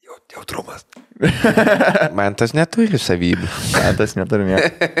 Jautrumas. Man tas neturi savybių. Man tas neturi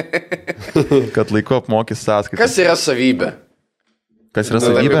nieko. Kad laiku apmokys sąskaitą. Kas yra savybė? Kas yra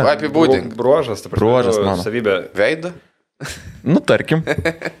savybė? Apibūdink. Bruožas, Bruožas mano. Savybė. Veidą? Tarkim.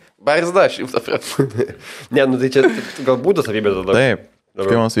 Barzda, 100%. Ne, tai čia galbūt savybė tada. Taip.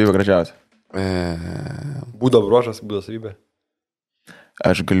 Kokia mano savybė gražiausia? Būdo bruožas, būdo savybė.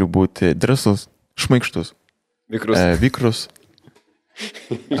 Aš galiu būti drąsus, šmaikštus. Vikrus.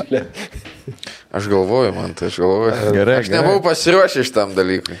 Aš galvoju, man tai aš galvoju. Gerai, aš nebuvau pasiruošęs šitam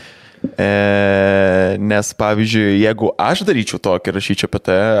dalykui. Nes, pavyzdžiui, jeigu aš daryčiau tokį, rašyčiau apie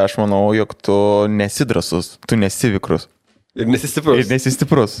tai, aš manau, jog tu nesi drąsus, tu nesi vikrus. Ir nesi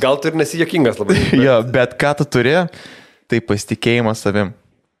stiprus. Gal tu ir nesi juokingas labai. Jo, bet ką tu turi, tai pasitikėjimas savim.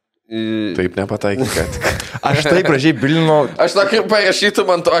 Taip nepataikė, kad. Aš taip gražiai bilinau. Aš tokį parašytų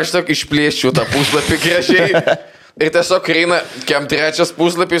man to, aš tokį išplėščiau tą puslapį gražiai. Ir tiesiog reina, kem 3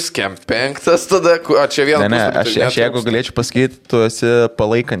 puslapis, kem 5 tada, o čia vienas puslapis. Ne, aš jeigu galėčiau pasakyti, tu esi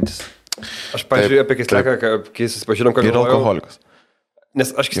palaikantis. Aš pažiūrėjau apie Kisleką, kai susipažinom, kad... Ir alkoholikas. Nes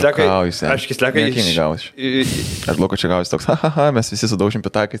aš Kislekai... Aš Kislekai... Aš galvoju, kad čia gausi toks, mes visi sudaužim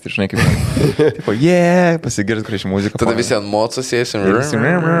pitakais ir žinai kaip... Tipo, pasigirs graži muzika. Tada visi ant mocos sėsim.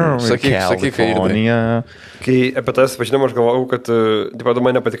 Sakyk, kai apie tas pažinom, aš galvojau, kad tu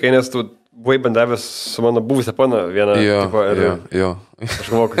man nepatikai, nes tu buvai bendravęs su mano buvusią paną vieną. Jo.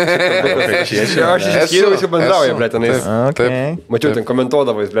 Aš galvoju, kad aš išsiskyriau, jis jau bendrauja, blėt, tenais. Mačiau, ten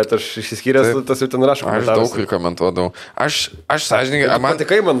komentuodavais, blėt, aš išsiskyręs, tas jau ten rašau. Aš daug ir komentuodavau. Aš sąžininkai... Man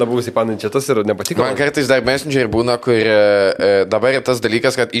tikai man buvusiai panai, čia tas ir nepatiko. Man kartais dar Messenger būna, kur dabar yra tas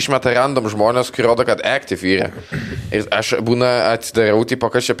dalykas, kad išmeta random žmonės, kur rodo, kad active yra. Ir aš būna atsidarau, tipo,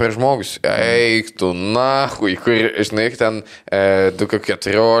 kas čia per žmogus. Eik tu, nahui, kur, žinai, ten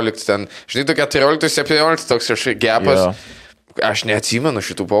 214, ten, žinai, 214-17 toks gepas. Aš neatsimenu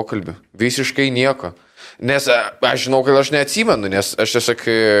šitų pokalbių. Visiškai nieko. Nes aš žinau, kad aš neatsimenu, nes aš tiesiog,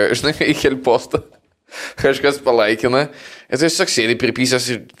 žinai, įkeli postą. Kažkas palaikina. Ir tai tiesiog sėdi pripysęs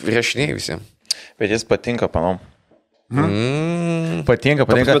ir rašinėjai visiems. Bet jis patinka, panom. Patinka.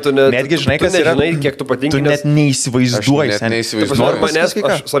 Netgi žinai, kas yra. Nežinai, kiek tu patinki. Tu net neįsivaizduoji.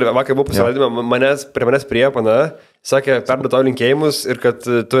 Vakar buvau pasiradymą, prie manęs priejo pana, sakė, perduot tau linkėjimus ir kad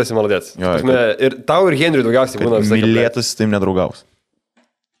tu esi maladėts. Ir tau ir Henriui daugiausiai būna. Mylėtus su taim nedraugaus.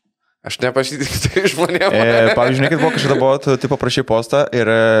 Aš nepasitikiu tai žmonėm. Pavyzdžiui, kad buvo kažkada buvo, tu paprašai postą ir,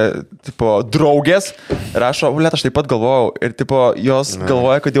 tipo, draugės rašo, aš taip pat galvojau ir, tipo, jos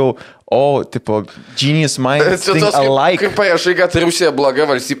galvoja, kad jau, tipo, genius mind, thing alike. Kaip parašai, kad Rusija bloga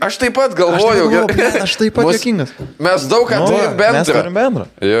valstybė. Aš taip pat galvojau. Aš taip pat juokingas. Mes daug ką turim bendrą. Mes turim bendrą.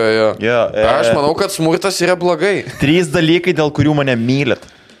 Jo. Aš manau, kad smurtas yra blogai. 3 dalykai, dėl kurių mane mylit.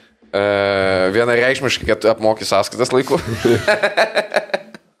 Vienareikšmiškai, kad apmoki sąskaitas laiku.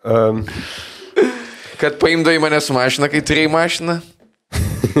 Kad paimdai mane su mašina, kai turėjai mašiną.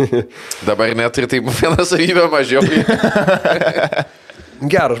 Dabar neturi, tai vieną savybę mažiau.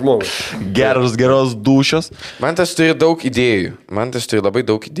 Geras žmogus. Geros dušios. Man tas turi daug idėjų. Man tas turi labai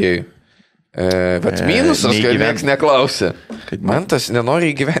daug idėjų. Bet minusas, kad niekas neklausė. Man tas nenori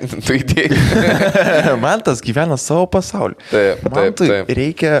įgyvendinti tų idėjų. Man tas gyvena savo pasaulį. Taip.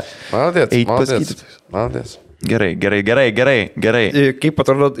 Reikia eiti pas gydytojus. Maldės. Gerai. Kaip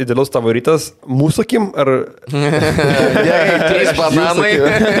atrodo idealus tavo rytas? Mūsų akim ar... Gerai, 3 bananai.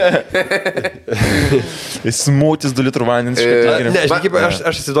 Smūtis 2 litrų vandens. Ne,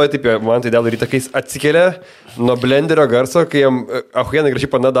 aš įsivaizduoju taip, man tai idealų rytą, kai jis atsikelia nuo blenderio garso, kai jam ahuienai gražiai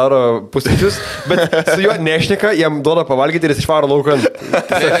pana daro pusryčius, bet su juo nešneka, jam duoda pavalgyti ir jis išvaro laukan.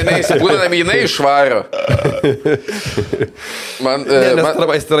 Ne, jis būna namynai išvaro.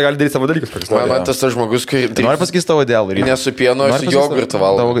 Jis gali daryti savo dalykus. Man tas žmogus, kai... Noriu pasakyti tavo idealų rytą. Ne su pieno, su jogurtu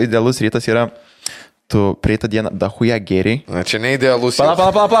valgo. Tavo idealus rytas yra, tu prieitą dieną dahuja geriai. Čia ne idealus.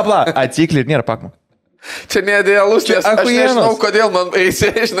 Pala. Atsikli ir nėra pakmo. Čia ne idealus, nes aš nežinau, kodėl man eisi,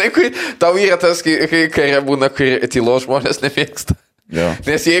 žinai, kai tau yra tas, kai kare būna, kai tylos žmonės nemėgsta.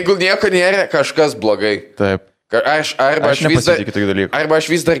 Nes jeigu nieko nėra, kažkas blogai. Taip. Arba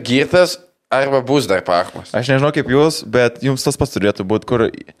aš vis dar girtas, arba bus dar pakmas. Aš nežinau kaip jūs, bet jums tas pats turėtų būti, kur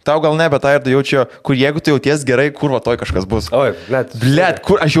tau gal ne, bet tai ir tu jaučio, kur jeigu tu jauties gerai, kur va toj kažkas bus. Oi, blėt,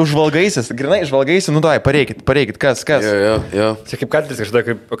 kur aš jau žvalgaisis, grinai žvalgaisi, nu dai, pareikit, kas. Jo. Čia kaip Katlis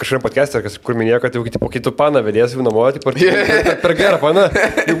kažkada podcast'e, kur minėjo, kad jau po kitų paną vedės jau namo, per gerą paną.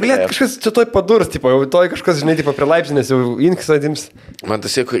 Jau blėt, kažkas čia toj padurs, jau toj kažkas, žinai, prie laipsnės, jau inks atims. Man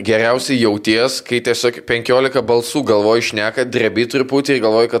tas geriausiai jauties, kai tiesiog 15 balsų galvoji šneka, drebi truputį ir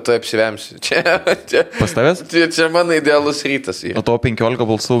galvoji, kad tu apsivemsi. Pas tavęs? Čia mano idealus rytas. O to 15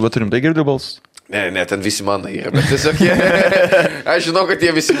 balsų, bet turim tai girdžiu balsus? Ne, ten visi mano yra, bet tiesiog aš žinau, kad jie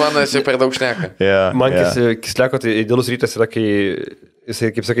visi mano esi per daug šneka. Man Kisleko tai idealus rytas yra, kai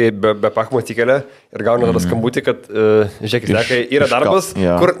jisai, kaip sakai, be pakmo atikelia ir gauna tada skambutį, kad, žiūrėk, Kislekai, yra darbas,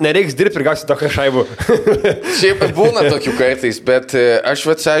 kur nereiks dirbti ir gausi tokią šaibų. Šiaip būna tokių kartais, bet aš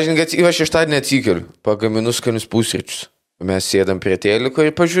sąžininkai šeštadienį atsikeliu, pagaminu skanius pusryčius. Mes sėdam prie teliko ir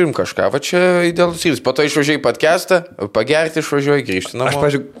pažiūrim kažką, va čia idealus rytas. Po to išvažiuoju podcastą, pagerti išvažiuoju, grįžti namo. Aš,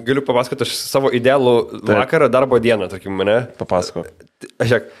 pažiūrėjau, galiu papasakoti savo idealų vakarą, darbo dieną, tarkim, mane. Papasako.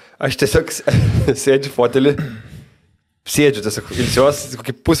 Aš tiesiog sėdžiu fotelį, tiesiog ilsiuos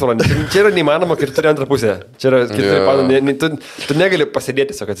kokį pusvalandį. Čia yra neįmanoma, kai turi antrą pusę. Čia yra, tu negali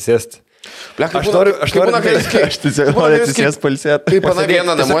pasėdėti tiesiog atsisėsti. Aš noriu atsisėsti palsėti. Kaip pana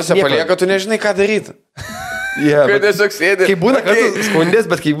vieną namuose palieka, tu nežinai, ką daryti. Kai tiesiog sėdė. Kai būna kartais skundės,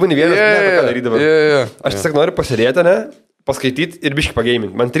 bet kai būna vienas, ką darydavau. Aš tiesiog noriu pasėdėti, paskaityti ir biškį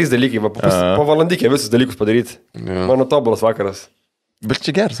pageiminti. Man 3 dalykai, po valandikė visus dalykus padaryti. Mano tobulas vakaras. Bet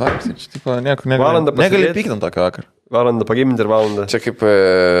čia geras vakaras, čia negali pykti ant tokio vakaro. Valandą pageiminti ir valandą. Čia kaip...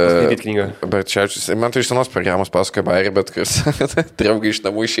 Paskaityti knygą. Berčiačius. Man tai iš senos programos pasakoja bairį, bet kas draugai iš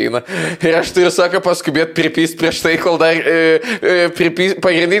namų išeina. Ir aš turiu, sako, paskubėti pripysti prieš tai, kol dar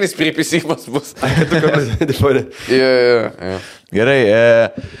pagrindinis pripysimas bus. Gerai,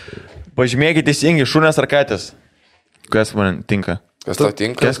 pažymėkite teisingai, šunės ar katės. Kas man tinka? Kas tau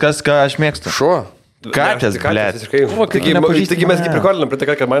tinka? Kas, ką aš mėgstu? Šuo. Katės, blėt. Taigi mes kaip prikolinam, prie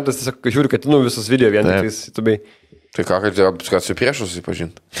to, kad man tas tiesiog žiūri katinų visus video vien tik YouTube'ai. Tai kad su priešu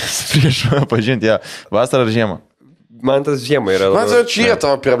susipažinti? Su priešu pažinti, jo. Vasarą ar žiemą? Man tas žiemą yra. Man tai čia yra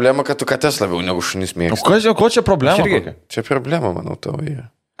tavo problema, kad tu katės labiau negu šunis mėgsti. Ko čia problema? Čia problema, manau, tavo yra.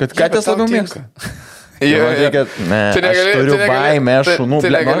 Kad katės labiau mėgsta. Aš turiu baimę šunų.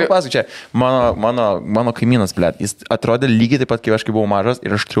 Noriu pasakyti čia, mano kaimynas, blėt, jis atrodė lygiai taip pat, kaip aš kai buvau mažas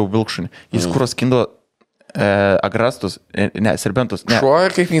ir aš turėjau vilkšunį. Jis kuros kindo agrastus, ne, serbentus. Ne. Šuo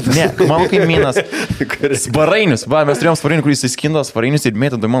ar kaimynas? Ne, mano kaimynas. Svarainius. Va, mes turėjom svarainių, kuris įskindo svarainius ir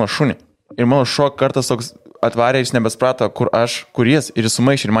mėtė mano šunį. Ir mano šuo kartas toks atvarė, jis nebesprato, kur jis, ir jis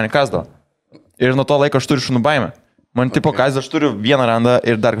sumaišė ir mane kasdavo. Ir nuo to laiko aš turiu šunų baimę. Man tipo kasdavo, aš turiu vieną randą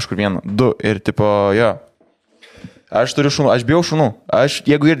ir dar kažkur vieną, du. Ir tipo, jo. Aš turiu šunų, aš bijau šunų.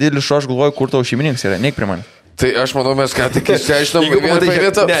 Jeigu ir didelis šuo, aš galvoju, kur tavo šeimininkas yra, neik prie mane. Tai aš manau, mes ką tik išsiaiškinom vieną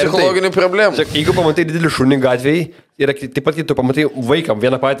vietą psichologinių problemų. Jeigu pamatai didelį šunį gatvėje, yra taip pat, kai tu pamatai vaikam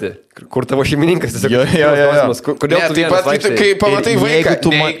vieną patį, kur tavo šeimininkas tiesiog. Kodėl tu taip pat, kai pamatai vaiką,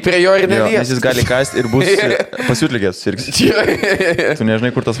 prie jo ir nelies. Nes jis gali kasti ir bus pasiutligęs sirgsi. Tu nežinai,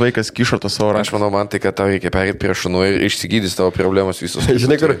 kur tas vaikas kišo to savo ranką. Aš manau, man tai, kad tau reikia perėti prie šunų ir išsigydys tavo problemos visus.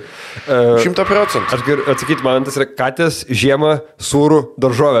 Žinai, kur 100%. Aš galiu atsakyti, man tas yra katės, žiemą, sūrų,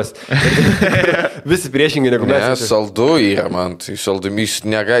 daržovės. Visi priešingai negu mes. Ne, saldu yra man, tai saldumys,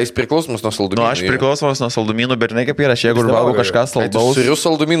 jis priklausomas nuo saldumynų. Aš priklausomas nuo saldumynų, bet žinai kaip yra, aš jeigu valgau kažką saldaus. Turiu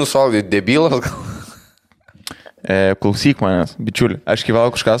saldumynų valgyti, debilas gal. Klausyk manęs, bičiuli, aš kai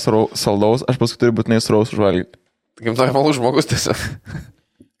valgau kažką saldaus, aš paskui turiu būtinai sraus užvalgyti. Kaip normalus žmogus tiesiog.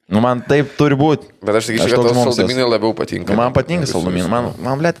 Nu, man taip turi būti. Bet aš sakyčiau, kad tos saldumynai labiau patinka. Man patinka saldumynai,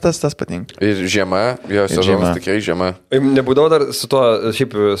 man blėti tas patinka. Ir žiema, jo sezonas tikrai žiema. Nebūdavo dar su to,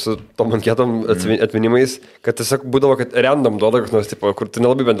 šiaip su tom anketom atminimais, kad tiesiog būdavo, kad random duoda, kur tu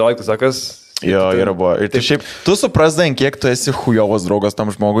nelabai bendrauji, tu sakas. Jo, yra buvo. Ir tai šiaip, tu suprasdai, kiek tu esi hujovas draugas tam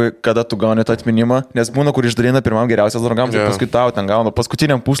žmogui, kada tu gauni tą atminimą, nes būna, kur išdalina pirmam geriausias draugams, ir paskui tau ten gauna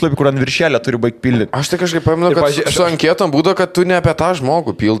paskutiniam puslapį, kur ant viršelio turi baigti pildyti. Aš tai kažkaip pamenu, kad su anketom būdavo, kad tu ne apie tą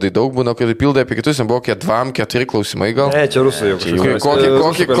žmogų pildai, daug būna, kad pildai apie kitus, buvo 2-4 klausimai gal. Ne, čia rusų jau.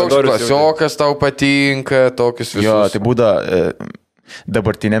 Koks klasiokas tau patinka, tokius visus. Jo, tai būda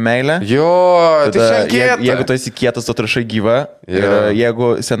dabartinė meilė. Jo, tai šiandien. Jeigu tu esi kietas, tu atrašai gyva. Ir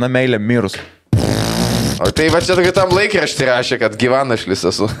jeigu sena meilė mirus. O tai va čia tokia tam laikraštį rašė, kad gyvanašlis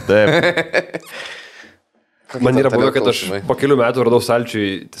esu. Taip. Man yra buvę, kad aš po kelių metų radau salčiui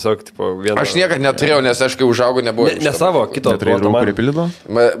tiesiog vieną. Aš niekad neturėjau, nes aš kai užaugau nebuvau. Ne savo, kito. Kurį pildo?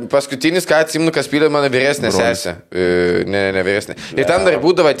 Paskutinis, ką atsimenu, kas pildė mano vyresnė sesė. Ne vyresnė. Ir ten dar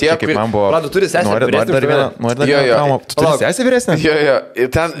būdavo tie, kaip man buvo. Radu, turi sesę vyresnę. Nori dar vieną. Tu turi sesę vyresnę? Jo. Ir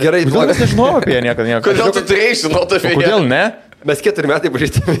ten gerai. Kodėl aš nežinau apie ją niekada? Kodėl tu turėjai žinoti apie ją? Kodėl ne? Mes 4 metai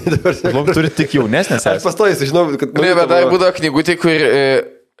pažįstami dabar. Turi tik jaunesnę sesę. Aš pastoju, žinau, kad... Ne, bet dar būdavo knygutė, kur...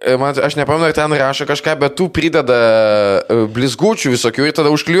 Aš nepamenu, ar ten rašo kažką, bet tu prideda blizgučių visokių ir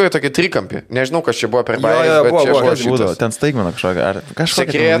tada užkliuoja tokį trikampį. Nežinau, kas čia buvo per bairį, bet čia buvo šitas. Ten staigmena kažkokia.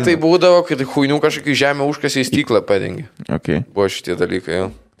 Sekretai būdavo, kad huinių kažkokį žemę užkasė į stiklą padengi. Okay. Buvo šitie dalykai,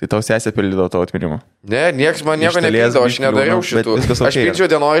 jau. Tai tau sesė pildydavo tavo atminimą? Ne, man nieko nepildavo, aš nedariau šitų. Aš pildžiau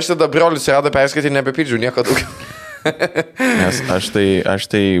dienoraštį, tada brolius rado perskaityti, nebepildžiau nieko daugiau. Nes aš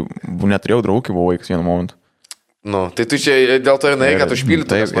tai neturėjau draugų, kai buvau vaikas vienu momentu. Nu, tai tu čia dėl to ir narai, kad užpildytum.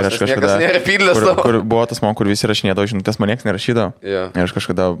 Taip, ir aš kažkada, kur buvo tas man, kur visi rašinėdavo, žinutės, man niekas nerašydavo. Yeah. Ir aš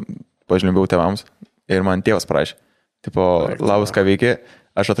kažkada pažliumbiau tėvams ir man tėvas prašė. Tipo, labas, ką veikia,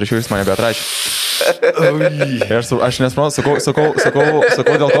 aš atrašiau, jis mane beatrašė. Aš nesuprantu, sakau,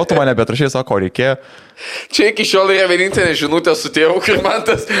 dėl ko tu mane beatrašė, sako, reikėjo. Čia iki šiol yra vienintelė žinutė su tėvu, kur man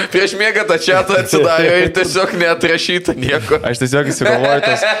tas prieš mėgą tą čatą atsidarė ir tiesiog neatrašyta nieko. Aš tiesiog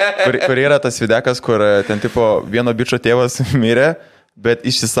įsigalvoju, kur yra tas videkas, kur ten tipo vieno bičio tėvas mirė, bet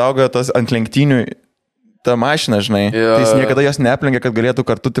išsisaugojo tas ant lenktynių tą mašiną, žinai. Tai jis niekada jos neaplenkė, kad galėtų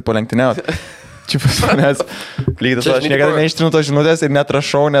kartu tipo lenktyniauti. Čia pas manęs lygiai tas, aš niekada neištrinu tos žinutės ir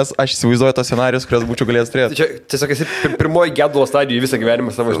netrašau, nes aš įsivaizduoju tos scenarius, kurias būčiau galėjęs turėti. Čia tiesiog esi pirmoji gedulo stadijoje visą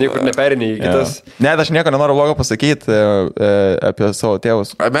gyvenimą savo, žinai, kur neperinė į kitas. Ne, aš nieko nenoriu blogo pasakyti apie savo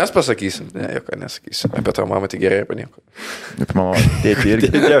tėvus. Ar mes pasakysim? Ne, jokio nesakysim. Apie tavo mamą tai gerai, apie nieko. Apie mano tėtį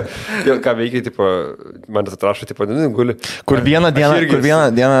irgi. Ką veikia, tipo, man tas atrašo, tipo, guli. Kur vieną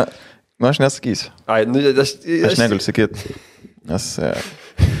dieną, nu aš nesakysiu. Ai, nu, aš negaliu sakyti. Nes...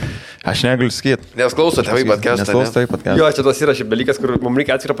 Aš negaliu sakyti. Nes klauso tėvai podcastą. Nes klauso tėvai podcastą. Jo, čia tas yra šiaip dalykas, kur mums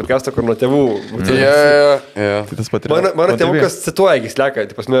reikia atskirą podcastą, kur nuo tėvų. Jo. Tai tas pat yra. Mano tėvukas cituoja, jis leka,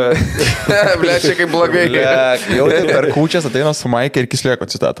 tai pasme... Ble, čia kaip blogai. Jau per kūčias ateina su Maikė ir Kislieko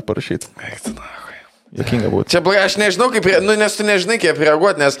citatą parašyti. Jokinga būtų. Čia blogai, aš nežinau, kaip, nes tu nežinai, kaip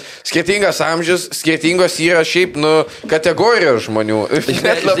reaguoti, nes skirtingas amžius, skirtingos yra šiaip, kategorijos žmonių.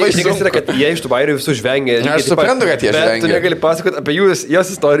 Net labai sunku yra, kad jie iš tų bairių visų žvengia. Aš suprantu, kad jie žvengia. Bet tu negali pasakoti apie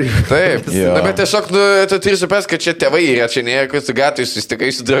jos istoriją. Taip. Bet tiesiog, tu turi suprasti, kad čia tėvai yra, čia nėra, kad tu gatvai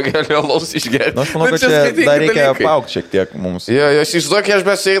susitikai su draugelio alaus išgerti. Aš manau, kad čia dar reikia paukti šiek tiek mums. Jo, jos išduok, aš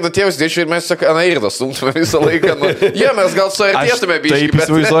mes ir tėvus dėčiau ir mes sakai, Anairdą stumtume visą laiką. Jie, mes gal suartėtume biškai. Taip,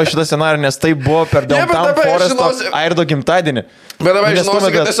 įsivaizduoju šitą scenarių, nes tai buvo per daug. Downtown Foresto Airdo gimtadienį. Bet dabar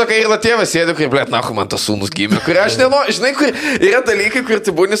žinosiu, kad tiesiog Airdo tėvas sėdi, kur, blėt, nahu, man tas sūnus gimė, kur aš nenoriu, žinai, kur yra dalykai, kur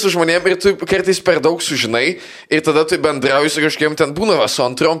tu būni su žmonėm ir tu kartais per daug sužinai ir tada tu bendrauji su kažkiem ten būna, va, su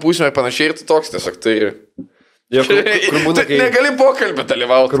antrom pusėm ir panašiai ir tu toks tiesiog turi. Jo, kur būna, kai... Negali pokalbį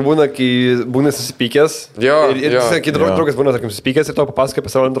dalyvauti. Kur būna, kai būna susipykęs. Jo, ir kai draugas būna, tarkim, susipykęs ir tau papasakoja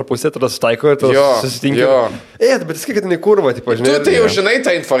apie savo antrą pusę, tada sutaiko ir tada susitinki. Bet jis kaip jinai kurva, tipo, žinai. Tu tai jau žinai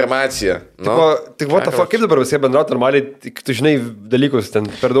tą informaciją. Tik what the fuck, kaip dabar visi bendrauti normaliai, tu žinai dalykus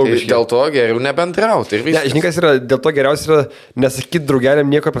ten per daug. Dėl to geriau nebendrauti. Ne, žinai, kas yra, dėl to geriausia yra nesakyti draugeliam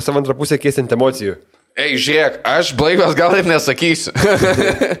nieko apie savo antrą pusę, keistant emocijų. Ei, žiūrėk, aš blaivas gal ir nesakysiu.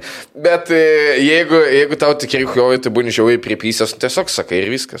 Bet jeigu tau tikrai huijoj, tai būni žiauriai pripysęs, tiesiog sakai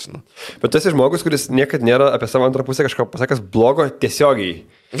ir viskas. Nu. Bet tu esi žmogus, kuris niekad nėra apie savo antrą pusę kažką pasakęs blogo tiesiogiai.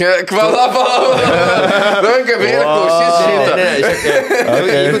 Kvala, Gabrielė, klausys šitą.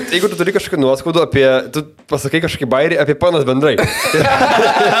 Jeigu tu turi kažkokį nuoskaudų apie, tu pasakai kažkokį bairį apie panas bendrai.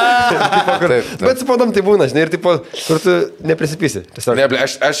 Bet su panam tai būna, žinai, ir tipo, kur tu neprisipysi. Ne,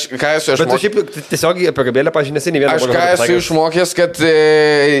 aš ką esu išmokęs. Bet tu šiaip tiesiog apie Gabrielę, pažiūrėjau, nesinį vieną. Aš ką esu išmokęs, kad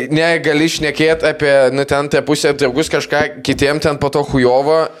negali šnekėti apie, nu, ten tą pusę draugus kažką kitiem ten po to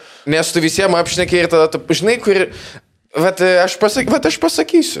hujovo, nes tu visiems apšnekė ir tada tu, žinai, kur... Vat aš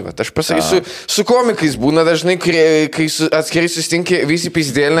pasakysiu, su komikais būna dažnai, kai atskirai susitinki, visi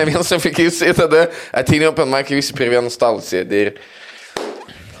pizdėlina vienas apie kitus ir tada ateini open mic, visi prie vieno stalo sėdi ir...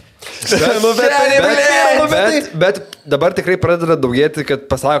 Bet dabar tikrai pradeda daugėti, kad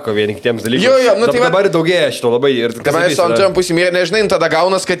pasako vieni kitiems dalykus. Jo, nu tai dabar daugėja šito labai. Dabar su antram pusim ir nežinai, tada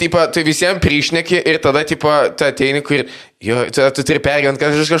gaunas, kad tai visiems priešneki ir tada ta ateini, kur... Jo, tu turi pergyvent, kad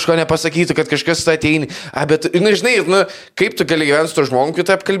kažko nepasakytų, kad kažkas tą ateini. Bet, žinai, kaip tu gali gyventi su to žmogum, kai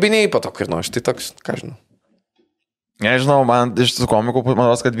tu apkalbinėjai po to, kur nors, tai toks, ką žinau. Nežinau, man iš tų komikų,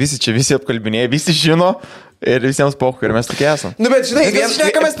 manos, kad visi apkalbinėja, visi žino ir visiems pochų ir mes tokie esam. Nu, bet žinai,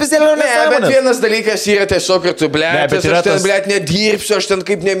 bet vienas dalykas yra tiesiog, kad tu, blėt, aš ten, blėt, nedirbsiu, aš ten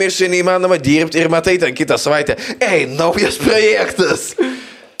kaip nemirsiu, neįmanoma dirbti ir matai ten kitą savaitę. Ei, naujas projektas.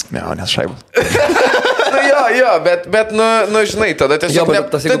 Ne, nes šaibų. Jo, bet, nu, žinai, tada tiesiog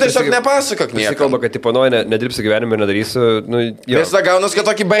nepasakok nieko. Jis kalba, kad, tipo, nedirbsiu gyvenime ir nedarysiu, Nes tada gaunas, kad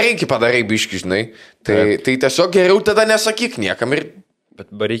tokį bareikį padarai biškį, žinai. Tai tiesiog geriau tada nesakyk niekam ir... Bet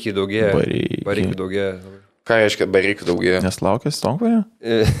bareikiai daugėja. Ką reiškia bareikiai daugėja? Nes laukės Stonkoje?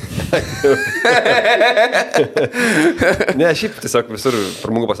 Ne, šiaip tiesiog visur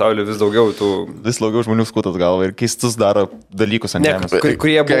pramogų pasaulyje vis daugiau tų... Vis daugiau žmonių skutas galva ir keistus daro dalykus ant žemės.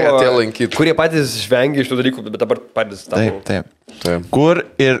 Kurie patys žvengia iš tų dalykų, bet dabar patys tapo. Taip. Kur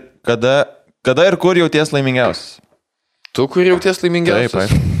ir kada ir kur jauties laimingiausias? Tu kur jauties laimingiausias?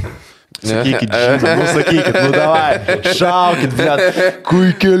 Taip. Sakykit, davai, šaukit, bet kai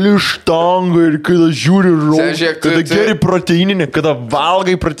keli štangą ir kada žiūri rauką, kada geri proteininį, kada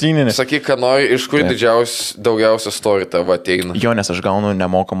valgai proteininį. Sakyk, ką nori, iš kur daugiausia story tavo ateina. Jo, nes aš gaunu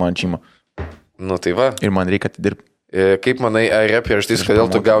nemokamą ančimą. Nu tai va. Ir man reikia atidirbti. Kaip manai, ar yra priežastis, kodėl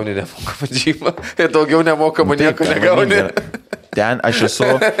tu gauni nemokamą ančimą ir daugiau nemokamą nieko negauni? Ten aš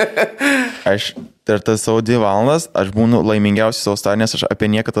per tas savo 2 valandas, aš būnu laimingiausias savo starį, nes aš apie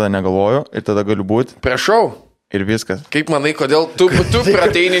nieką tada negalvoju ir tada galiu būti. Prašau. Ir viskas. Kaip manai, kodėl tu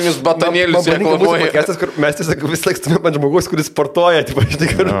prateininius batonėlius reklamuoji? Mes tiesiog vis laik stumėm ant žmogus, kuris sportuoja, tipo,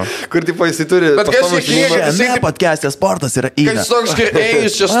 kur tipo, jisai turi... Bet kas šiandien podcast'e sportas yra įna. Kad jis toks,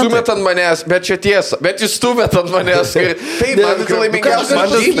 jūs čia stumėt ant manęs, bet čia tiesa, bet jūs stumėt ant manęs. Taip, man tai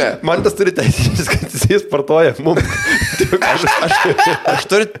laimingiausias žymė. Man tas turi teisintis, kad jisai sportuoja. Aš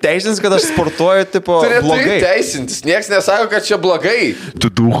turiu teisintis, kad aš sportuoju, tipo, blogai. Turi teisintis, nieks nesako, kad čia blogai.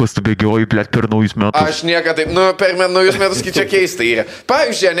 Tu duhas, tu bėgioji, blėt, per naujus metus. Aš niekada taip, per naujus metus, kai čia keista yra.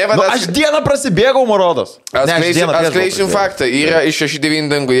 Pavyzdžiui, ne, vadas... Aš dieną prasibėgau, morodas. Atskleisim faktą. Yra iš 69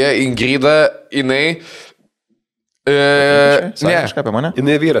 danguje Ingrida, jinai... Kažką apie mane?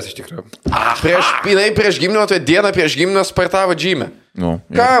 Jinai vyras, iš tikrųjų. Jinai prieš gimnio, tai dieną prieš gimnio spartavo džymę.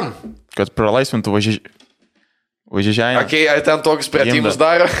 Kam? Kad pralaisvintų važižiają. Ar ten tokius pratimus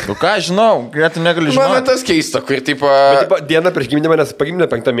daro? Nu ką, žinau, tu negali žinoti. Man tas keista, kur tipo... Dieną prieš gimdymą, nes pagimdė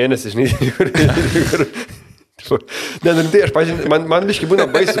 5 mėnesį, žinai. Ne, tai aš, pažiūrėjau, man biškai būna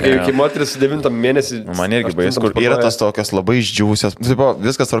baisu, kai moteris 9 mėnesį... Man irgi baisu, kur yra tas tokios labai išdžiūvusios.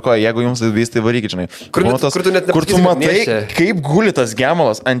 Viskas tvarkoja, jeigu jums vis tai varykit, žinai. Kur tu matai, kaip guli tas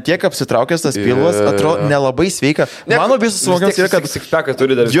gemalas, ant tiek apsitraukęs tas pilvas, atrodo nelabai sveika. Mano visas suvokimas yra, kad... Sikpeką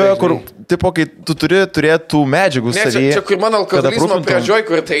turi dar... Jo, kur, tipo, kai tu turi turėti tų medžiagų savyje. Čia, kur mano alkoholizmo pradžioj,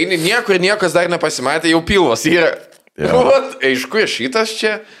 kur tai niekas dar nepasimatė, jau pilvas yra. Aišku, šitas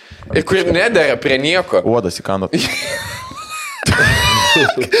čia... Ir kur nedėra prie nieko. Uodas įkando.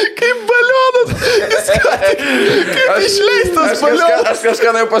 Kaip balionas matot? Kaip išleistas paliau. Aš kažką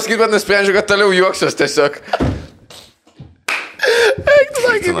noriu pasakyti, bet nusprendžiu, kad toliau juoksiuos tiesiog. Eik, tu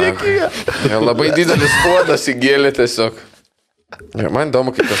sakė, dėkinga. Labai didelis puodas įgėlė tiesiog. Man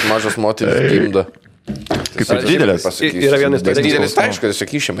įdomu, kaip tas mažas moteris gimdo. Kaip ir didelis. Yra vienas didelis, tai aišku, tiesiog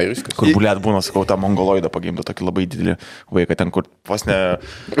išėmė ir viskas. Kur bulėt būna, sakau, tą mongoloidą pagimdo, tokį labai didelį vaiką, ten kur vos ne...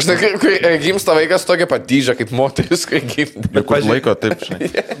 Žinai, kai gimsta vaikas tokia pat dydžia kaip moteris, kai gimsta. Bet kur laiko, taip, žinai.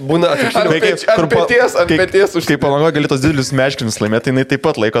 Būna ant peties už... Kai palango gali tos didelius meškinius laimėti, tai jinai taip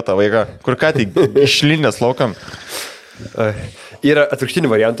pat laiko tą vaiką. Kur ką, tai išlindęs laukam. Yra atvirkštinių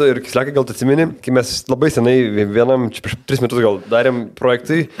variantų ir Kislekai gal tu atsimeni, kai mes labai senai vienam, prieš 3 metus gal darėm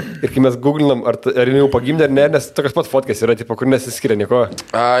projektui ir kai mes googlinam, ar jau pagimdė ar ne, nes tokios pat fotkės yra, tipo, kur nesiskiria nieko.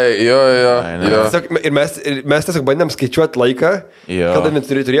 Ai, jo. Ir mes tiesiog bandėm skaičiuoti laiką, kada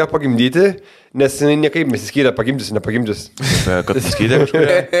turėjo pagimdyti, nes niekaip nesiskiria pagimdžius ir nepagimdžius. Kad skydė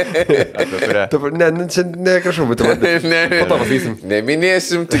kažkuria? Ne, čia nekrašau, bet po to pasakysim.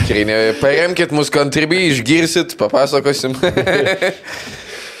 Neminėsim, tikrai ne. Paremkit mus Contribui, išgirsit, papasakosim.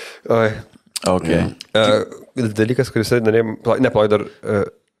 Okay. Dalykas, kuris nepalai dar...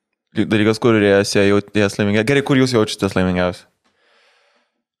 Dalykas, kur jauties laimingiausias. Gerai, kur jūs jaučiatės laimingiausias?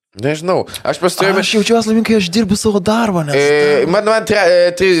 Nežinau, aš pastarėjau... Aš jaučiuosi laimingai, aš dirbu savo darbą, nes... Man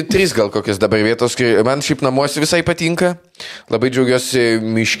 3 gal kokios dabar vietos, man šiaip namuose visai patinka. Labai džiaugiuosi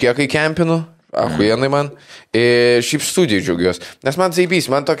miške, kai kempinu. Ahuienai man. Šiaip studijai džiaugiuosi. Nes man zaibys,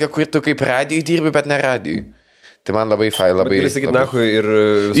 man tokia, kur tu kaip radijai dirbi, bet ne radijai. Tai man labai fai, labai... Gali sakyti, nahui ir...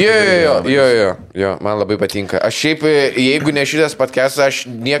 Jo, man labai patinka. Aš šiaip, jeigu ne šitas podcastas, aš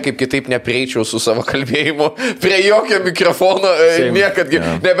niekaip kitaip nepreičiau su savo kalbėjimu prie jokio mikrofono, niekad.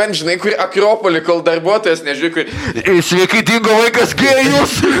 Nebent, žinai, kur Akropolį, kol darbuotojas, nežiūrė, kur... Sveikai, dingo vaikas,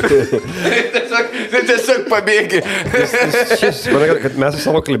 gėjus! Tai tiesiog pabėgi. Manau, kad mes su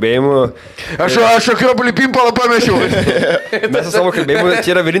savo kalbėjimu... Aš Akropolį pimpalą pamešiau. Mes su savo kalbėjimu,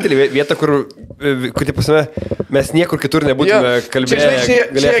 čia yra vienintelė vieta, kur taip pasime... Mes niekur kitur nebūtume kalbėję.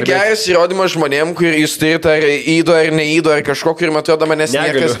 Čia geras įrodymas žmonėm, kur jūs turite ar įdo ar neįdo ar kažkokį ir man atrodo manęs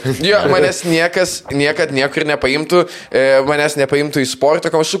niekas niekad niekur nepaimtų, manęs nepaimtų į sportą,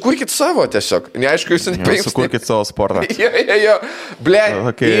 sukurkit savo tiesiog. Neaišku, jūs nepaimtų. Sukurkit savo sportą. Jo. Ble,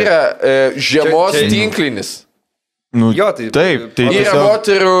 yra žiemos tinklinis. Nu, taip. Yra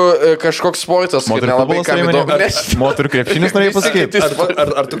moterų kažkoks sportas, kur nelabai kam įdomu. Moterų krepšinis norėjai pasakyti.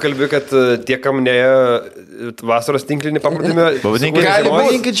 Ar tu kalbi, kad tie, kam neėjo vasaros tinklinį paplūdimio?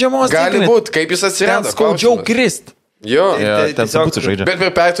 Gali būt, kaip jis atsirado. Ten skaudžiau krist. Jo, ten būtų žaidžia. Bet per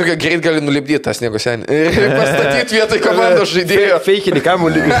pertrauką greit gali nulipdyti tą sniego senį. Ir pastatyti vietoj komandos žaidėjo. Feikinį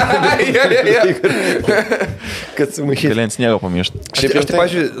kamuolį. Kad sumaišyti. Gali ant sniego pamiršti. Aš,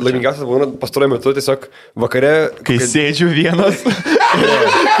 pavyzdžiui, laimingiausias būna pastaruoju metu tiesiog vakare... Kai sėdžiu vienas.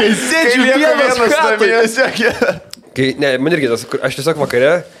 Ne, man irgi tas, aš tiesiog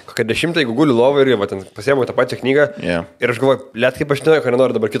vakare, kokią 10, jeigu guliu lovą ir ten pasiėmiau tą pačią knygą ir aš galvoju, liet kaip aš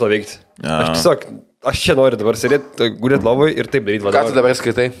nenoriu dabar kito veikti. Aš čia noriu dabar sėdėti, gulėti lovai ir taip daryti. Ką tu dabar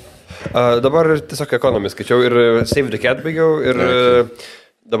skaitai? Dabar tiesiog Economist skaičiau ir Save the Cat baigiau ir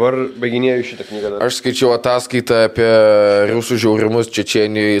dabar baiginėjau šitą knygą. Aš skaičiau ataskaitą apie rusų žiaurimus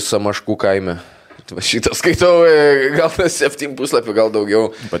Čečėnijoje Samaškų kaime. Šitą skaitau, gal 7 puslapį, gal daugiau.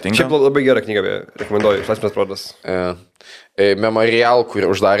 Patinka? Šiaip labai gera knyga, rekomenduoju, Šlasminas Prodas. Memorial, kur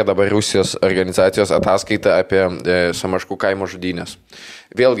uždarė dabar Rusijos organizacijos ataskaitą apie Samaškų kaimo žudynės.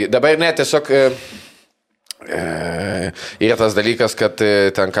 Vėlgi, dabar ne, tiesiog yra tas dalykas, kad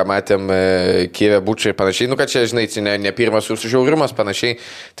ten, ką matėm Kijeve, Bučai ir panašiai, kad čia, žinai, ne pirmas rusų žiaurimas panašiai,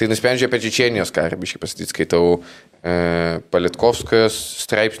 tai nusprendžia apie Čečėnijos karą, biškai pasakyti, skaitau Palitkovskojos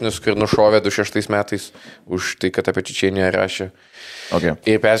straipsnius, kur nušovė 2006 metais už tai, kad apie Čečėniją rašė. Okay.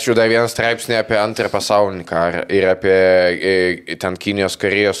 Ir perskaičiau dar vieną straipsnį apie antrą pasaulinį karą ir apie ten Kinijos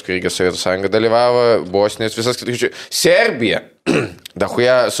karėjos, kur irgi Sovietų sąjunga dalyvavo, Bosnijos, visas kitas. Serbija.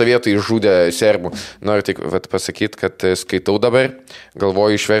 Dahuja sovietai žudė serbų. Noriu tik pasakyti, kad skaitau dabar,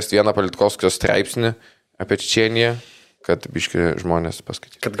 galvoju išversti vieną Palitkovskojos straipsnį apie Čečėniją. Kad biški žmonės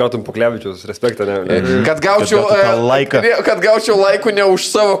paskaitytų. Kad gautum Puklevičiaus respektą, ne? Kad gaučiau laikų ne už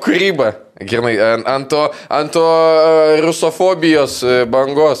savo kūrybą. Girnai, ant to rusofobijos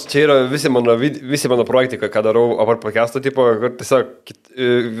bangos. Čia yra visi mano projektai, ką darau apart podcast'o, tipo, kur tiesiog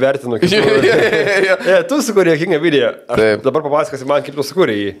vertinu kitų. Tu sukūrė jokingą video. Aš dabar papasakosi man, kaip tu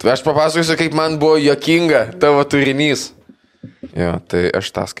sukūrė jį. Aš papasakosiu, kaip man buvo jokinga tavo turinys. Jo, tai aš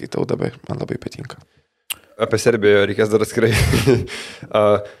tą skaitau dabar, man labai patinka. Apie Serbiją reikės dar atskirai.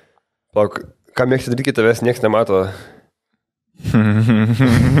 Lauk, ką mėgsti daryti, tavęs niekas nemato.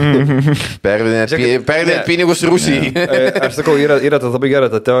 Pervedinėt pinigus Rusijai. Aš sakau, yra labai gera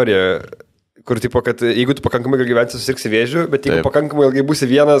ta teorija, Kur, tipo, kad jeigu tu pakankamai ilgai gyvensi, susirgsi vėžiu, bet jeigu pakankamai ilgai būsi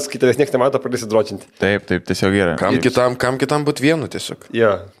vienas, kitas niekas nemato, pradėsi dročinti. Taip, tiesiog yra. Kam kitam būti vienu tiesiog?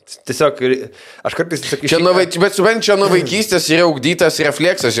 Jo, tiesiog, aš kartais tiesiog Bet čia nuo vaikystės yra ugdytas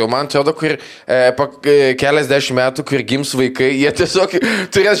refleksas, jau man atrodo, kur po keliasdešimt metų, kur gims vaikai, jie tiesiog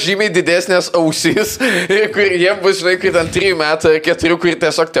turės žymiai didesnės ausis ir kur jiems bus, žinai, kai ten 3 metų ar 4, kur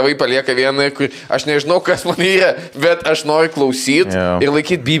tiesiog tėvai palieka vieną, kur aš nežinau, kas man yra, bet aš noriu klausyti ir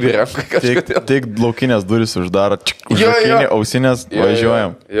laikyti bibirą. Tik laukinės duris uždaro, užrakinė, ausinės,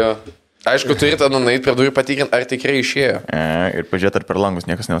 važiuojam. Jo. Aišku, turite nueiti prie durų patikrinti, ar tikrai išėjo. Ir pažiūrėti, ar per langus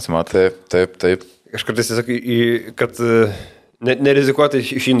niekas nesimato. Taip. Aš kartais tiesiog, kad nerizikuoti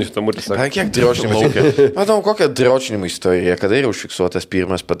išeinu iš to mūrį. Kiek dročinimų laukia? Matau, kokią dročinimų istoriją, kada yra užfiksuotas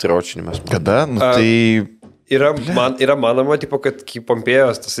pirmas patročinimas? Kada? Tai... Yra manoma, tipo, kad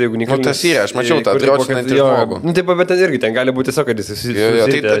Pompėjos, tas jeigu Nikolinas... Tas yra, aš mačiau tą dročinantį žmogų. Taip, bet ten irgi, ten gali būti tiesiog, kad jis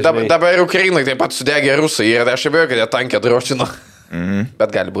susitė. Dabar ir Ukrainai taip pat sudegė rusai ir aš abejoju, kad jie tankę dročino.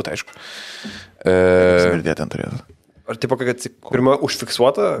 Bet gali būti, aišku. Smirdė ten turėtų. Ar tipo, kad pirma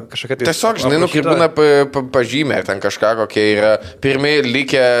užfiksuota kažkokia tai... Tiesiog, žinai, kai būna pažymė, ten kažką kokie yra pirmieji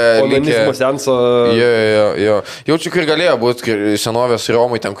likę... Onanizmo senso... Jo. Jaučiu, kur galėjo būti senovės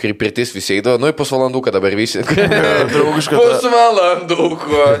Romai, ten, kur į pirtis visi eidavo, nu į pusvalandų, kad dabar visi... Draugiška. Pusvalandų,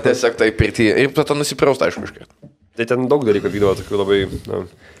 tiesiog tai pirti. Ir tada nusipraust, aišku, kažkaip. Tai ten daug dalykų vykdavo, tokių labai...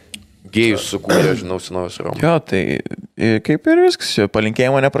 Gėjus sukūrė, žinau, senovės Romai. Jo, tai kaip ir viskas,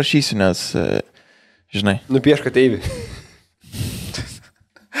 palinkėjimo neprašysiu, nes... Žinai. Nupiešk ateivį.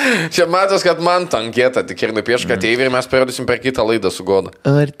 Čia matos, kad man tankėta, tik ir nupiešk ateivį ir mes perduosim per kitą laidą su Goda.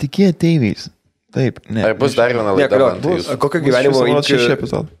 Ar tiki ateiviais? Taip, ne. Ar bus dar viena laida? Kokio gyvenimo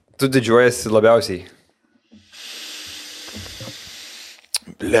tu didžiuojasi labiausiai?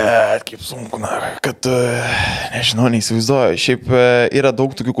 Blet, kaip sunku, kad, nežinau, neįsivaizduoju. Šiaip yra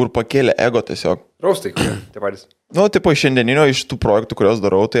daug tokių, kur pakėlė ego tiesiog. Raustai, tie patys. Nu, tipo, šiandieninio iš tų projektų, kuriuos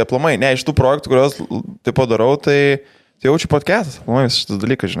darau, tai aplamai. Ne, iš tų projektų, kuriuos, tipo, darau, tai jaučiu podcastas. Aplamai visas šitas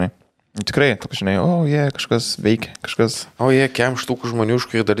dalykas, žinai. Tikrai, toks, žinai, kažkas veikia, kažkas... Kem štukų žmonių, už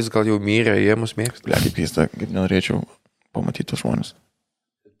kurių dalis gal jau mirė, jie mus mėgsta. Blet, kaip keista, kaip nenorėčiau pamatyti tos žmonės.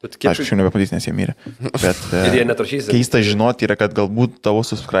 Aš jau nebepamatys, nes jie mirė. Bet ir jie netrašys. Keista žinoti yra, kad galbūt tavo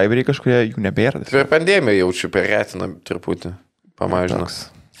subscriberiai kažkurie jų nebėra. Per pandemiją jaučiu, per retiną truputį pamažino.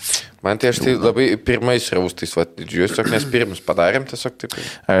 Man tai aš tai labai pirmais raustais didžiuosi, nes pirmus padarėm tiesiog taip.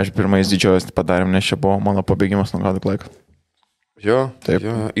 Aš pirmais didžiuosi padarėm, nes čia buvo mano pabėgimas nuo gado laiko. Jo, taip.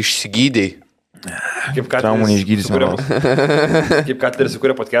 Išsigydėjai. Traumų neišgydysime. Kaip Katleris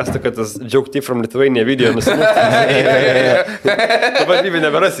sukūrė podcastą, kad tas Joke Thief from Lithuania video nusimūstų. Dabar gyvį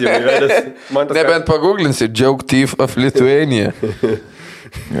neberasi jau įvedęs. Nebent paguglinsi Joke Thief of Lithuania.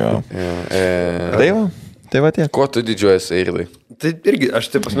 Jo. Tai va tiek. Ko tu didžiuojasi, Eirdai? Tai irgi, aš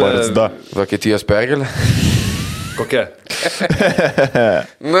taip pasme... Vokietijos pergalė? Kokia?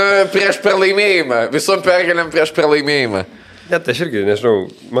 Prieš pralaimėjimą. Visom pergalėm prieš pralaimėjimą. Net aš irgi, nežinau,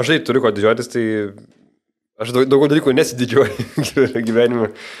 mažai turiu ko didžiuotis, tai aš daug dalykų nesididžiuoju gyvenime.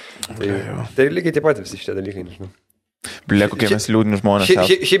 Tai lygiai taip pat visi šitie dalykai, nežinau. Blia, kokie mes liūdni žmonės.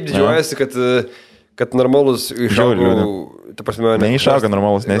 Šiaip didžiuojasi, kad normalus išaugau, ta prasme... Neišauga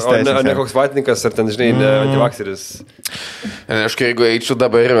normalus, nesteisins. O ne koks vatnikas, ar ten, žinai, ne antivakseris. Aš kai jeigu eičiau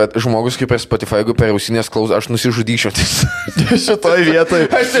dabar, žmogus kaip per Spotify, jeigu per ausinės klausau, aš nusižudyčiau. Šitoj vietoj.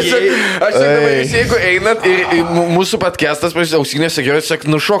 Aš dabar, jeigu einat ir mūsų podcastas pas ausinės, sakiau,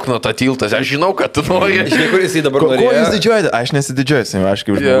 nušok nuo tą tiltą. Aš žinau, kad tu nori. Žinai, kur jisai dabar norėjo. Ko jūs didžiuojate? Aš nesididžiuoju. Aš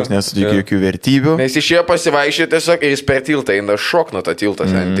kaip žmogus nesuteikiu jokių vertybių. Nes išėjo pasivaišyti tiesiog ir jis per tiltą eina, šok nuo tą tiltą,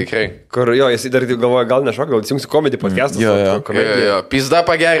 tikrai. Kur jo, jisai dar galvoja, gal nešok, gal įsijungsiu komedį podcastus. Jo, pizda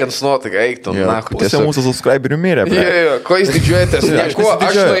pagerins nuotaiką, eik tu. Pusė mūsų subscriberių mirė. Jo, ko jis didžiuojatės? Nieko,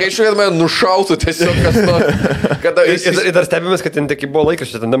 aš norėčiau, kad mane nušautų tiesiog kas nori. Ir dar stebimės, kad ten tik buvo laikas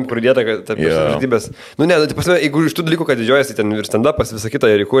šitam, kur įdėta, kad tarp žaidybės. Nu ne, tai pasime, jeigu iš tų dalykų, kad didžiuojasi, ten ir stand-upas, visą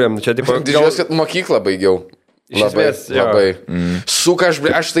kitą ir įkūrėm, čia tipo... Didžiuojasi, kad mokyklą baigiau. Labai. Suka,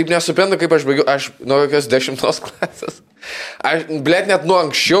 aš taip nesuprantu, kaip aš baigiau, aš nuo kokios 10 klasės. Aš, net nuo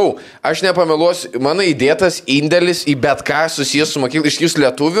anksčiau, aš nepameluosiu, mano įdėtas indėlis į bet ką susijęs su mokyklą, išskyrus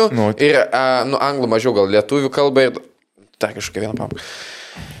lietuvių ir, anglų mažiau gal, lietuvių kalba ir, kažkokia viena pamoka.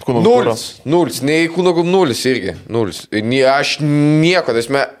 Nulis, nei kūno nulis irgi, nulis. Aš nieko,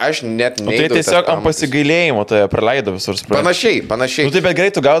 aš net neįdau. Tai tiesiog ant pasigailėjimo tai praleido visur. Panašiai. Nu tai bet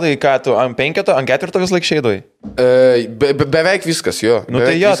gerai, tu gaudai, ką tu ant 5, ant 4 vis laik šeidoj? Beveik viskas, jo. Nu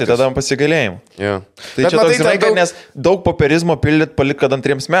tai jo, tai tada ant pasigailėjimo. Jo. Tai čia toks, žinai, kad nes daug popierizmo pildyti palik, kad ant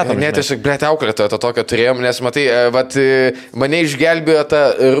 3 metams. Ne, tiesiog, blėt, auklėtojo to tokio turėjom, nes matai, mane išgelbėjo ta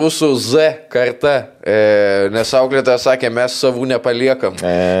rusų Z karta, nes auklėtoja sakė, mes savų nepaliekam.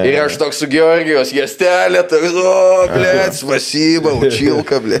 Ir aš toks su Georgijos Jastelė, toks, blėt, spasiba,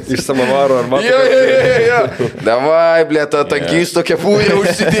 učilka, blėt. Iš samavaro ar mato. Jo. Davai, blėt, tankisto kepūrę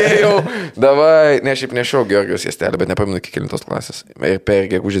užsidėjau. Davai, ne, šiaip nešiau Georgijos Jastelė, bet nepaminu iki 9 klasės. Ir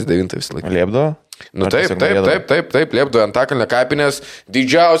per gegužės 9 visą laiką. Liepdo? Nu taip, Liepdo Antakalnio kapinės,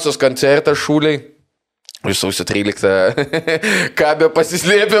 didžiausias koncertas Šūliai. Iš sausio 13 kabė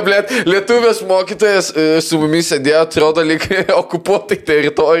pasislėpė, blėt, lietuvės mokytojas su mumis sėdėjo, atrodo, lyg okupuotai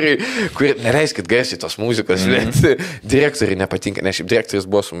teritorijai, kur neleiskit garsiai tos muzikos, blėt, direktoriai nepatinka, ne, šiaip direktorius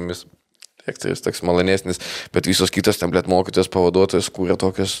buvo su mumis. Direktorius toks malonesnis, bet visos kitos ten, blėt, mokytojas, pavaduotojas kūrė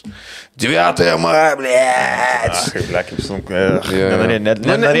tokias 9 mara, blėt. Kaip sunku.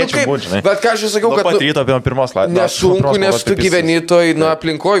 Nenorėčiau būti, žinai. Bet ką aš sakiau, kad... Pat ryto pirmos klasės. Nesunku, nes tu gyveni toj,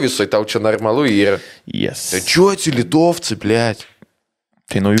 aplinkoj visoj, tau čia normalu yra. Yes. Tačiuoci litovci, blėt.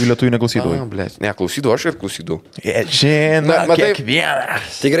 Tai naujų lietuvių neklausydavai. Blėt, neklausydavau, aš ir klausydavau. Žinai, kiekvieną.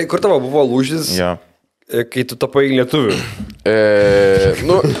 Tai gerai, kur tavo buvo lūžis? Jo. Kai tu tapai lietuviu.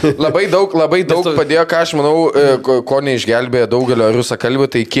 Labai daug padėjo, ką aš manau, ko neišgelbėjo daugelio rusakalbių,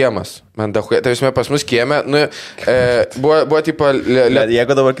 tai kiemas. Man dahuė, tai visme pas mus kieme, buvo tipo...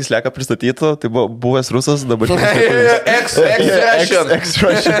 Jeigu dabar Kisleka pristatytų, tai buvo buvęs rusas, dabar... Ex-Russian.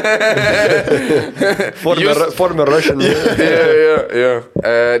 Former Russian.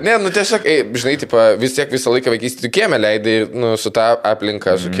 Ne, tiesiog, žinai, vis tiek visą laiką vaikystį tu kieme leidai su tą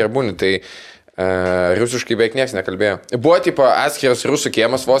aplinką, su kerbūni, tai... rusiškai beveik niekas nekalbėjo. Buvo tipo atskiras rusų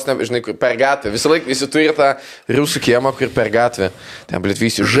kiemas, vos ne, žinai, kur per gatvę. Visą laiką visi turi tą rusų kiemą, kur per gatvę. Ten, blėt,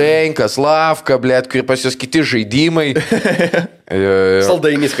 visi Ženka, Slavka, blėt, kur pas jos kiti žaidimai.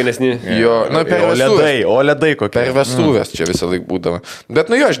 Saldainys skanesni. Jo, per vestuvės. O ledai kokie. Per vestuvės čia visą laiką būdavo. Bet,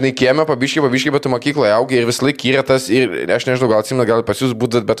 žinai, kieme pabiškai, bet tu mokykloje augi ir visą laiką yra tas, ir aš nežinau, gal atsimenu, gal pas jūs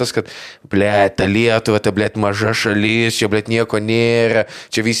būdavo, bet tas, kad, blėt, ta Lietuva, ta, blėt, maža šalis, čia, blėt, nieko nėra,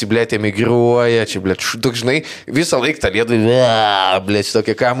 čia visi, blėt, emigruoja, čia, blėt, daug, žinai, visą laiką ta Lietuva, blėt,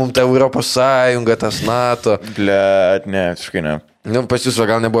 tokia, ką mums ta Europos Sąjunga, tas NATO. Blėt, ne, visiškai ne. Pas jūs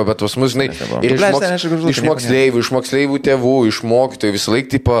gal nebuvo, bet pas mus, žinai, ir iš moksleivių tėvų, iš mokytojų, visą laiką,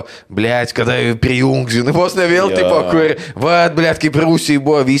 tipo, blėt, kada prijungs, žinai, vos ne vėl, tipo, kur, blėt, kaip Rusijai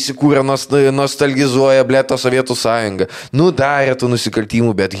buvo, visi kūrė nostalgizuoja, blėt, tą Sovietų sąjungą. Darė tų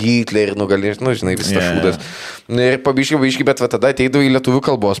nusikaltimų, bet Hitlerį nugalė, žinai, vis tas šūdas. Ir pabiškai, bet tada ateidavo į lietuvių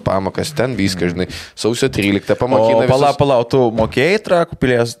kalbos pamokas, ten viską, žinai, sausio 13 pamokina visus. Pala, tu mokėjai Trakų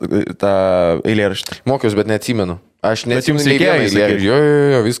pilies tą eilėraštį? Mokiaus, bet neatsimenu. Aš neatsimenu nei vieną eilėraštį.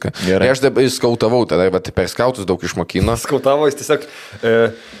 Jo, viską. Gerai. Aš dabar skautavau tada, bet per skautus daug išmokino. Skautavo, jis tiesiog...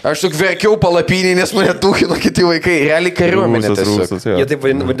 Aš tik verkiau palapinį, nes mane tūkino kiti vaikai. Realiai kariuomenė tiesiog. Jie taip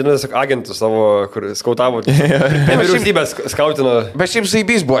vadina tiesiog agentų savo, kur skautavo. Vyriausybės skautino. Bet šiaip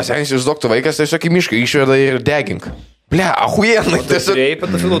zaibys buvo, senis išduoktų vaikas, tiesiog į mišką išveda ir degink. Ble, ahuienai, tiesiog. Turėjai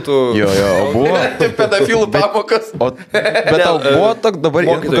pedofilų, tu... Jo, buvo. Pedofilų pamokas. Bet tau buvo tok dabar...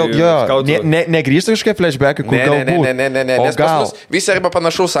 Negrįžta kažkokie flashbackai, kur galbūt. Ne. Nes pas mus visi arba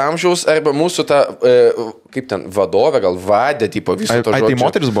panašaus amžiaus, arba mūsų ta, kaip ten, vadovė, gal vadė, tipo viso to žodžio. Tai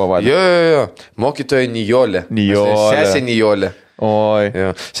moteris buvo vadė? Jo. Mokytoja Nijolė. Sesė Nijolė. Oi.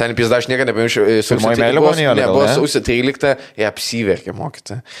 Seniai pizda, aš niekada nepamiršiu. Pirmoji meilė buvo Nijolė? Ne, buvo sausio 13, jie apsiverkė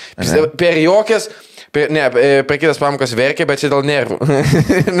mokytoja. Per jokias... per kitas pamokas verkė, bet čia dėl nervų.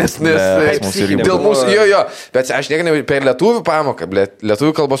 nes dėl mūsų, jo. Bet aš niekada per lietuvių pamoką,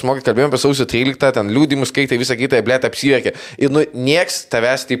 lietuvių kalbos mokai kalbėjom apie sausio 13, ten liūdimus skaitai, visą kitą, apsiverkė. Ir nieks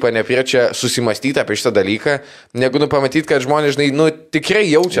tavęs taip nepriečia susimastyti apie šitą dalyką, negu pamatyti, kad žmonės, žinai, tikrai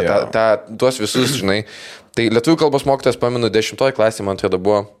jaučia tuos visus, žinai. Tai lietuvių kalbos mokytas, pamenu, 10 klasė, man atrodo,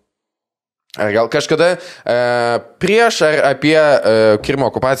 buvo. Ar gal kažkada prieš ar apie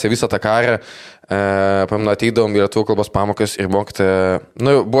Krymo okupaciją visą tą karą, pamenu, ateidavom į lietuvių kalbos pamokas ir mokytoja,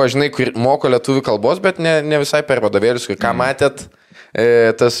 buvo, žinai, kur moko lietuvių kalbos, bet ne visai per vadovėlius, kur ką matėt,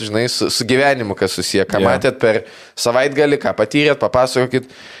 tas, žinai, su gyvenimu, kas susiję, ką matėt per savaitgalį, ką patyrėt, papasakokit.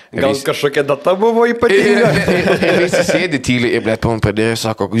 Gal kažkokia data buvo ypatinga? Ir visi sėdi tyliai, ir, blėt, man pradėjo,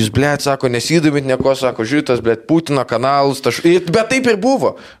 sako, jūs, blėt, sako, nesidomit nieko, sako, žiūrėtas, blėt, Putino kanalus, bet taip ir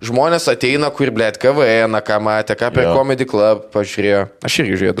buvo. Žmonės ateina, kur, blėt, KVN, ką matė, ką per Comedy Club pažiūrėjo. Aš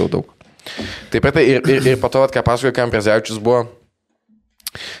irgi žiūrėjau daug. Taip pat ir po to, ką pasakoju, kam Prezevičius buvo.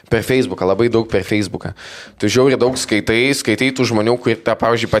 Per Facebooką, labai daug per Facebooką. Tu žiauriai daug skaitai tų žmonių, kurie,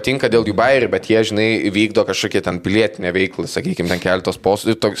 pavyzdžiui, patinka dėl jų bairių, bet jie, žinai, vykdo kažkokie ten pilietinę veiklą, sakykime, ten keletos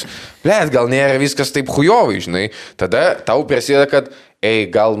postų ir toks, blėt, gal nėra viskas taip hujovai, žinai. Tada tau prasideda, kad,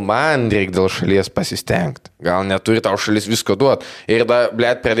 gal man reikia dėl šalies pasistengti, gal neturi tau šalis visko duoti. Ir da,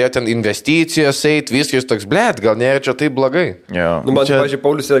 blėt, pradėjo ten investicijos eit, viskas toks, blėt, gal nėra čia taip blogai. Man, pavyzdžiui,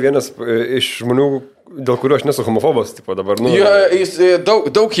 Paulius yra vienas iš žmonių, dėl kurio aš nesu homofobas, tipo dabar, nu. Jo, jis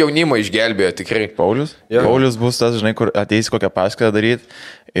daug jaunimo išgelbėjo, tikrai. Paulius? Jo. Paulius bus tas, žinai, kur ateis kokią paskatą daryti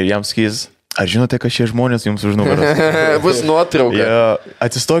ir jam skys, ar žinote, kad šie žmonės jums už nugaros? Bus nuotrauka. Ja,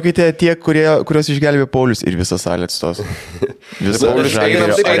 atsistokite tie, kuriuos išgelbėjo Paulius ir visą salę atstos. Paulius,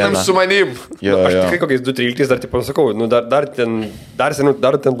 einam su manim. Jo, Aš jo. tikrai kokiais 2-13 dar, tipo, sakau, nu, dar ten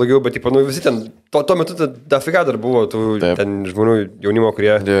blogiau, bet, tipo, nu, visi ten, tuo metu dafiga dar buvo tų ten žmonių jaunimo,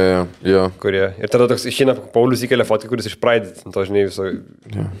 kurie... Jo. Kurie. Ir tada toks išeina Paulius įkelia fotką, kuris iš Pride, to žinai, viso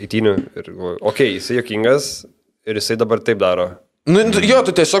įtynių. Ir, okei, jisai jokingas ir jisai dabar taip daro. Nu, jo,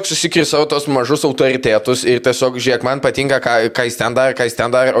 tu tiesiog susikri savo tos mažus autoritetus ir tiesiog, žiūrėk, man patinka, ką jis ten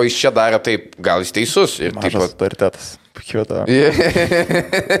daro, o jis čia daro taip, gal jis teisus. Ir Mažas taip, autoritetas. Pakiuota.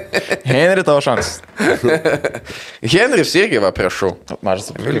 Henry, tavo šansas. Henris irgi va prašau. Mažas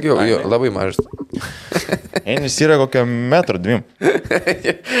Ilgiau, jo, labai mažas. Henris yra kokią 1,2 m.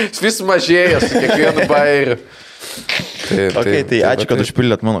 Jis vis mažėja su kiekvienu bairiu. Ok, tai ačiū, kad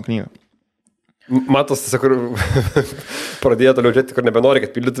užpildėt mano knygą. Matos, tiesiog, kur pradėjo toliau žiūrėti, kur nebenori,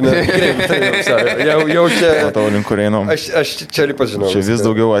 kad pildytume. Jau čia... Matau, link kur einam. Aš čia ripas žinau. Čia vis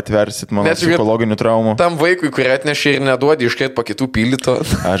daugiau atversit mano psichologinių traumų. Tam vaikui, kurį atnešė ir neduodi iškait po kitų pildyto.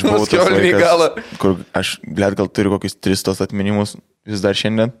 Aš buvau tas vaikas, kur aš, blėt, gal turiu kokius 300 atminimus vis dar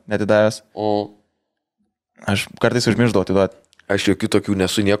šiandien netidavęs. Aš kartais užmirždavau atiduoti. Aš jokių tokių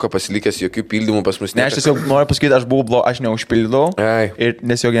nesu nieko pasilikęs, jokių pildymų pas mus. Ne, aš tiesiog noriu pasakyti, aš buvau aš neužpildydavau ir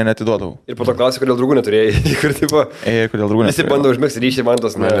tiesiog ją netiduodavau. Ir po to klausiu, kodėl draugų neturėjai. Kur, tipo, kodėl draugų neturėjai? Visi bando užmėgsti ryšį, man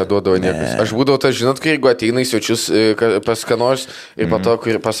tos neduodavo niekas. Aš būdavau tas, žinot, kai jeigu ateina į svečius pas ką nors ir po to,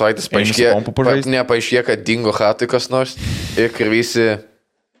 kur pas savaitės nepaaiškė, kad dingo hatai kas nors ir kur visi...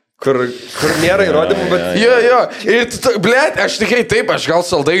 Kur nėra įrodymų, bet... Jo. Ir, blėt, aš tikrai taip, aš gal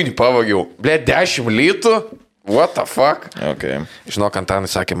saldainį pavagiau. Blėt, 10 litų. What the fuck? Okay. Žinok, Antanai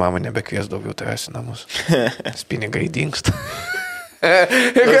sakė, mama nebekvies daugiau tavęs į namus. Pinigai dingsta.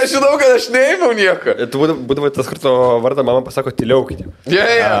 Ir aš žinau, kad aš neėmiau nieko. Tu būdavai tas, kur to vardą mama pasako tyliau.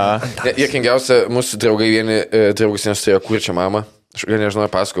 Jėkingiausia, mūsų draugai vieni draugus nesturėjo kurčią mamą. Aš nežinau,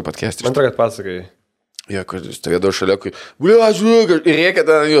 pasakau patkesti. Man atrodo, kad pasakai. Ja, kur stovėdavo šalia, kur, blėt, žiūrėk, ir rėkia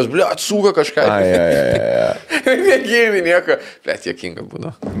ten jos, blėt, sūga kažką. Negirdi nieko. Blėt, jėkinga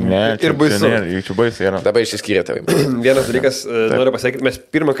būna. Ne, ir baisu. Čia baisu yra. Dabar išsiskyrė tavim. Vienas dalykas, noriu pasakyti, mes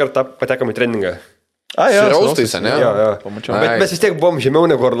pirmą kartą patekome į treningą. Raustais, ne? Jo. Bet mes vis tiek buvom žemiau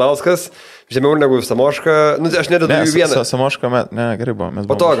negu Orlauskas, žemiau negu Samoška. Nu, aš nededu jų vieną. Samoška, ne, gerai buvo.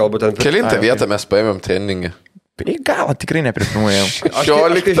 Po to galbūt ten. Kelintą vietą mes paėmėm treningą. Gal, tikrai neprisumuojam. Aš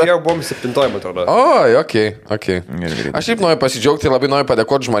žiūrėjau, buvom 7, man atrodo. Okay. Aš taip noriu pasidžiaugti, labai noriu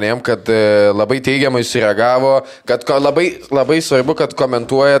padėkoti žmonėm, kad labai teigiamai sureagavo, kad labai svarbu, kad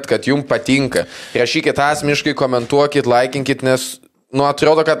komentuojat, kad jums patinka. Rašykit asmeniškai, komentuokit, laikinkit, nes, nu,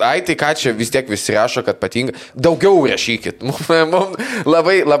 atrodo, kad, tai ką čia vis tiek visi rašo, kad patinka. Daugiau rašykit. Mums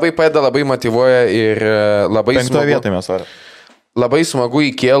labai padeda, labai motyvuoja ir labai smagu. 5 vietoje mes ar. Labai smagu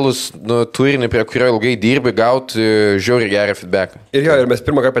įkėlus turinį, prie kurio ilgai dirbi, gauti žiauriai gerą feedback. Ir mes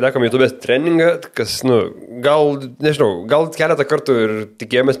pirmą kartą patekome į YouTube'ės treningą, kas, gal keletą kartų ir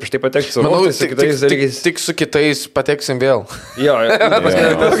tikėjomės prieš tai patekti su Manau, su kitais dalykais. Tik su kitais pateksim vėl. Jo.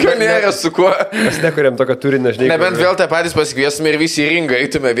 Nėra su kuo. Mes nekuriam tokio turinio, žinai. Nebent vėl tą patys pasikviestume ir visi į ringą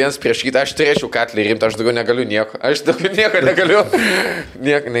eitume viens prieš kitą. Aš turėčiau katlį rimtą, aš daugiau negaliu nieko. Aš daugiau nieko negaliu.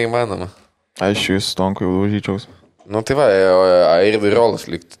 Nieko neįmanoma. Aš jūs Tonku jau užyčiaus. Nu tai va, ir virolas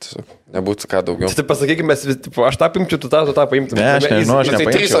likti tiesiog. Nebūtų ką daugiau. Tai pasakykime, aš tą paimčiau, tu tą paimtum. Ne, aš nežinau, aš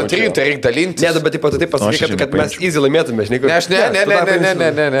nepaimčiau. Tai 3 ant 3, tai reikia dalintis. Ne, bet taip pasakykime, kad mes easy laimėtume, žinai.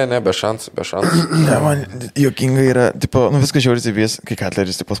 Ne, be šansų. Ne, man juokinga yra, viskas žiauriai vis, kai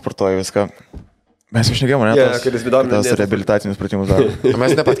Katleris sportuoja viską. Mes išnekėjom, ne? Tas rehabilitacinius pratimus daro.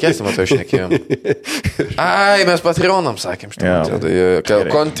 Mes nepatkėsim, to išnekėjom. Mes Patreonam sakėm.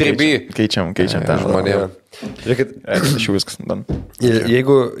 Contribui. Keičiam ten žmonėm. Žiūrėkit, aš jau viskas.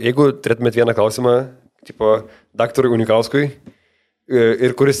 Jeigu turėtumėt vieną klausimą, tipo, daktarui Unikauskui,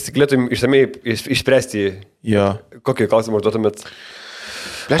 ir kuris galėtum išsamei išspręsti, kokį klausimą užduotumėt?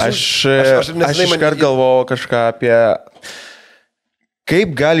 Aš iškart galvojau kažką apie,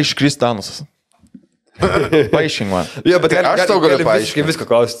 kaip gali iškristi Thanosas. Paaiškink man. Bet aš tau galiu paaiškinti. Viską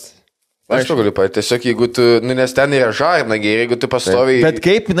klausti. Aš tau galiu paaiškinti. Tiesiog jeigu tu, nes ten yra žarnagiai, jeigu tu pastoviai... Bet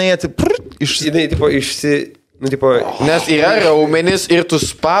kaip jinai Nu, tipo... Nes yra raumenis ir tu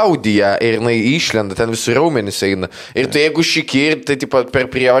spaudi ją ir jinai išlenda, ten visi raumenis eina. Ir tu jeigu šiki, tai tipo, per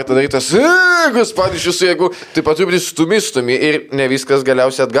prievartą darytas, jeigu spaudi iš jūsų, jeigu taip pat stumi ir ne viskas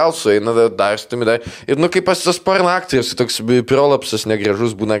galiausiai atgal sueina, dar stumi dar. Ir nu kaip pas tas pornaktorius, toks prolapsas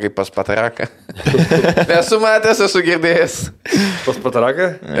negražus būna kaip pas pataraką. Nesu matęs, esu girdėjęs. Pas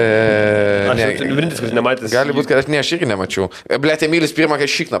pataraką? Aš vienintis, kuris nematęs. Gali būti, kad aš irgi nemačiau. Blet, Emilis pirmą, kai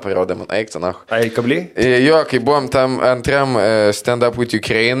šikną parodė man, eik ten. Ai, kabliai? Jo, kai buvom tam antram Stand Up with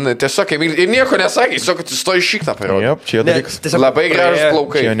Ukraine, tiesiog Emilis ir nieko nesakė, tiesiog stoji šikną parodė. Jop, čia dalykas. Labai gražus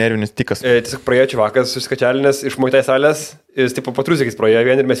plaukai. Čia nervinis tikas. Tiesiog praėjo čivakas susikačialinės iš Muay Thai salės, jis tipo patrūsikis praėjo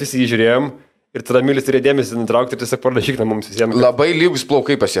vien ir mes visi jį žiūrėjom. Ir tada Emilis turėjo dėmesį nutraukti ir tiesiog parodė šikną mums visiems. Labai lygus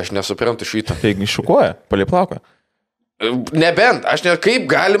plaukai pas jį, aš nesuprantu šitą. Taigi šukuoja, palei plauką. Nebent, aš ne kaip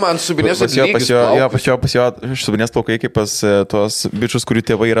galima ant subinės pas jo subinės plaukai kaip pas tuos bičius, kurių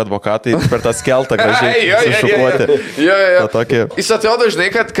tėvai yra advokatai, per tą skeltą gražiai sušukuoti. Jo. Jis atrodo,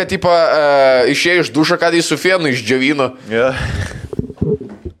 žinai, kad išėjo iš dušo, kad jis su fienu išdžiovino.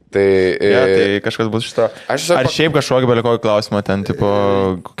 Tai kažkas bus šito. Ar šiaip kažkokį belikokį klausimą ten, tipo,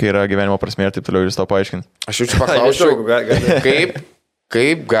 kokia yra gyvenimo prasmė ir taip toliau ir jis to paaiškint. Aš jau čia paklausiau,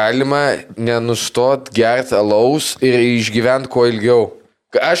 kaip galima nenustot gerti alaus ir išgyventi kuo ilgiau.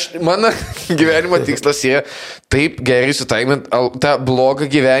 Mano gyvenimo tikslas yra taip gerai sutaimint tą blogą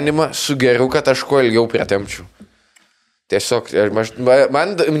gyvenimą su geru, kad aš kuo ilgiau pritempčiau. Tiesiog,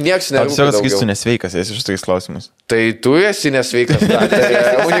 man nieks nerūpi. Tiesiog sakysiu, nesveikas esi iš tokiais klausimus. Tai tu esi nesveikas.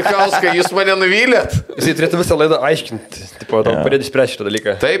 Unikalskai, jūs mane nuvylėt. Jisai turėtų visą laidą aiškinti, padėti išspręsti šitą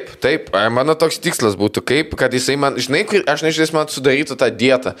dalyką. Taip, mano toks tikslas būtų, kad jisai man, žinai, aš nežinai, man sudarytų tą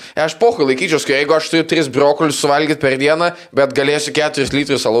dietą. Aš pohui laikyčiaus, kad jeigu aš turiu 3 brokolius suvalgyti per dieną, bet galėsiu 4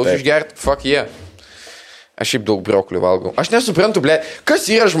 litrus alaus išgerti, fuck yeah. Aš šiaip daug brokolių valgau. Aš nesuprantu, ble, kas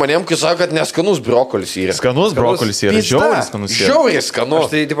yra žmonėm, kai sako, kad neskanus brokolis yra. Skanus brokolis yra, žiauriai skanus yra. Žiauriai skanu.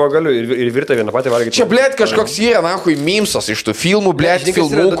 Aš tai tipo galiu ir virtą vieną patį valgyti. Čia, ble, kažkoks yra, nahui, mimsas iš tų filmų, ble,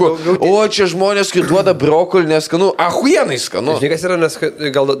 filmukų. O, čia žmonės, kai duoda brokolį neskanu. Ahuienai skanu. Žinai, kas yra, nes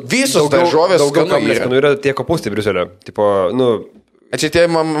gal visos daržovės skanu yra. Skanu yra tie kopūstai Briuselio. Tipo, nu... A čia tie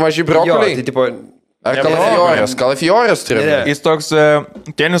maži brokoliai? Jo, tai tipo... Ar kalafiorės turi? Jis toks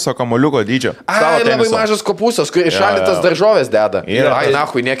teniso kamuoliuko dydžio. Ai, labai mažas kopūstas, kur išalytas daržovės deda. Ai,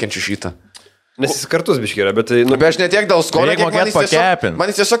 nahui, nekenčiu šitą. Nes jis kartus biški yra, bet... Nu, bet aš ne tiek dėl skonio, kiek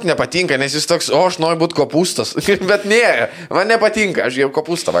man jis tiesiog nepatinka, nes jis toks, aš noriu būti kopūstas. Bet ne, man nepatinka, aš jau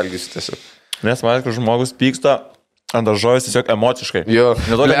kopūstą valgysiu tiesiog. Nes man, kad žmogus pyksta ant daržovės tiesiog emociškai. Jo.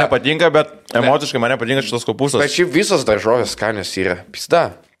 Nedolė nepatinka, bet emociškai man nepatinka šitas kopūstas. Bet šiaip visos daržovės skanios yra. Pizda.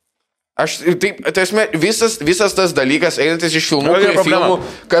 Aš taip, tai esmė, visas tas dalykas, einantis iš filmų,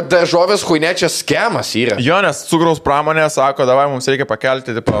 kad daržovės huinečia skemas yra. Jo, nes cukraus pramonė sako, davai mums reikia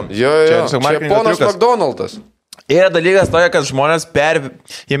pakelti, tipo... Jo, čia ponas McDonald's. Yra dalykas toje, kad žmonės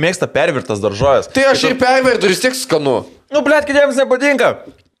jie mėgsta pervirtas daržovės. Tai aš ir pervirtu, vis tiek skanu. Nu, blėt, kitiems nepatinka.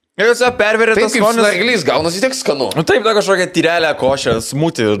 Jūs pervirtas skonis. Taip, kaip snarglys, gaunasi tiek skanu. Nu, taip, da kažkokia tyrelė, košė,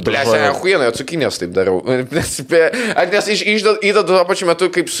 smūtį. Blėsia, huienai, cukinės taip darau. Nes įdedu tuo pačiu metu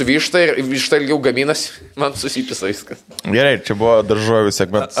kaip su višta ir višta ilgiau gaminas, man susipisa viskas. Gerai, čia buvo daržovių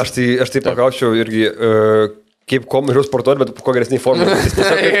segmentas. Aš tai pakaučiau irgi, kaip kuo mažiau sportuoti, bet kuo geresniai formai.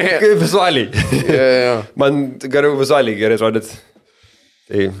 Kaip vizualiai. Man geriau vizualiai gerai žodit.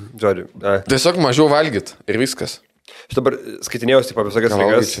 Tai, žodžiu. Tiesiog mažiau valgyt ir viskas. Aš dabar skaitinėjau, tipo, visokias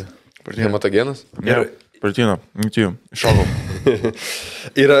ligas. Hematogenas? Pratino, mitijų, iššokau.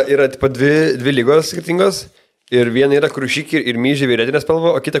 Yra tipo, dvi lygos skirtingos. Ir viena yra, kur šyki ir myži violetinė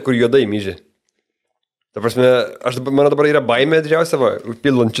spalva, o kita, kur juodai myži. Ta prasme, mano dabar yra baimė didžiausia,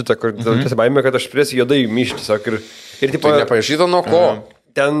 pildant šitą, kur baimė, kad aš turėsiu juodai myžti. Tiesiog, ir tipo, tai neparašyta nuo ko?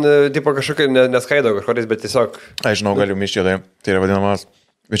 Ten, tipo, kažkokia neskaido kažkodės, bet tiesiog... Aš žinau, galiu myžti juodai. Tai yra vadinamas,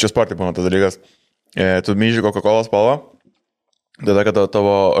 vičios sportai būna tas dalykas. Tu myži Coca-Cola spalvą, tada, kad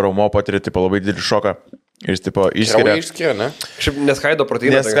tavo raumo patiria tipo, labai didelį šoką. Ir jis tipo išskiria. Išskiria, ne? Šiaip neskaido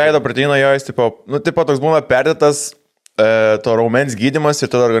proteiną. Neskaido proteiną, jo, jis tipo, nu, tipo toks būna perdėtas to raumens gydymas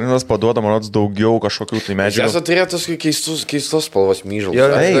ir tada organizmas paduoda, manau, daugiau kažkokių tai medžiagų. Jūs turėtų keistos spalvos myžalus. Jo,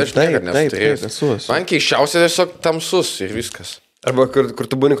 taip, man keisčiausia tiesiog tamsus ir viskas. Arba kur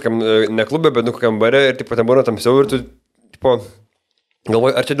tu būni kokiam neklube, bet kokiam bare ir tipo, ten būna tamsiau ir tu, tipo...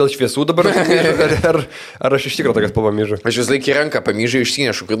 Galvoju, ar čia dėl šviesų dabar, ar aš iš tikrųjų tokias spalvą myžu? Aš vis laikį ranką pamyžiu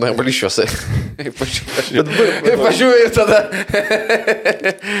išsinešu, kad normaliai šviesai. Pažiūrėjau ir tada.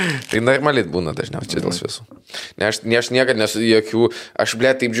 Tai normaliai būna dažniausiai dėl šviesų. Ne, aš niekad nesu jokių, aš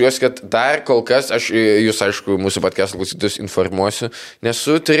taip žiūrėsiu, kad dar kol kas, aš jūs aišku, mūsų podcast klausytus informuosiu,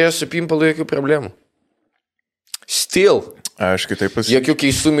 nesu turėjęs su pimpalu jokių problemų. Still. Aš kitaip Jokių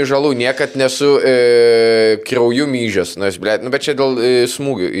keistų myžalų, niekad nesu krauju myžęs, bet čia dėl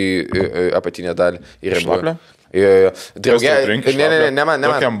smūgių į apatinę dalį. Šlaplę? Draugė, ne man.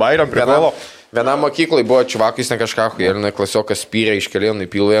 Tokiam bairiam privalo. Vienam mokyklai buvo čuvakais ne kažką, jėlina klasiokas spyrė iškelėjo,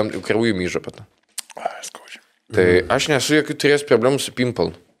 įpilo jam krauju myžą pat. Tai aš nesu jokių turėjęs problemų su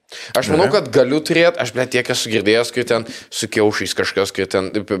pimpalu. Aš manau, kad galiu turėti, aš tiek esu girdėjęs, kai ten su kiaušais kažkas, kai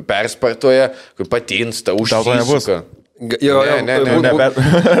ten perspartoja, kai patinsta, užsisuka. Būna,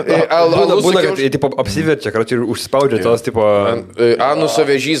 kad jie apsiverčia, kad ir užspaudžia tos tipo... Anuso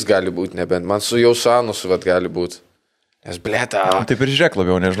vėžys gali būti, nebent. Man su jau su anusu gali būti. Nes blėta. Taip ir žiūrėk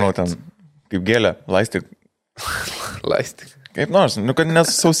labiau, nežinau, ten kaip gėlė, laistyk. Laistyk. Kaip nors, kad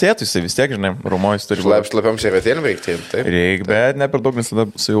nesausėtų jisai vis tiek, žinai, rumojus turi būti. Šlapiam šervetėlėm reikia, taip? Reikia, bet ne per daug, nes tada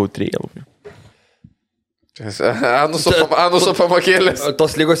su jautrėja labai. Anuso pamakėlės.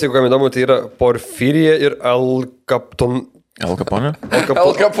 Tos lygos, jeigu kam įdomu, tai yra porfirija ir alkaptonurija.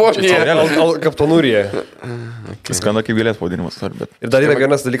 Alkaptonurija. Skanda kaip gėlės pavadinimas. Ir dar yra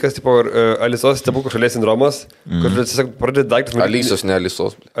vienas dalykas, tipo Alisos stebuklų šalies sindromas, kur tiesiog pradedi daiktus. Alisos, ne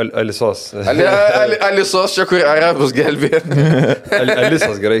Alisos. Alisos. Alisos čia, kur arabus gelbė.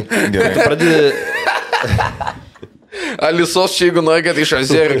 Alisos, gerai. Tu pradedi... Alisos čia, jeigu nori, kad iš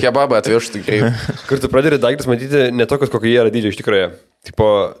azerių kebabą atvežtų tikrai. Kur tu pradedi daiktus matyti ne tokius, kokie jie yra dydžio iš tikrųjų. Tipo,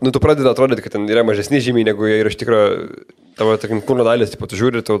 tu pradedi atrodyti, kad ten yra mažesni žymiai, negu jie yra iš tikrųjų. Tavo, tarkim, kūno dalis, tipo, tu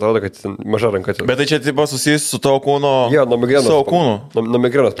žiūri ir tau atrodo, kad ten maža ranka. Bet tai čia, tipo, susijęs su tavo kūno... Jo, nuo migrenos. Savo kūnu. Nuo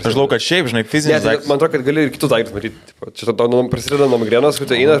migrenos. Aš žinau, kad šiaip, žinai, fizinis daiktas. Man atrodo, kad gali ir kitus daiktus matyti. Tipo, čia tau prasideda nuo migrenos, kai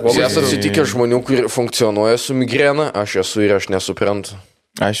tu eina... Jūs esate sutikę žmonių, kurie funkcionuoja su migrena, aš esu ir aš nesuprantu.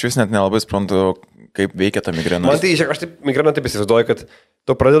 Aš vis net nelabai suprantu, kaip veikia ta migrena. Man tai, aš taip migreną taip įsivaizduoju, kad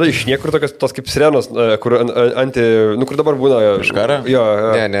tu pradeda iš niekur tokios tos kaip sirenos, kur kur dabar būna... Iškara? Jo.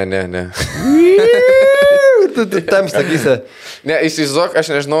 Ne. Tam sakysi. Ne, įsivaizduok, aš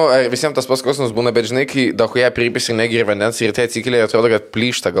nežinau, ar visiems tas paskausmas būna, bet žinai, kai dahuja pripis ir negiri vandens ir tai atsikėlė, atrodo, kad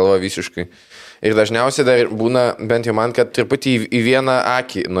plyšta galva visiškai. Ir dažniausiai dar būna, bent jau man, kad truputį į vieną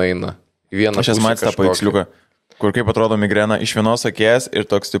akį nueina. Aš esu matęs tą paveiksliuką, kur kaip atrodo migrena iš vienos akies ir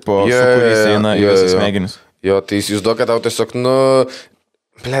toks tipo sukūrys eina į visus smegenis. Jo, tai įsivaizduok, kad tau tiesiog,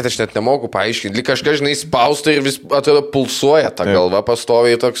 Blet, aš net nemoku paaiškinti. Lyg kažkas, žinai, spausta ir vis, atrodo, pulsuoja ta galva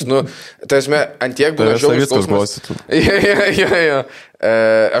pastoviai toks, tai esmė, antiek būna žiaurus skausmas. Jo.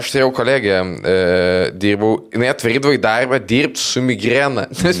 Aš turėjau kolegę, dirbau, jinai atvarydavo į darbą dirbti su migrena.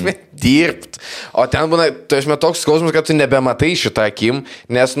 Tai esmė, dirbti. O ten būna, tai esmė, toks skausmas, kad tu nebematai šitą akim,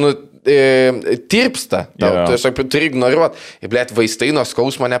 nes, tirpsta. Tiesiog turi ignoruoti. Ir, blėt, vaistai nuo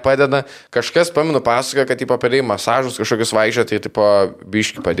skausmo nepadeda. Kažkas, paminu, pasakoja, kad, tipo, padėjo masažus kažkokius vaikščioti ir, tipo,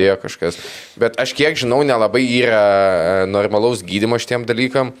 biški padėjo kažkas. Bet aš kiek žinau, nelabai yra normalaus gydymo šitiem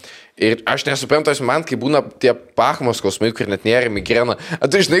dalykam. Ir aš nesuprantu, man, kai būna tie pachmos skausmai, kur net nėra migrena.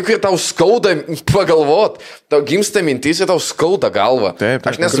 Tu žinai, kur tau skauda pagalvot. Tau gimsta mintis ir tau skauda galva. Taip.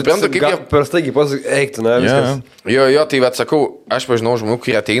 Aš nesuprantu, kaip jie... Per staigiai eiktų, viskas. Jo, tai atsakau, aš pažinau žmonių,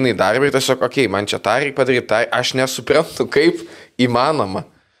 kurie ateina į darbą ir tiesiog, man čia tą reikia padaryti, tai aš nesuprantu, kaip įmanoma.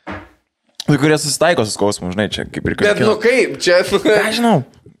 Tai kurie susitaiko su skausmu, žinai, čia kaip ir kažkas. Bet, kaip, čia... Ką žinau,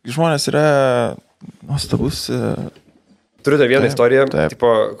 žmonės yra nuostabus... Turiu dar vieną istoriją, tipo,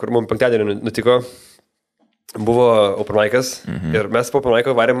 kur mums penktadienį nutiko. Buvo open mic'as ir mes po open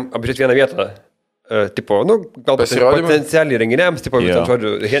mic'o varėm apžiūrėti vieną vietą. Tipo, gal potencialiai renginiams, tipo,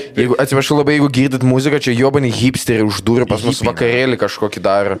 žodžiu. Jeigu, atsiprašau labai, jeigu girdit muziką, čia jobani hipsteriai uždūrė pas mus vakarėlį kažkokį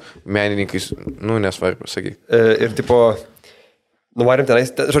dar menininkais, nesvarbu, sakyk. Ir tipo, nuvarėm tenais,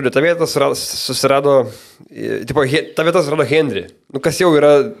 žodžiu, ta vieta susirado, tipo, ta vieta susirado Henry. Kas jau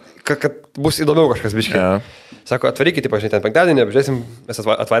yra, kad bus įdomiau kažkas biškai. Sako, atvarykite, žinai, ten penktadienį, apžiūrėsim, mes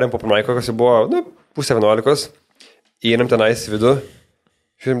atvarėm po pirmaiko, kas jau buvo, 10:30, įeinam tenais vidų,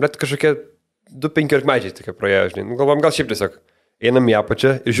 žiūrim, bet kažkokie 2-15 mečiai tokie praėjo, žinai, galvom, gal šiaip tiesiog, einam į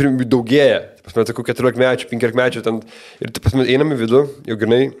apačią ir žiūrim, daugėja, pasme, tokių 14 mečių, 15 mečių, ten, ir pasme, einam į vidų, jau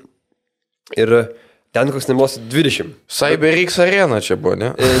grinai, ir ten koks nemos 20. CyberX arena čia buvo,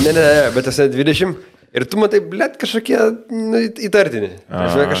 ne? Ne, bet tas 20, ir tu matai, blėt, kažkokie įtartini,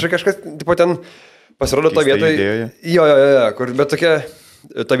 kažkas, tipo, ten, pasirodo to vietoje, jo, bet tokia,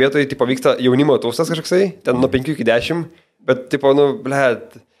 ta vietoje, tipo, vyksta jaunimo taustas kažkoksai, ten nuo 5 iki 10, bet, tipo,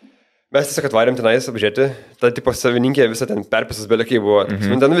 blėt, mes tiesiog atvarėm tenais apžiūrėti, ta, tipo, savininkė visą ten perpisas belekiai buvo,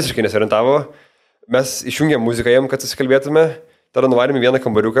 ten visiškai nesiorientavo, mes išjungėm muziką jam, kad susikalbėtume, tada nuvarėm į vieną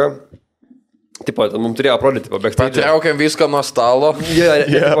kambariuką, tipo, ten mums turėjo aprodyti, tipo, backstage. Patraukiam viską nuo stalo.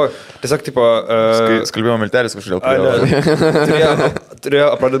 Tipo, tiesiog, tipo... Skalbėjo miltelis kažkodėl. Turėjo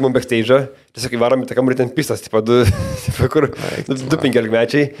aprodyti mums backstage, tiesiog įvarom į tą kambarį ten pistas, tipo, 2-15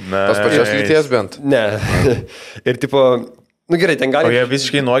 mečiai. Tos pačios lyties bent. Ne. Ir, tipo, Nu gerai, ten gali... O jie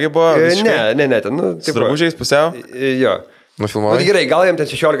visiškai nuogi buvo? Ne, ten, nu, su drabužiais pusiau? Jo. Nufilmavai? Nu gerai, gal jam ten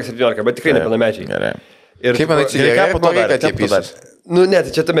 16-17, bet tikrai nepilnamečiai. Gerai. Ir kaip man atsigerė, kad jie pysas? Nu, ne,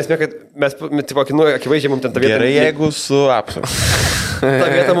 tai čia ta mesmė, kad mes, tipo, akivaizdžiai mums ten ta vieta... Gerai, jeigu su apsu. Ta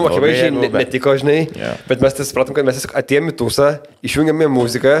vieta mums akivaizdžiai netiko, žinai, bet mes tai supratom, kad mes tiesiog atėjom į tūsą, išjungėme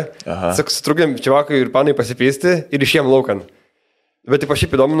muziką, tiesiog sutrukdėm čiavakai ir panai pasipysti ir išėjom laukan. Bet taip aš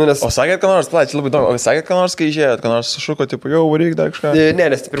šiaip įdomu, nes... O sakėt, ką nors, čia labai įdomu, o sakėt, ką nors, kai išėjot, ką nors sušuko, tipo, jau, varyk dar kažką?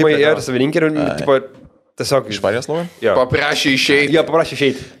 Ne, nes pirmai ėjo savininkė ir, tipo, tiesiog... Iš Marijos lauko? Paprašė išeiti. Jo, paprašė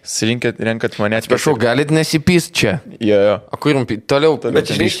išeiti. Renkat mane. Atsiprašau, galit nesipyst čia. Jo. O kur jums toliau? Bet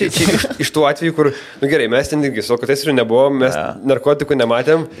žinai, iš tų atvejų, kur, nu gerai, mes ten irgi su alkotesteriu nebuvom, mes narkotikų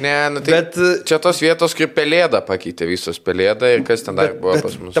nematėm. Ne, nu tai bet, čia tos vietos, kur pelėda pakeitė visos pelėda ir kas ten dar buvo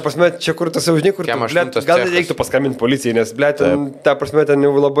pas mus. Ta prasme, čia kur tas užžinai, kur gal reiktų paskambinti policijai, nes, ble, ta prasme, ten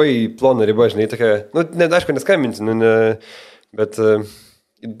jau labai plona riba, žinai, tokia, nu, aišku, neskambinti, nu, ne, bet...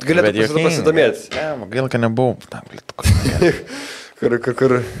 Galėtų pasidomėti. Gaila, kad nebuvau.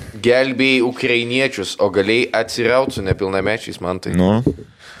 Kur. Gelbėjai ukrainiečius, o galėjai atsirauti su nepilnamečiais, man tai. Nu.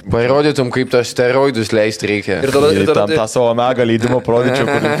 Parodytum, kaip tos steroidus leisti reikia. Ir tada tą savo megą leidimo parodyčiau,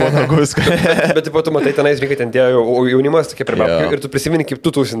 kur po nagus. Bet taip pat tu matai, tenais reikia ten tie jaunimas, tokie per babkių, ir tu prisimeni, kaip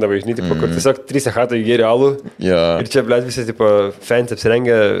tu tūsindavai, žinai, tipo, kur tiesiog 3 hatai gėri alų. Ir čia, blėt, visi, tipo, fans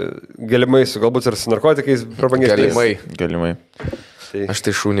apsirengę, galimai su galbūt ir su narkotikais, prabangiais. Galimai. Aš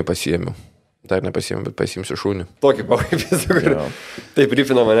tai šūnį pasiėmiau. Dar nepasiėmiau, bet pasiimsiu šūnį. Tokį pavaipės, kur taip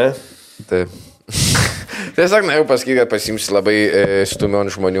ripino mane. Taip. Tiesiog norėjau pasakyti, kad pasiimsiu labai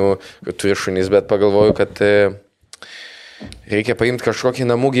stumion žmonių, kad turi šunys, bet pagalvoju, kad reikia paimti kažkokį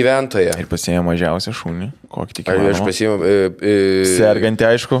namų gyventoją. Ir pasiėmė mažiausią šunį. Kokį tik įmanoma. Aš pasiėmiau... sergantį,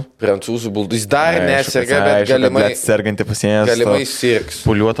 aišku. Prancūzų buldų. Jis dar neserga, bet galimai... sergantį pasiėmęs. Galimai sirgs.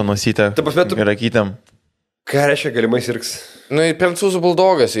 Puliuotą nosytę. Ir akytėm. Ką reiškia galimai sirgs? Nu, prancūzų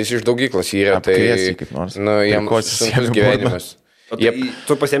buldogas, jis iš daugyklos yra. Apkrėsi kaip nors. Nu, jam sunkus gyvenimas.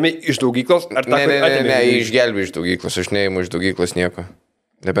 Tu pasiėmė iš daugyklos? Ne, išgelbė iš daugyklos. Aš neįmu iš daugyklos nieko.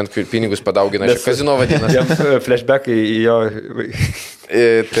 Nebent pinigus padaugina. Kazino vadinasi. Jam flashbackai į jo...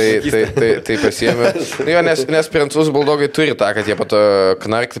 Tai pasiėmė. Jo, nes prancūzų buldogai turi tą, kad jie po to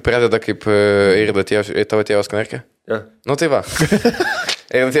knarkti pradeda kaip ir tavo tėvas knarkė. Nu tai va.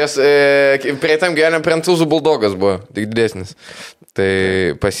 Ir ties, prieitam gyvenime prancūzų buldogas buvo, tik didesnis.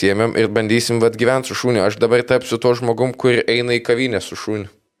 Tai pasiėmėm ir bandysim gyventi su šūniu. Aš dabar tapsiu to žmogum, kur eina į kavinę su šūniu.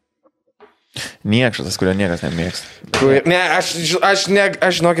 Niekšas, kurio niekas nemėgsta. Ne, aš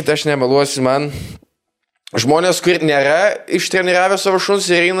žinokit, aš nemeluosiu, man. Žmonės, kur nėra ištreniravę savo šuns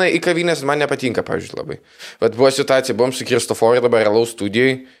ir eina į kavinės, man nepatinka, pavyzdžiui, labai. Vat buvo situacija, buvom su Kristoforu dabar Alaus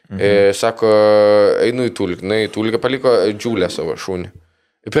studijai, sako, einu į Tulką, paliko džiulę savo šunį.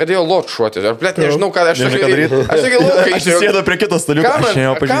 Ir pradėjo lotšuoti. Ar plėt, nežinau, ką aš sakau. Aš sakau, Lukai, aš sėdu prie kitos staliuko.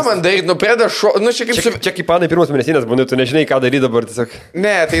 Ką man daryti? Nu, pradeda šuoti. Nu, čia kaip panai pirmos mėnesinės būna, tu nežinai, ką daryti dabar tiesiog.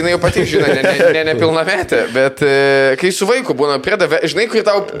 Ne, tai jinai jau pati žino, nepilnametė. Bet kai su vaiku būna, žinai, kur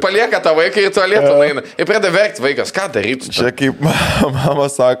tau palieka tą vaiką ir tualetą nueina. Ir pradeda verkti vaikas. Ką daryti? Čia kaip mama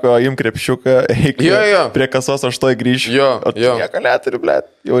sako, im krepšiuką, eik prie kasos, aš toj grįšiu. Jo. Nieko neturiu, blėt.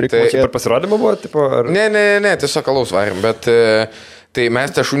 Jau reikia. Čia per pasirodymą buvo, tipo? Ne, tiesiog alaus varim, bet... Tai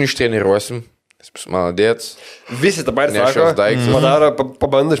mes tą šunį ištreniruosim. Maladėts. Visi tą patį sako. Madara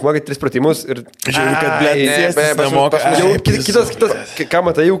pabando išmokyti 3 pratimus ir žiūri, kad blėt, nemoka. Kitas, ką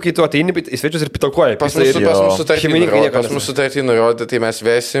matai, jau kai tu ateini į svečius ir pitokuoji. Pas mus sutartį nurodė, tai mes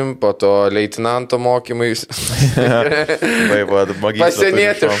vesim, po to leitenanto mokymais.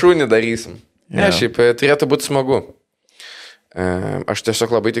 Pasienietį šunį darysim. Ne, šiaip turėtų būti smagu. Aš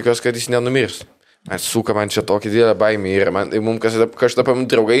tiesiog labai tikiuosi, kad jis nenumirs. Suka, man čia tokį didelę baimį ir mums kažkada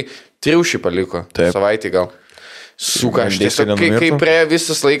draugai triušį paliko, savaitį gal. Suka, aš tiesiog, kai praėjo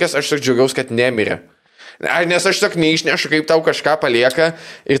visas laikas, aš tiesiog džiaugiausi, kad nemirė. Nes aš tiesiog neišnešu, kaip tau kažką palieka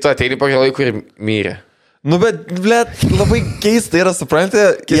ir tu ateini po laiko ir mirė. Nu, bet, blėt, labai keista yra,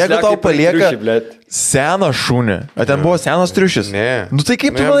 suprantate, jeigu tau palieka seną šunį, o ten buvo senas triušis. Ne. Nu, tai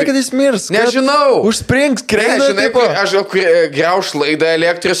kaip tu manai, kad jis mirs? Nežinau. Užsprings, kreina. Žinai, aš griauš laidą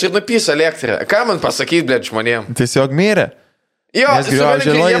elektrijos ir nupys elektrą. Ką man pasakyti, blėt, žmonėm? Tiesiog mirė. Jo,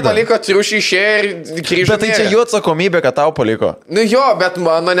 jie paliko triušį išėję ir grįžo. Bet tai čia jų atsakomybė, kad tau paliko. Nu jo, bet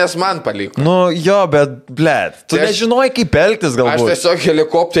nes man paliko. Nu jo, bet, blėt, tu nežinojai, kaip elgtis galbūt. Aš tiesiog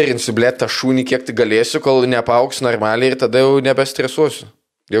helikopterinsiu, blėt, tą šunį, kiek tik galėsiu, kol nepauks normaliai ir tada jau nebestresuosiu.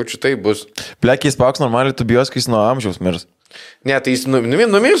 Jaučiu, tai bus. Blėt, kai jis pauks normaliai, tu bijos, kai jis nuo amžiaus mirs. Ne, tai jis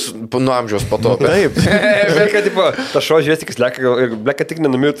numirs nuo amžiaus po to. Taip. Bet kad, tipo, ta šo žiūrės tik sleka ir bleka tik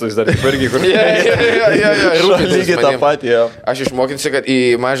nenumirtų, jis dar irgi kur. Lygiai tą patį, jo. Aš išmokinsiu, kad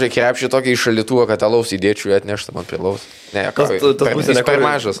į mažą krepšį tokį iš šalituvą, kad alaus įdėčiau ir atneštų man prie laus. Ne, tas pusė ne per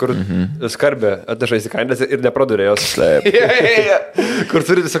mažas. Kur skarbė atneša įsikandęs ir nepradurė jos. Kur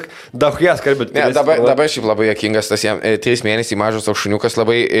turi tiesiog daugėje skarbė. Ne, dabar šiaip labai jokingas tas jam 3 mėnesiai mažas toks šuniukas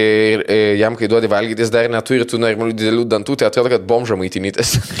labai ir jam, kai duodi valgyti, jis dar neturi tų normalių didelių dantų, tai atrodo, kad bomžą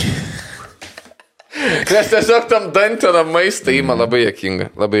maitinytis. Nes tiesiog tam dantinam maistą įma labai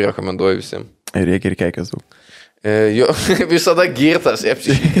jokinga. Labai rekomenduoju visiems. Ir reikia ir keikės daug. Jo, visada girtas,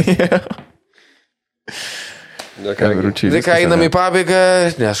 apsišykęs. Tai ką, einam į pabaigą,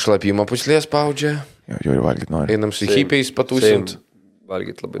 nes šlapimo puslės spaudžia. Jo, ir valgyti nori. Einam su hipiais patūsint.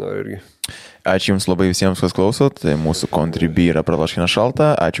 Valgyti labai noriu irgi. Ačiū Jums labai visiems, kas klausot. Tai mūsų Contribui yra Praloškina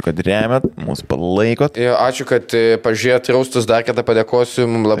šalta. Ačiū, kad remiat, mūsų palaikot. Jo, ačiū, kad pažiūrėjot raustus, dar kartą padėkosiu,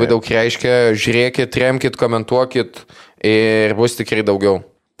 mums labai daug reiškia. Žiūrėkit, remkit, komentuokit ir bus tikrai daugiau.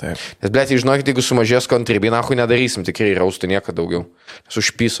 Taip. Nes, blėt, žinokit, jeigu sumažės Contribui, nahui nedarysim tikrai raustų niekada daugiau. Nes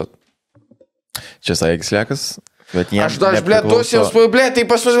užpysot. Čia Saigis Lekas. Aš blėt, duos jums, blėt, tai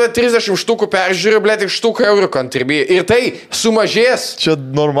pas mus 30 štukų peržiūriu, blėt, tik štuką eurų Contribui. Ir tai sumažės. Čia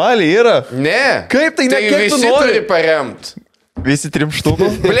normaliai yra. Ne. Kaip tai, tai kiek visi turi paremt. Visi 3 štukų?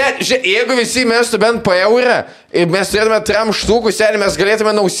 Blėt, jeigu visi mestų bent po eurą ir mes turėtume 3 štukų, seniai mes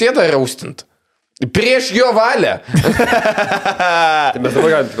galėtume Nausėdą raustinti. Prieš jo valią. Tai mes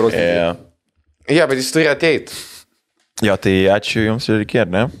dabar galim tik raustinti. Ja, bet jis turi ateit. Jo, tai ačiū Jums ir iki, ar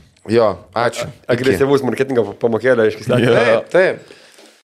ne? Jo, ačiū. Agresyvus marketingo pamokėlė, aiškiai. Taip, taip.